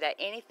shows you that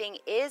anything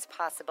is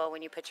possible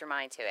when you put your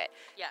mind to it.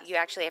 Yes. You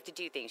actually have to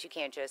do things. You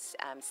can't just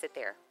sit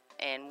there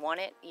and want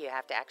it. You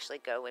have to actually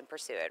go and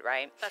pursue it,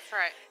 right? That's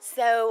right.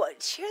 So,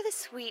 Share the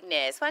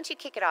Sweetness. Why don't you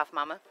kick it off,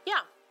 Mama?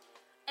 Yeah.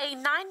 A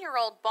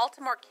 9-year-old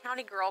Baltimore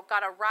County girl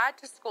got a ride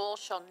to school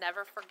she'll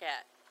never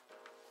forget.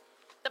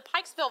 The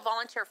Pikesville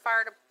Volunteer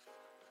Fire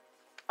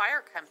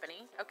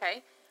Company,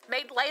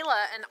 made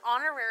Layla an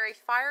honorary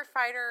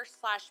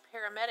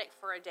firefighter/paramedic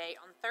for a day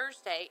on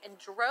Thursday and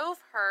drove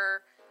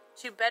her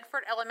to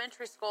Bedford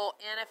Elementary School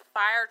in a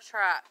fire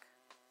truck.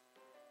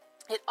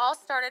 It all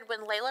started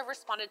when Layla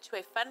responded to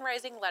a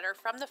fundraising letter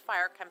from the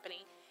fire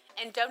company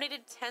and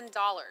donated $10.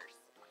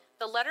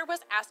 The letter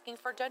was asking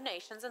for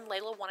donations, and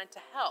Layla wanted to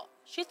help.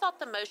 She thought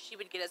the most she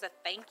would get as a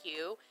thank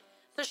you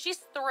So she's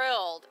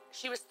thrilled.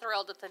 She was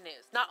thrilled at the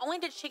news. Not only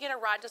did she get a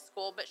ride to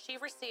school, but she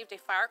received a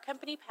fire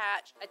company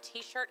patch, a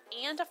T-shirt,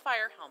 and a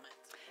fire helmet.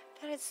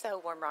 That is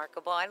so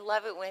remarkable. I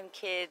love it when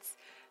kids,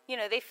 you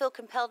know, they feel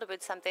compelled to do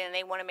something and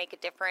they want to make a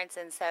difference,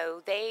 and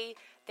so they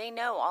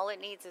know all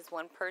it needs is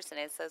one person.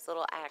 It's those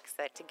little acts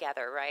that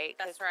together, right?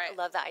 That's right. I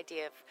love the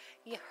idea of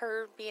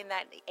her being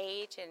that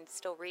age and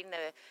still reading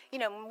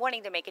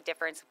wanting to make a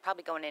difference,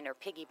 probably going in her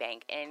piggy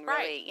bank and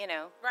really,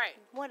 Right.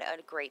 What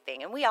a great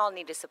thing. And we all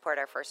need to support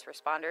our first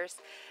responders,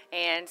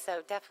 and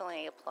so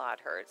definitely applaud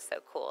her. It's so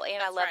cool.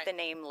 And I love the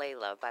name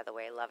Layla, by the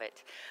way. I love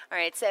it. All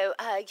right, so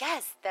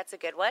yes, that's a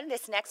good one.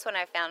 This next one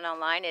I found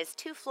online is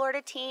 2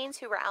 Florida teens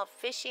who were out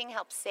fishing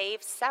helped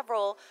save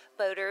several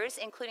boaters,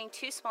 including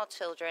 2 small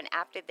children,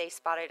 after they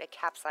spotted a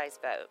capsized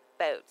boat.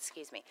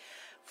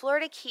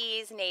 Florida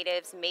Keys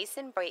natives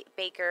Mason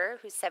Baker,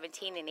 who's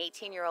 17, and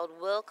 18-year-old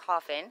Will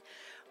Coffin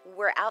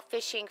were out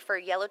fishing for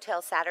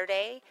Yellowtail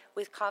Saturday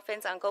with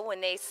Coffin's uncle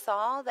when they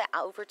saw the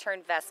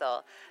overturned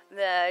vessel.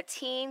 The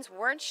teens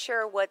weren't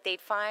sure what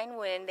they'd find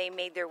when they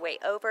made their way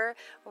over.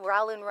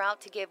 While en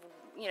route to give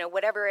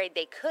whatever aid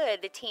they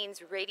could, the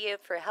teens radioed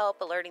for help,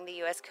 alerting the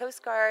U.S.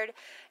 Coast Guard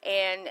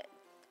and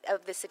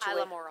of the situation.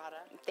 Isla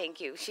Morada. Thank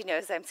you. She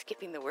knows I'm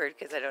skipping the word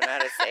because I don't know how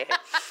to say it.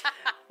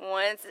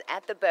 Once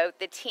at the boat,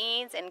 the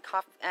teens and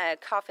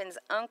Coffin's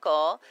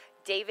uncle,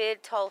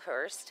 David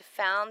Tolhurst,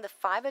 found the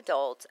 5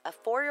 adults, a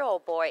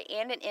 4-year-old boy,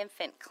 and an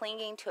infant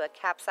clinging to a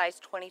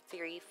capsized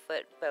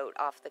 23-foot boat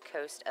off the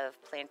coast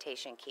of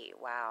Plantation Key.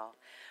 Wow.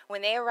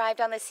 When they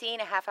arrived on the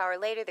scene a half hour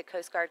later, the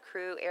Coast Guard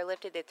crew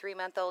airlifted the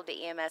 3-month-old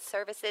to EMS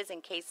services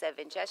in case of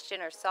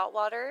ingestion or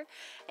saltwater,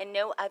 and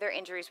no other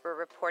injuries were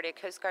reported.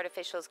 Coast Guard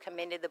officials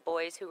commended the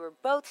boys, who were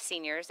both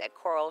seniors at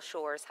Coral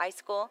Shores High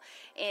School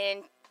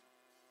in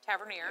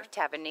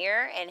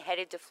Tavernier, and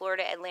headed to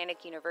Florida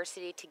Atlantic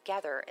University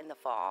together in the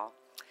fall.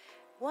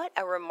 What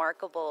a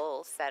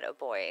remarkable set of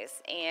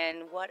boys,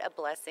 and what a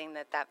blessing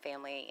that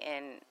family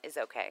is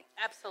okay.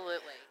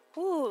 Absolutely.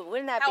 Ooh,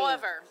 wouldn't that be?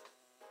 However,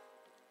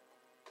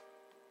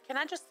 can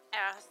I just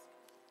ask,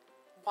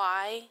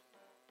 why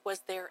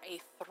was there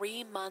a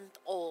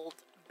 3-month-old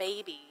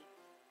baby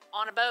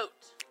on a boat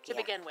to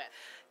begin with?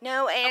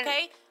 No, and...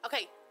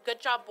 Okay, good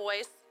job,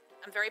 boys.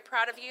 I'm very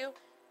proud of you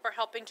for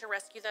helping to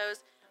rescue those.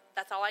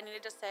 That's all I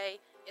needed to say,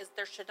 is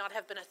there should not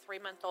have been a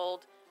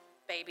 3-month-old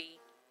baby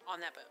on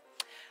that boat.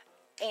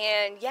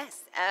 And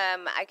yes,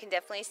 I can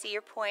definitely see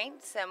your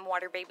point. Some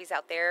water babies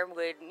out there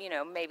would,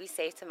 maybe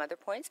say some other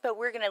points, but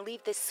we're going to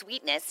leave the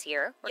sweetness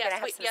here. We're going to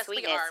have some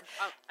sweetness. Yes,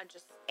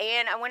 we are.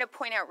 And I want to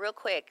point out real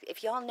quick,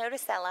 if y'all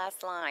notice that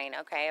last line,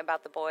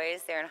 about the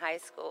boys, they're in high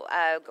school,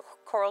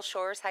 Coral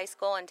Shores High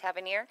School in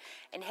Tavernier,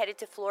 and headed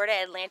to Florida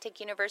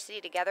Atlantic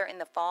University together in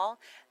the fall.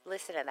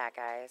 Listen to that,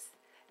 guys.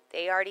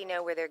 They already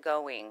know where they're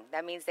going.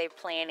 That means they're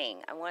planning.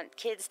 I want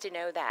kids to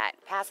know that.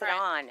 Pass it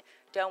on.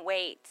 Don't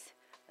wait.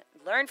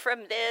 Learn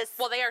from this.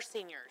 Well, they are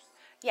seniors.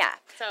 Yeah.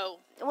 So.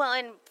 Well,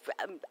 and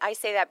I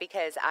say that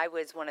because I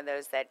was one of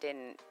those that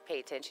didn't pay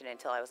attention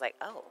until I was like,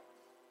 oh,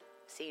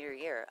 senior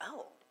year.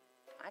 Oh,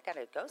 I got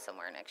to go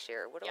somewhere next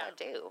year. What do I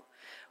do?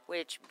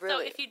 Which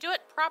really. So if you do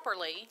it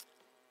properly,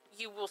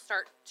 you will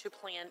start to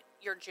plan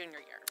your junior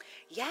year.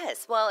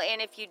 Yes. Well,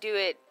 and if you do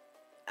it,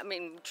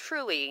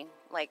 truly,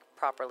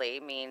 properly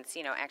means,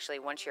 actually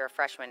once you're a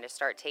freshman to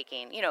start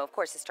taking, of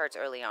course it starts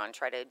early on,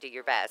 try to do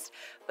your best,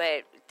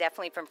 but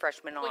definitely from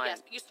freshman on. Well,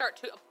 yes, you start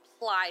to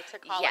apply to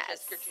college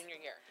as your junior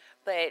year.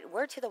 But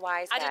word to the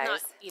wise, guys. I did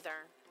not either.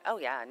 Oh,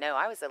 yeah, no,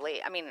 I was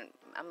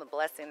I'm a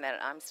blessing that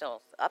I'm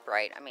still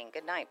upright.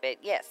 Good night, but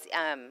yes,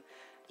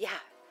 yeah.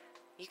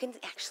 You can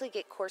actually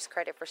get course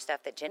credit for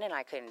stuff that Jen and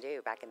I couldn't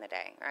do back in the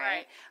day,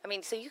 right?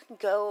 So you can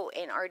go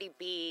and already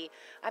be,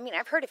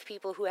 I've heard of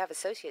people who have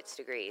associate's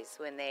degrees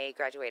when they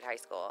graduate high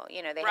school.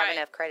 They have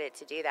enough credit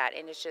to do that,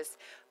 and it just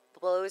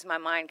blows my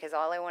mind because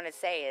all I want to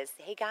say is,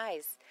 hey,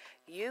 guys,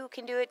 you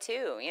can do it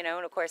too, and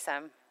of course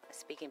I'm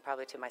speaking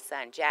probably to my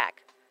son,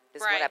 Jack.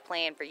 This is what I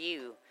plan for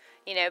you.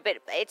 But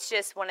it's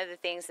just one of the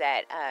things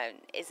that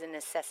is a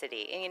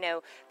necessity. And,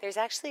 there's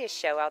actually a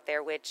show out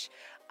there which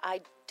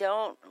I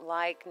don't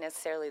like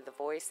necessarily the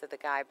voice of the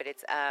guy, but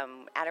it's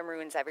Adam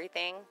Ruins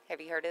Everything.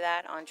 Have you heard of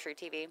that on True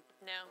TV?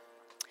 No.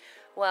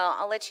 Well,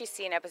 I'll let you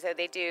see an episode.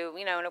 They do,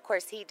 and of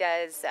course he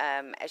does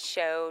a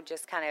show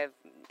just kind of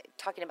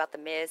talking about the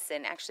myths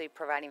and actually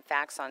providing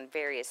facts on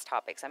various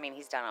topics.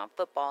 He's done it on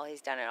football.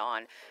 He's done it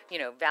on,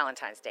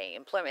 Valentine's Day,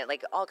 employment,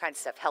 all kinds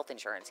of stuff, health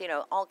insurance,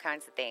 all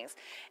kinds of things.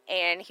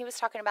 And he was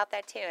talking about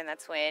that too. And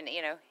that's when,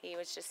 he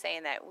was just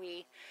saying that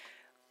we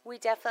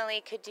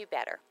definitely could do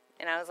better.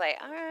 And I was like,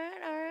 all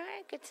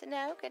right, good to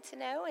know.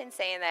 And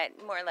saying that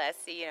more or less,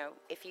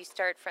 if you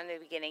start from the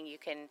beginning, you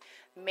can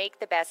make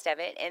the best of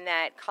it, and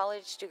that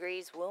college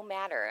degrees will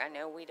matter. I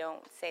know we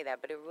don't say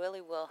that, but it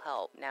really will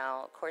help.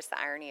 Now, of course, the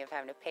irony of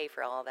having to pay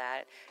for all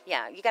that.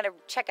 Yeah, you got to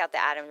check out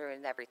the Adam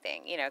Ruins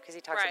Everything, because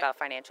he talks about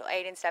financial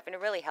aid and stuff, and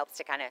it really helps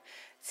to kind of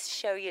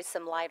show you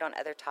some light on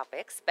other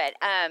topics. But,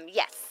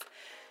 yes.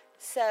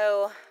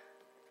 So,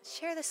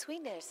 share the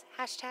sweetness.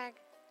 Hashtag,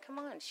 come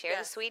on, share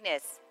the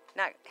sweetness.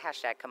 not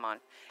hashtag, come on.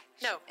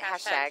 No,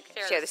 Hashtag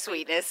share the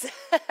sweetness.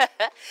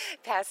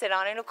 Pass it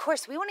on. And of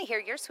course, we want to hear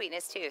your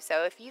sweetness too.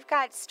 So if you've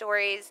got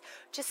stories,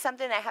 just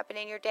something that happened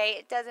in your day,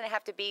 it doesn't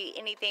have to be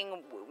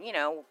anything,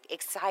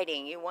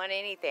 exciting. You want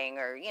anything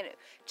or,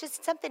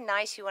 just something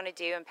nice you want to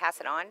do and pass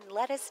it on.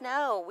 Let us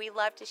know. We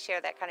love to share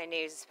that kind of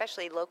news,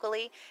 especially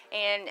locally.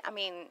 And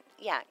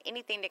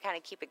anything to kind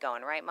of keep it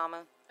going. Right,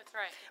 Mama? That's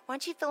right. Why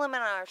don't you fill them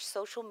in on our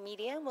social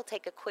media? We'll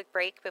take a quick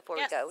break before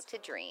we go to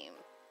Dream.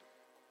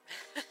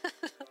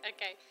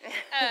 Okay.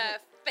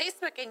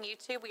 Facebook and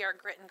YouTube, we are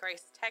Grit and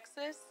Grace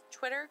Texas.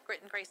 Twitter,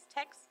 Grit and Grace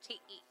Tex,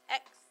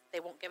 TEX. They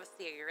won't give us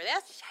the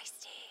this.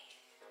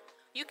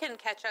 You can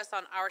catch us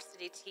on Our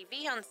City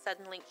TV on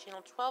Suddenlink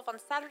Channel 12 on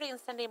Saturday and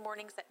Sunday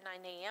mornings at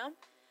 9 a.m.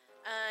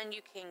 And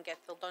you can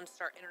get the Lone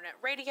Star Internet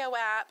Radio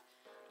app.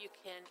 You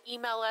can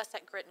email us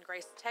at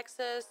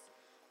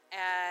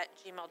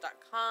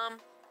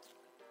gritandgracetexas@gmail.com.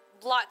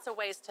 Lots of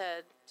ways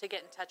to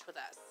get in touch with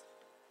us.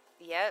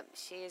 Yep,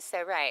 she's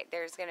so right.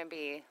 There's going to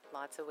be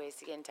lots of ways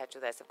to get in touch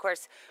with us. Of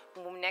course,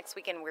 next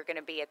weekend we're going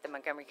to be at the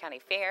Montgomery County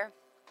Fair,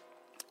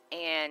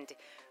 and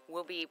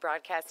we'll be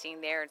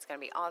broadcasting there. It's going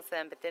to be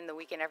awesome. But then the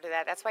weekend after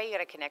that, that's why you got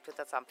to connect with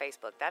us on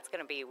Facebook. That's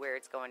going to be where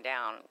it's going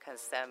down,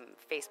 because some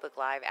Facebook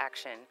Live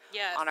action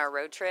on our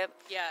road trip.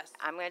 Yes.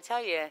 I'm going to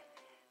tell you,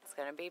 it's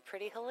going to be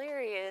pretty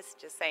hilarious,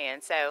 just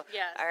saying. So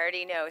I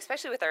already know,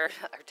 especially with our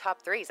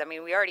top threes. I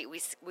mean, we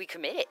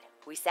committed.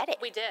 We said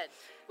it. We did.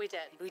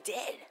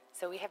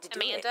 So we have to do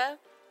Amanda,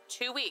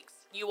 2 weeks,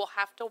 you will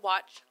have to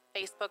watch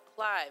Facebook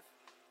Live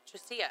to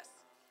see us.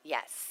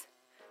 Yes.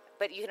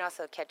 But you can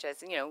also catch us,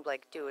 do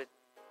a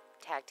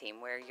tag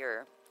team where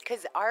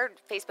because our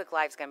Facebook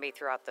Live is going to be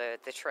throughout the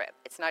trip.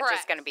 It's not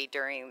just going to be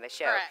during the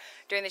show. Correct.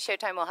 During the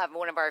showtime, we'll have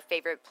one of our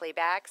favorite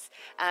playbacks,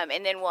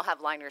 and then we'll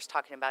have liners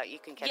talking about, you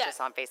can catch us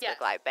on Facebook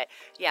Live. But,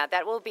 yeah,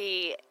 that will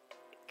be,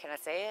 can I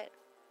say it?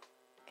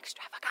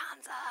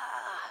 Extravaganza.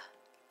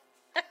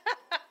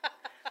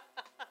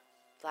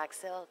 Black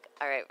Silk.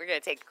 All right, we're going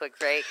to take a quick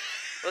break.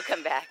 We'll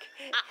come back.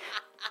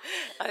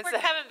 We're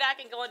coming back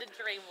and going to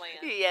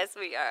Dreamland. Yes,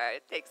 we are.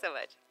 Thanks so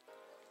much.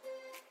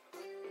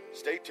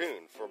 Stay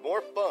tuned for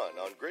more fun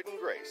on Grit and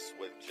Grace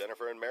with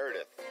Jennifer and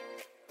Meredith.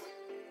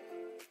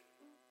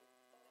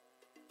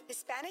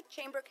 Hispanic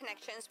Chamber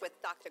Connections with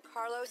Dr.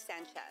 Carlos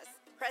Sanchez,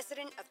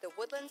 President of the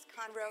Woodlands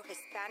Conroe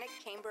Hispanic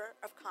Chamber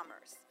of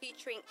Commerce,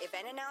 featuring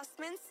event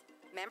announcements,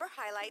 member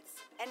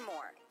highlights, and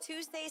more.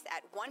 Tuesdays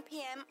at 1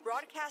 p.m.,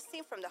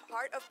 broadcasting from the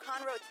heart of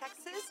Conroe,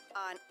 Texas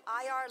on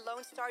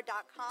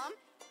irlonestar.com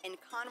and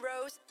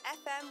Conroe's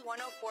FM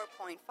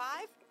 104.5,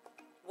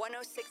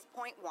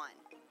 106.1.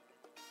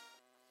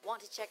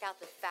 Want to check out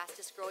the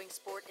fastest growing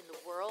sport in the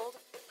world?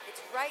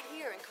 It's right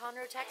here in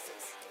Conroe,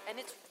 Texas, and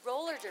it's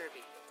roller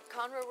derby.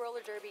 Conroe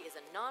Roller Derby is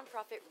a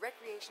non-profit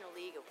recreational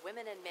league of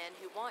women and men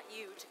who want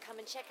you to come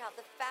and check out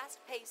the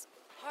fast-paced,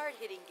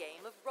 hard-hitting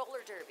game of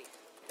roller derby.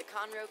 The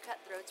Conroe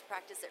Cutthroats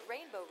practice at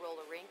Rainbow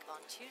Roller Rink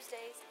on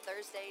Tuesdays,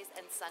 Thursdays,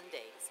 and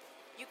Sundays.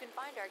 You can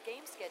find our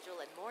game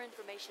schedule and more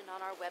information on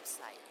our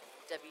website,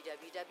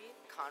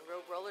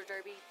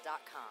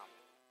 www.conroerollerderby.com.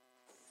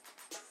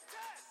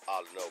 I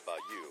don't know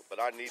about you,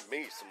 but I need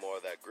me some more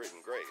of that Grit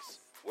and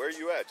Grace. Where are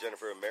you at,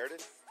 Jennifer and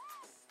Meredith?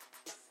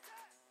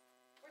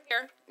 We're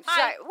here.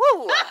 Hi.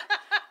 Woo!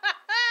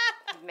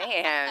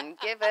 Man,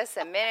 give us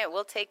a minute.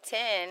 We'll take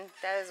 10.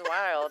 That is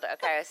wild.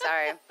 Okay,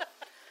 sorry.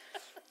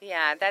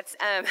 Yeah, that's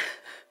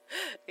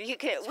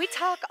we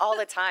talk all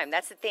the time.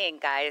 That's the thing,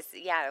 guys.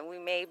 Yeah, we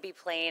may be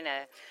playing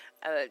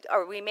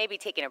or we may be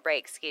taking a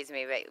break, excuse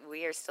me, but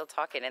we are still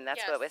talking, and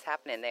that's what was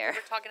happening there.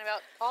 We're talking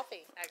about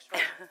coffee,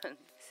 actually.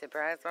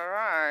 Surprise,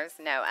 surprise.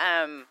 No,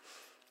 I'm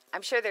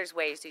sure there's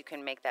ways you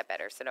can make that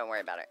better, so don't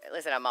worry about it.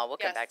 Listen, Amal, we'll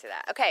come back to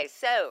that. Okay,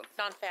 so.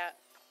 Non-fat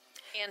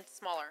and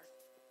smaller.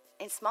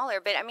 And smaller,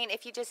 but I mean,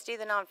 if you just do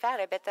the non-fat,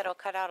 I bet that'll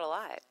cut out a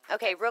lot.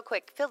 Okay, real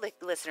quick, fill the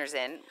listeners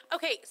in.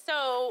 Okay,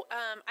 so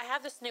I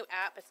have this new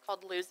app. It's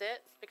called Lose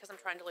It, because I'm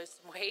trying to lose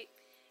some weight.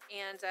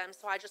 And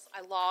so I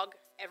log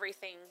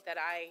everything that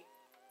I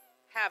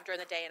have during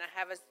the day, and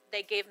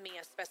they give me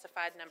a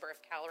specified number of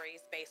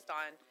calories based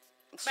on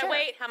my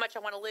weight, how much I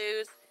want to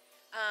lose.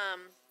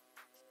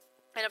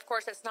 And of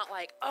course, it's not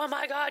like, oh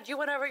my God, you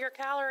went over your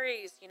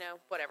calories,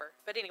 whatever.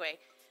 But anyway,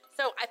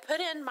 so I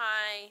put in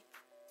my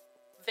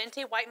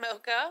venti white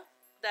mocha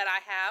that I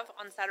have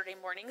on Saturday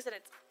mornings, and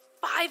it's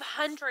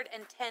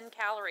 510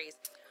 calories.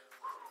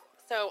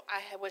 So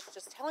I was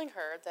just telling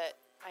her that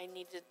I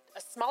needed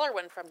a smaller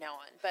one from now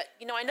on. But,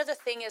 I know the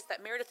thing is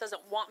that Meredith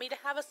doesn't want me to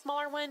have a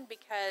smaller one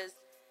because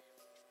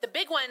the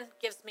big one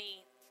gives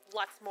me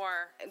lots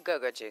more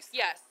go-go juice.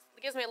 Yes,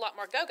 it gives me a lot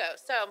more go-go.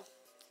 So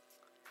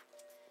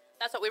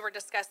that's what we were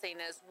discussing,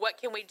 is what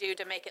can we do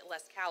to make it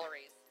less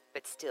calories?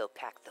 But still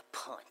pack the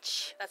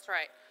punch. That's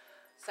right.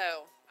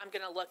 So I'm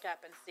going to look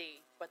up and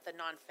see what the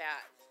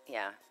non-fat is.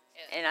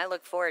 And I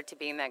look forward to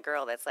being that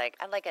girl that's like,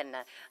 I'd like a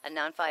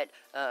non-fat,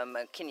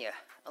 can you,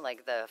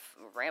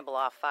 ramble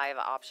off 5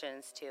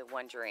 options to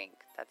one drink.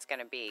 That's going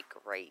to be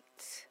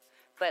great.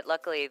 But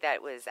luckily,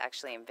 that was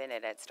actually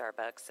invented at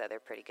Starbucks, so they're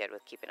pretty good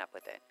with keeping up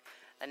with it.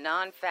 A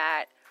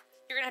non-fat.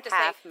 You're gonna have to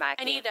half say, macca.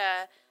 I need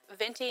a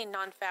venti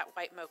non-fat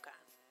white mocha.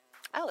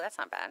 Oh, that's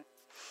not bad.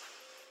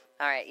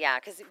 All right, yeah,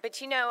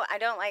 but you know, I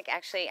don't like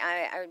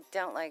I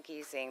don't like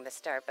using the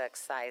Starbucks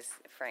size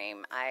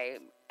frame. I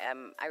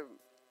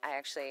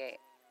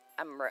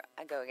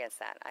go against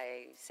that.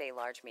 I say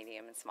large,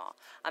 medium, and small.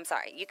 I'm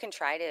sorry. You can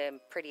try to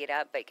pretty it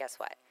up, but guess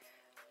what?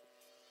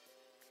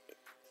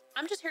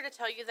 I'm just here to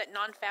tell you that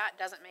non-fat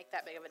doesn't make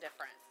that big of a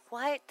difference.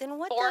 What? Then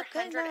what?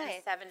 470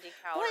 calories.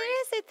 What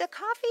is it? The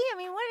coffee? I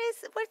mean,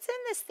 what's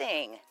in this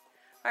thing?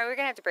 All right, we're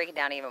gonna have to break it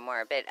down even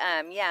more. But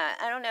yeah,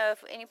 I don't know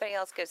if anybody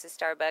else goes to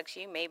Starbucks.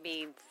 You may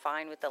be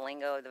fine with the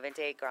lingo of the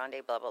Venti,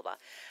 Grande, blah blah blah.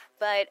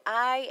 But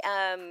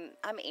I'm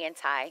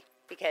anti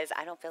because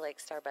I don't feel like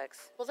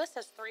Starbucks. Well, this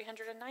says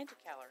 390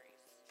 calories.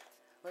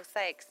 Looks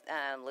like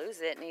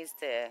Lose It needs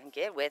to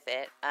get with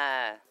it.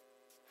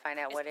 Find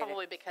out what it is. It's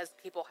probably because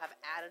people have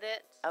added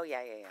it. Oh,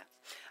 yeah.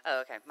 Oh,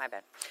 okay. My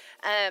bad.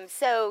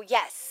 So,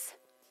 yes,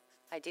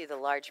 I do the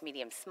large,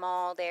 medium,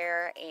 small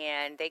there,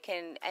 and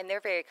they're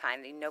very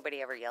kind.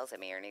 Nobody ever yells at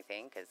me or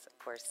anything because, of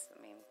course,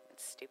 I mean,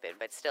 it's stupid.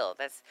 But still,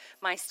 that's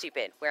my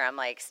stupid where I'm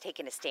like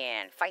taking a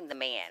stand, fighting the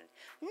man.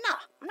 No,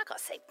 I'm not going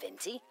to say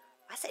venti.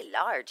 I say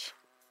large.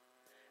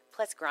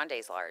 Plus,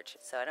 Grande's large,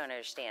 so I don't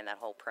understand that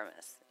whole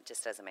premise. It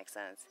just doesn't make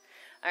sense.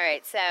 All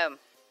right, so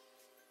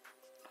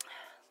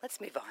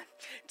let's move on.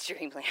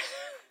 Dreamland.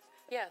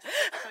 Yes,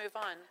 let's move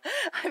on.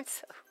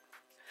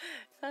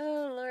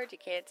 Oh, Lord, you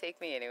can't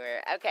take me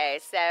anywhere. Okay,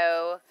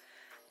 so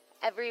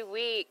every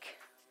week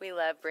we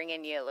love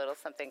bringing you a little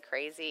something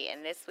crazy,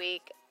 and this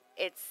week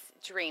it's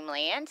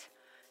Dreamland.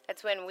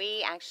 That's when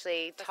we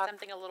actually talk.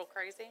 Something a little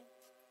crazy?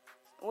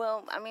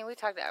 Well, I mean,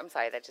 I'm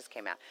sorry, that just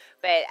came out.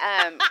 But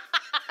I'm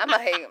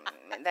like,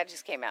 that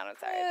just came out, I'm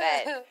sorry.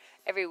 But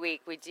every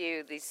week we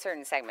do these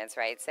certain segments,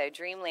 right? So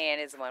Dreamland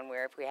is one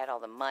where if we had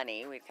all the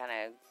money, we'd kind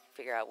of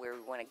figure out where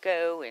we want to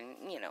go and,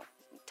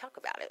 talk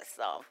about it.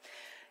 So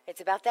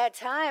it's about that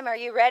time. Are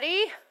you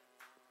ready?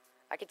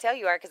 I can tell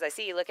you are because I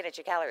see you looking at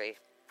your calories.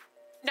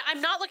 No, I'm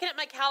not looking at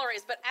my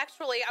calories, but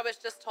actually I was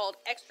just told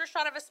extra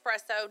shot of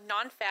espresso,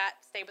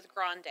 non-fat, stay with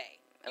Grande.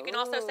 You can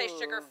also say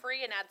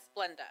sugar-free and add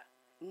Splenda.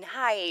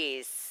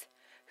 Nice.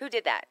 Who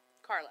did that?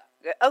 Carla.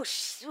 Oh,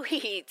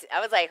 sweet.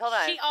 I was like, hold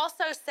on. She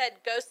also said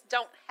ghosts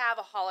don't have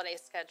a holiday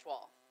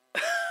schedule.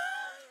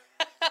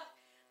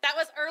 That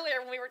was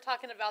earlier when we were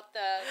talking about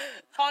the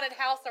haunted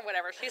house or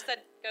whatever. She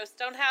said ghosts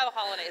don't have a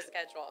holiday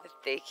schedule.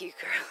 Thank you,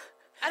 Carla.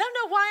 I don't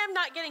know why I'm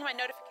not getting my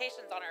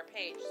notifications on our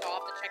page, so I'll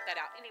have to check that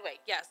out. Anyway,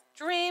 yes,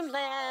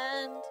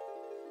 Dreamland.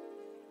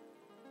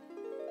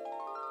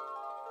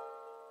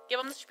 Give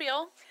them the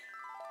spiel.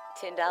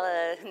 $10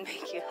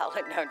 make you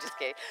holler. No, I'm just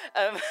kidding.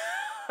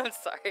 I'm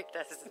sorry,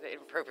 that's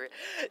inappropriate.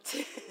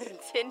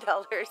 $10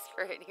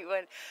 for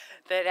anyone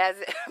that has.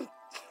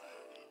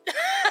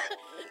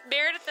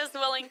 Meredith is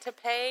willing to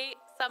pay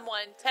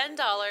someone $10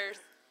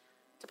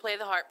 to play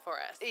the harp for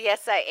us.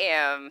 Yes, I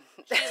am.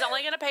 She's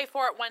only going to pay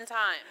for it one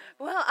time.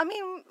 Well, I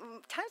mean,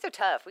 times are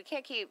tough. We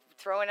can't keep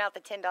throwing out the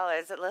 $10,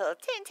 a little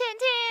 10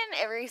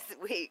 every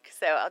week.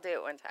 So I'll do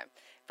it one time.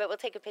 But we'll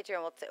take a picture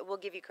and we'll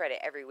give you credit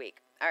every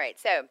week. All right,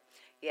 so,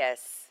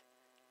 yes.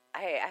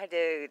 I had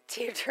to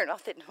turn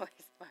off the noise.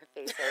 My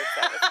face hurts.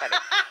 That was funny.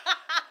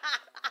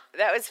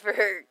 That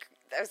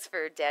was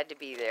for Dad to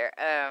be there.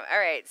 All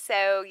right,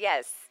 so,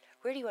 yes.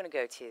 Where do you want to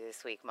go to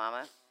this week,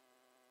 Mama?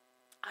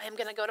 I am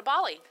going to go to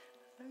Bali.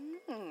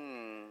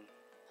 Bali.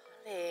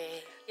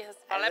 Yes,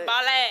 Bali.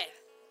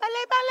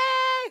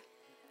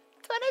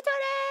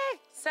 2020!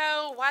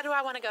 So, why do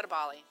I want to go to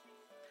Bali?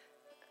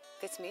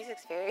 This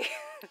music's very...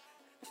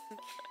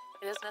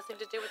 It has nothing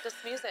to do with this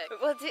music.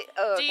 Well,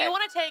 do you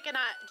want to take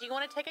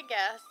a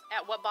guess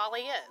at what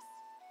Bali is?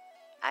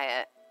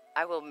 I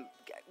will.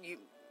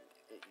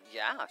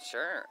 Yeah,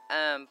 sure.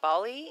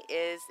 Bali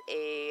is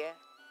a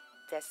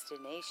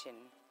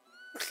destination.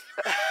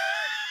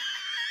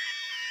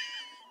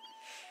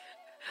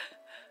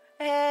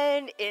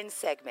 And in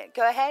segment.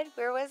 Go ahead.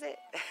 Where was it?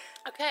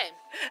 Okay.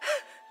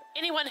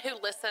 Anyone who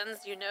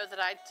listens, you know that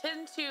I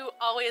tend to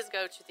always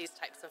go to these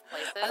types of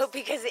places. Oh,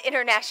 because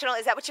international?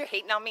 Is that what you're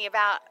hating on me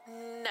about?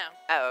 No.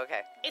 Oh, okay.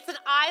 It's an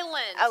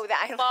island. Oh, the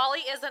island. Bali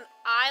is an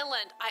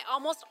island. I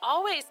almost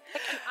always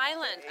pick an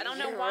island. I don't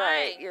know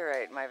why. You're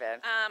right. My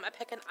bad. I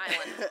pick an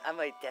island. I'm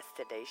a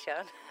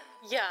destination.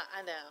 Yeah,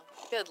 I know.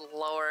 Good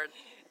Lord.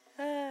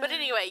 But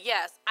anyway,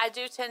 yes, I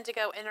do tend to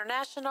go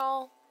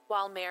international,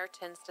 while Mare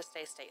tends to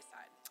stay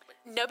stateside.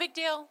 No big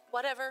deal.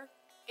 Whatever.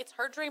 It's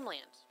her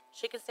dreamland.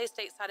 She can stay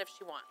stateside if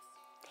she wants.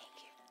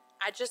 Thank you.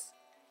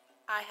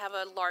 I have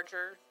a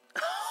larger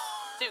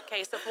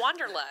suitcase of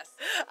Wanderlust.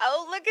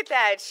 Oh, look at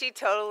that. She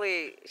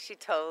totally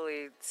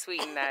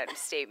sweetened that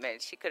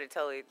statement. She could have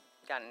totally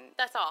gotten...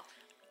 That's all.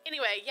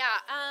 Anyway,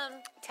 yeah.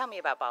 Tell me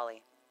about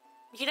Bali.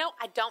 You know,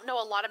 I don't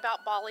know a lot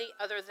about Bali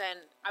other than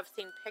I've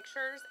seen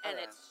pictures, and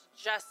it's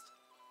just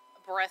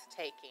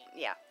breathtaking.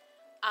 Yeah.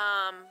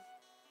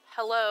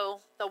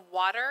 Hello, the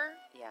water...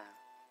 Yeah.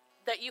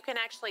 that you can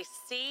actually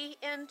see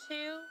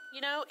into,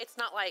 you know? It's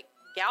not like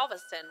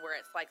Galveston where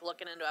it's like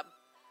looking into a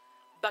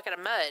bucket of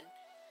mud.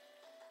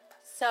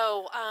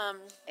 So,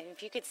 and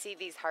if you could see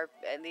these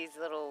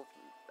little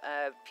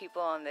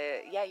people on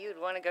the, you'd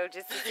want to go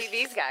just to see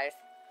these guys.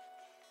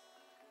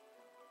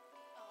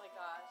 Oh my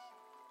gosh.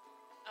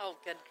 Oh,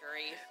 good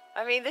grief.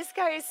 I mean, this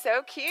guy is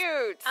so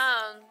cute.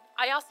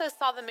 I also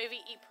saw the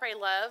movie Eat, Pray,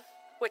 Love,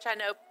 which I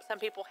know some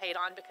people hate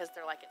on because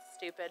they're like, it's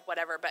stupid,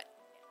 whatever. But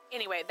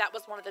anyway, that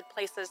was one of the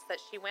places that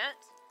she went,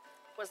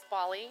 was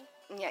Bali.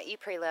 Yeah, Eat,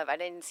 Pray, Love. I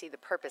didn't see the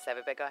purpose of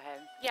it, but go ahead.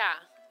 Yeah.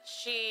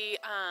 She,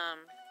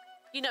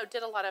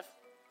 did a lot of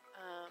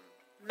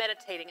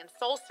meditating and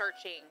soul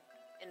searching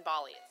in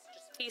Bali. It's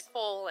just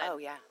peaceful. And, oh,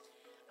 yeah.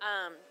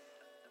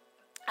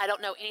 I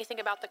don't know anything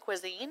about the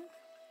cuisine,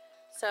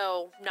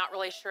 so not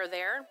really sure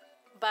there.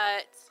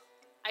 But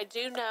I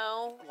do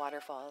know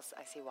waterfalls.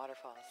 I see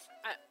waterfalls.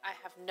 I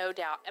have no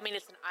doubt. I mean,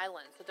 it's an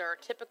island, so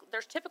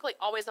there's typically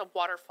always a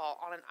waterfall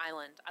on an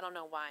island. I don't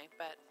know why,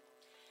 but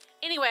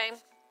anyway,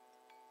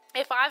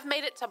 if I've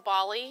made it to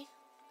Bali,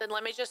 then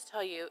let me just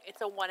tell you,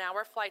 it's a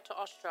 1-hour flight to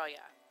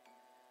Australia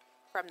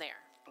from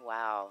there.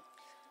 Wow.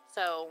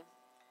 So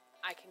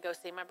I can go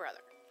see my brother.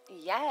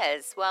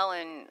 Yes. Well,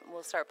 and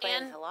we'll start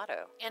playing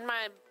Helado. And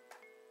my,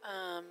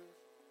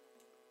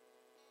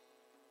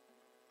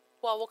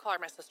 we'll call her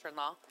my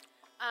sister-in-law.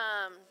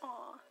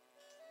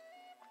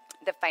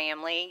 The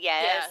family,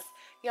 yes.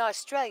 Your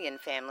Australian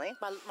family.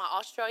 My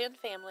Australian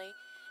family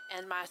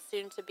and my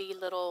soon-to-be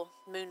little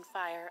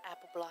Moonfire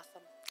Apple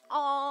Blossom.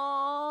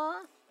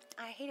 Aww.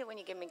 I hate it when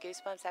you give me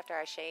goosebumps after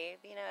I shave.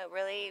 You know, it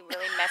really,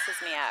 really messes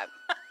me up.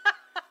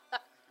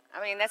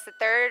 I mean, that's the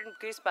third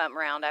goosebump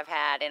round I've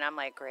had, and I'm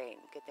like, great,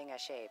 good thing I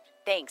shaved.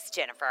 Thanks,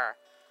 Jennifer.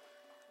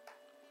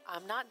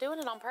 I'm not doing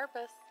it on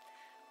purpose.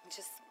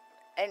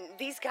 And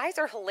these guys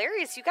are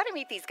hilarious. You got to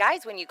meet these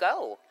guys when you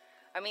go.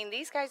 I mean,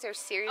 these guys are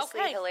seriously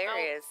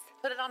hilarious.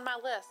 I'll put it on my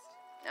list.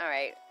 All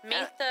right.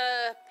 Meet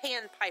the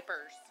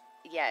panpipers.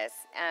 Yes.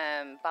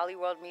 Bali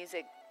World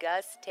Music,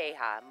 Gus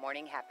Teja,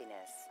 Morning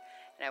Happiness.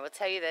 And I will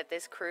tell you that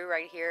this crew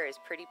right here is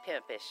pretty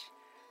pimpish.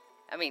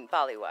 I mean,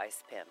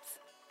 Bali-wise pimps.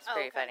 It's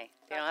pretty funny.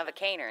 They don't have a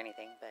cane or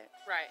anything, but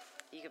right.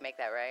 You can make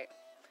that right.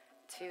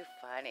 Too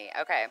funny.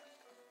 Okay.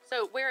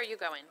 So where are you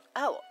going?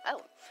 Oh.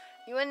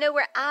 You want to know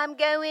where I'm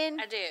going?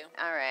 I do.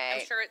 All right.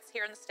 I'm sure it's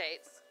here in the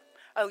States.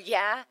 Oh,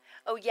 yeah?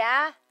 Oh,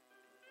 yeah?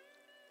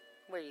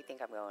 Where do you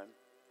think I'm going?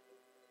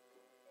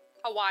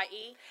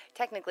 Hawaii.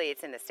 Technically,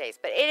 it's in the States,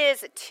 but it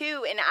is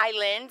to an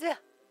island.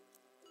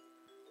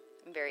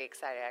 I'm very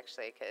excited,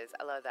 actually, because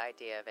I love the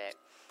idea of it.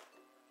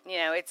 You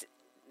know, it's,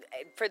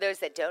 for those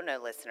that don't know,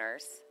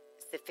 listeners,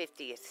 it's the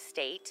 50th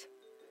state,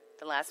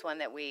 the last one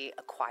that we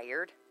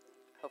acquired.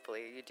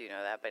 Hopefully you do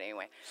know that, but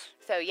anyway.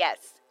 So,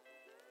 yes,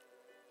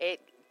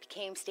 it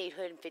became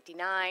statehood in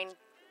 59,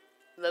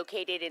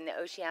 located in the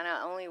Oceania.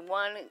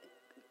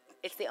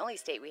 It's the only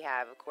state we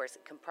have, of course,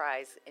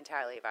 comprised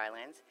entirely of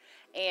islands.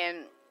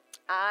 And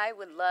I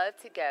would love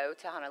to go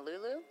to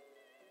Honolulu.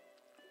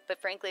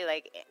 But frankly,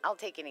 like, I'll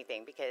take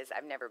anything because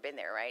I've never been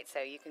there, right? So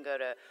you can go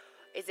to,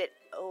 is it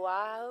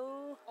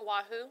Oahu?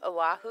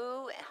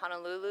 Oahu,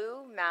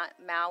 Honolulu,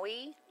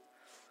 Maui.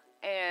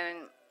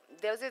 And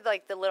those are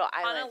like the little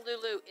islands.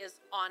 Honolulu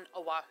is on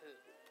Oahu.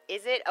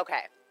 Is it?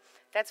 Okay.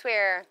 That's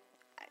where,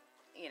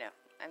 you know,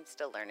 I'm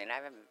still learning. I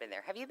haven't been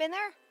there. Have you been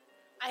there?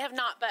 I have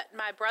not, but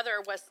my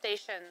brother was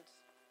stationed.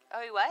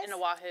 Oh, he was? In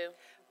Oahu.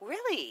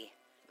 Really?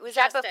 Was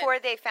Justin. that before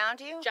they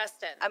found you?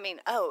 Justin. I mean,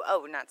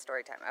 not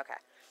story time. Okay.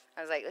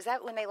 I was like, was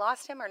that when they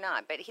lost him or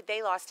not? But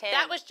they lost him.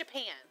 That was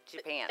Japan.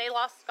 They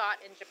lost Scott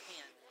in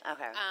Japan.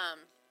 Okay.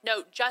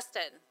 No,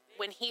 Justin,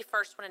 when he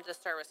first went into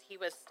service, he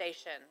was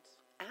stationed.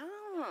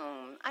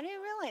 Oh, I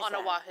didn't realize on that.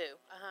 Oahu.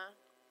 Uh-huh.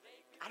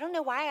 I don't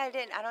know why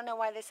I don't know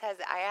why this has,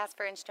 I asked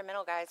for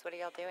instrumental guys. What are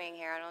y'all doing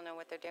here? I don't know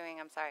what they're doing.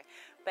 I'm sorry.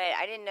 But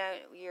I didn't know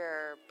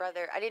your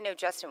brother, I didn't know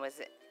Justin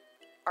was,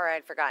 or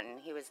I'd forgotten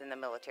he was in the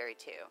military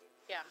too.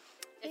 Yeah.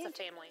 It's a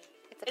family.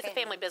 It's a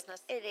family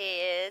business. It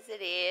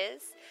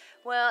is.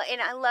 Well,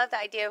 and I love the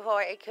idea of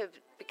Hawaii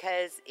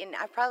because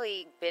I've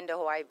probably been to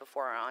Hawaii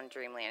before on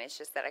Dreamland. It's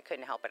just that I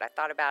couldn't help it. I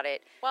thought about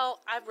it. Well,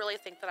 I really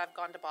think that I've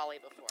gone to Bali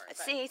before.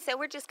 See, so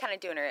we're just kind of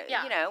doing it,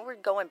 you know, we're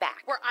going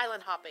back. We're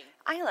island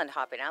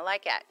hopping. I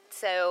like it.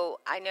 So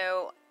I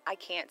know I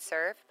can't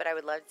surf, but I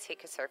would love to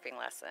take a surfing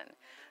lesson.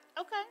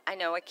 Okay. I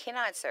know I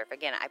cannot surf.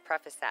 Again, I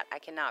preface that. I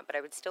cannot, but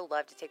I would still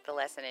love to take the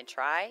lesson and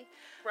try.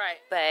 Right.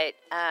 But,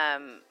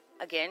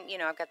 again, you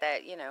know, I've got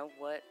that, you know,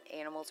 what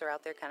animals are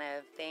out there kind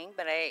of thing.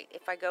 But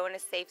if I go in a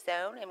safe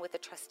zone and with a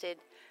trusted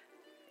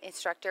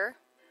instructor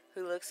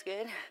who looks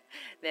good,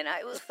 then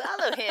I will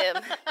follow him.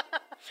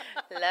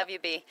 Love you,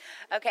 B.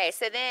 Okay,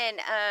 so then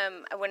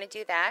I want to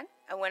do that.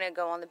 I want to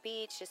go on the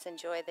beach, just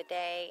enjoy the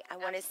day. I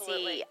want to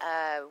see,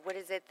 what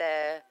is it,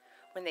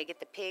 when they get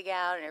the pig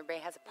out and everybody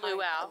has a party.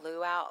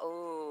 Luau.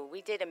 Oh,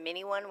 we did a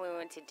mini one when we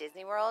went to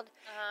Disney World,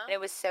 and it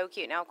was so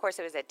cute. Now, of course,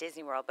 it was at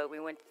Disney World, but we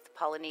went to the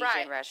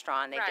Polynesian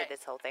restaurant. They did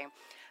this whole thing.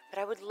 But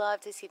I would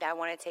love to see that. I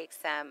want to take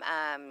some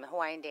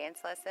Hawaiian dance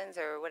lessons,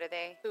 or what are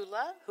they?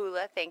 Hula?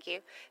 Hula, thank you.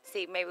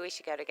 See, maybe we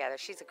should go together.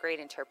 She's a great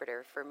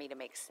interpreter for me to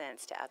make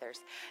sense to others.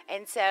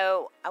 And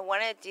so I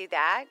want to do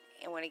that.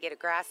 I want to get a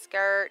grass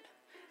skirt,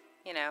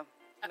 you know.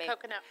 A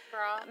coconut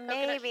bra?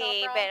 Maybe,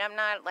 coconut bra? but I'm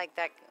not like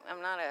that.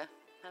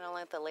 I don't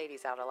let the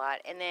ladies out a lot.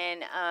 And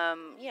then,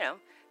 you know,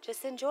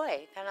 just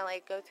enjoy. Kind of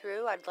like go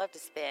through. I'd love to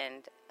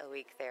spend a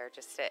week there.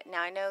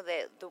 Now, I know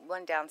that the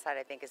one downside,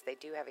 I think, is they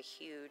do have a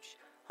huge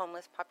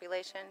homeless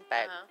population,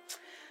 but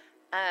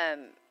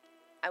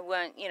I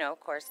want, you know, of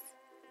course,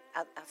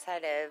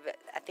 outside of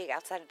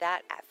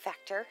that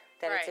factor,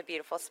 that it's a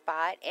beautiful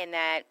spot, and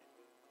that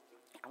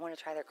I want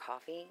to try their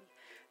coffee,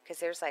 because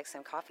there's like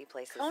some coffee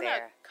places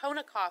there.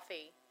 Kona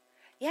Coffee.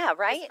 Yeah,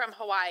 right? It's from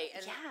Hawaii,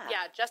 and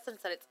yeah, Justin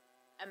said it's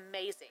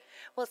amazing.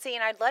 Well, see,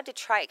 and I'd love to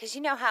try it, because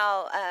you know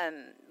how,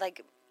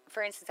 like,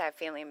 for instance, I have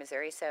family in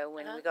Missouri, so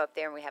when we go up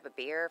there and we have a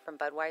beer from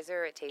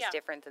Budweiser, it tastes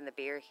different than the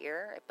beer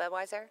here at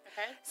Budweiser.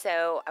 Okay.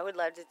 So I would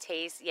love to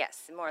taste,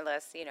 yes, more or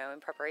less, you know,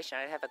 in preparation.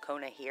 I'd have a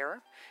Kona here.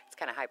 It's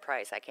kind of high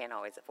price. I can't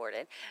always afford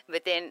it.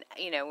 But then,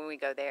 you know, when we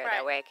go there,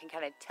 that way I can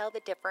kind of tell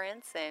the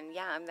difference. And,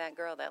 yeah, I'm that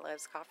girl that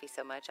loves coffee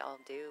so much, I'll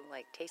do,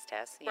 like, taste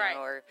tests, you know,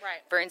 or,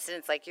 for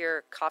instance, like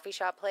your coffee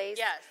shop place.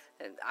 Yes.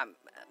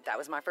 That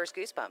was my first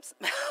Goosebumps.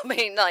 I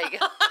mean,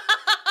 like...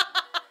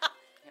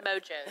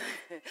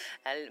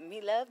 Mojo. Me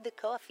love the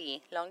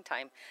coffee. Long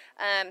time.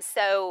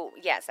 So,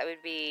 yes, I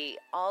would be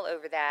all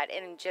over that.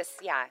 And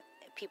just, yeah,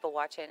 people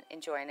watching,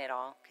 enjoying it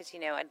all. Because, you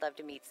know, I'd love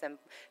to meet some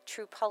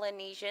true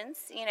Polynesians,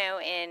 you know,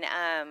 and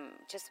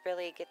just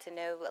really get to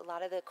know a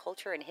lot of the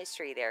culture and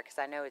history there, because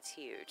I know it's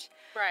huge.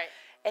 Right.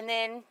 And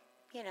then,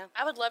 you know.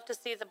 I would love to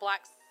see the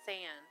black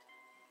sand.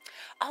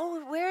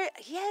 Oh, where?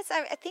 Yes,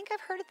 I think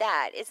I've heard of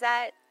that. Is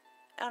that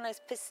on a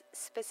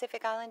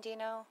specific island, do you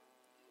know?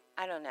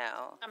 I don't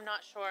know. I'm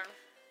not sure.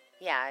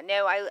 Yeah,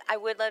 no, I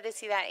would love to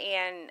see that,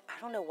 and I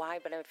don't know why,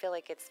 but I feel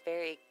like it's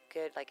very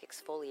good, like,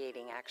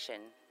 exfoliating action.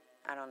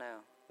 I don't know.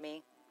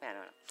 Me? I don't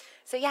know.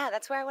 So, yeah,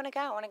 that's where I want to go.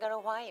 I want to go to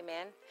Hawaii,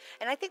 man.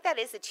 And I think that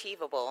is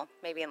achievable,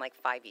 maybe in, like,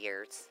 5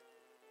 years.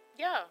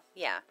 Yeah.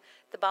 Yeah.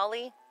 The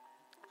Bali,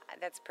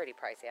 that's pretty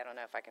pricey. I don't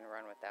know if I can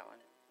run with that one.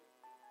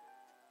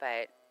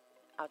 But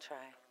I'll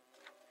try.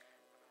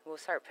 We'll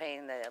start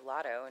paying the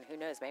lotto, and who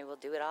knows, maybe we'll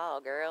do it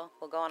all, girl.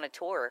 We'll go on a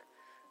tour.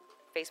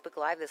 Facebook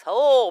Live this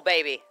whole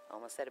baby.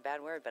 Almost said a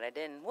bad word, but I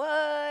didn't.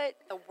 What?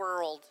 The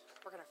world.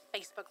 We're going to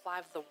Facebook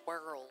Live the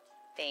world.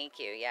 Thank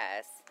you,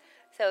 yes.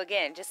 So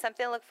again, just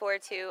something to look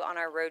forward to on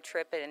our road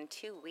trip in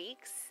 2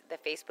 weeks. The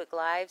Facebook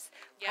Lives.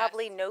 Yes.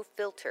 Probably no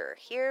filter.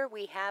 Here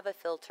we have a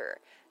filter,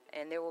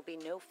 and there will be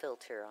no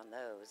filter on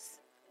those.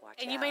 Watch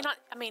and out. You may not,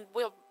 I mean,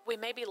 we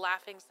may be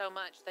laughing so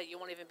much that you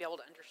won't even be able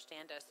to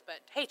understand us,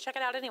 but hey, check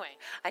it out anyway.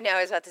 I know,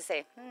 I was about to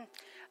say,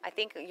 I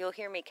think you'll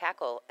hear me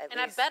cackle at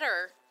least. And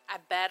I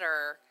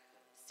better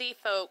see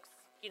folks,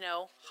 you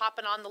know,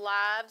 hopping on the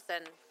lives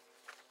and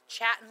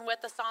chatting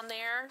with us on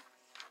there.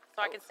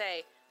 So I can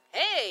say,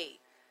 hey,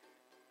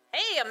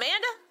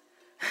 Amanda.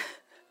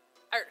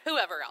 Or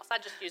whoever else. I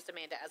just used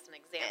Amanda as an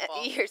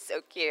example. You're so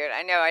cute.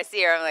 I know. I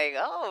see her. I'm like,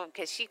 oh,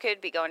 because she could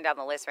be going down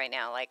the list right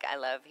now. Like, I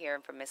love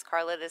hearing from Miss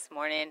Carla this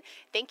morning.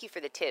 Thank you for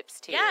the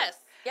tips, too. Yes.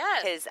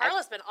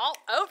 Carla's been all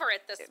over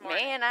it this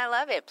morning. Man, I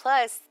love it.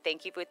 Plus,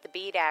 thank you with the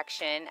bead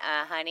action,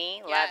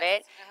 honey. Love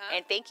it.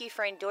 And thank you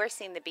for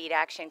endorsing the bead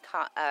action,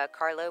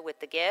 Carla, with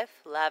the gift.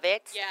 Love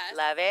it. Yes.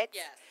 Love it.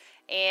 Yes.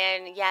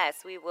 And, yes,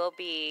 we will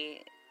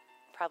be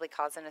probably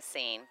causing a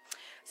scene.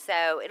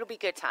 So it'll be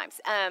good times.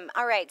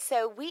 All right,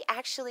 so we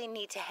actually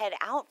need to head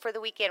out for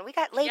the weekend. We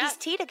got ladies'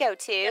 tea to go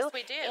to. Yes,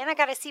 we do. And I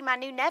got to see my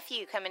new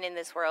nephew coming in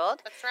this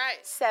world. That's right.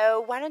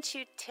 So why don't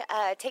you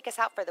take us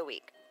out for the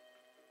week?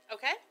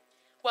 Okay.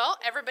 Well,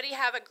 everybody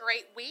have a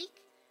great week.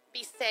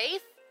 Be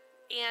safe,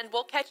 and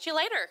we'll catch you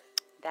later.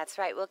 That's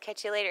right. We'll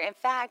catch you later. In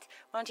fact,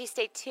 why don't you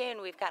stay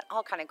tuned? We've got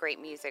all kind of great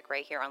music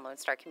right here on Lone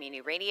Star Community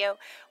Radio.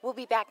 We'll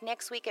be back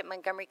next week at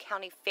Montgomery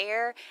County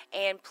Fair.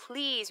 And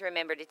please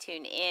remember to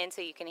tune in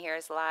so you can hear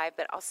us live.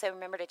 But also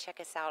remember to check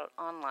us out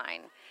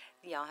online.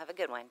 Y'all have a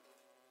good one.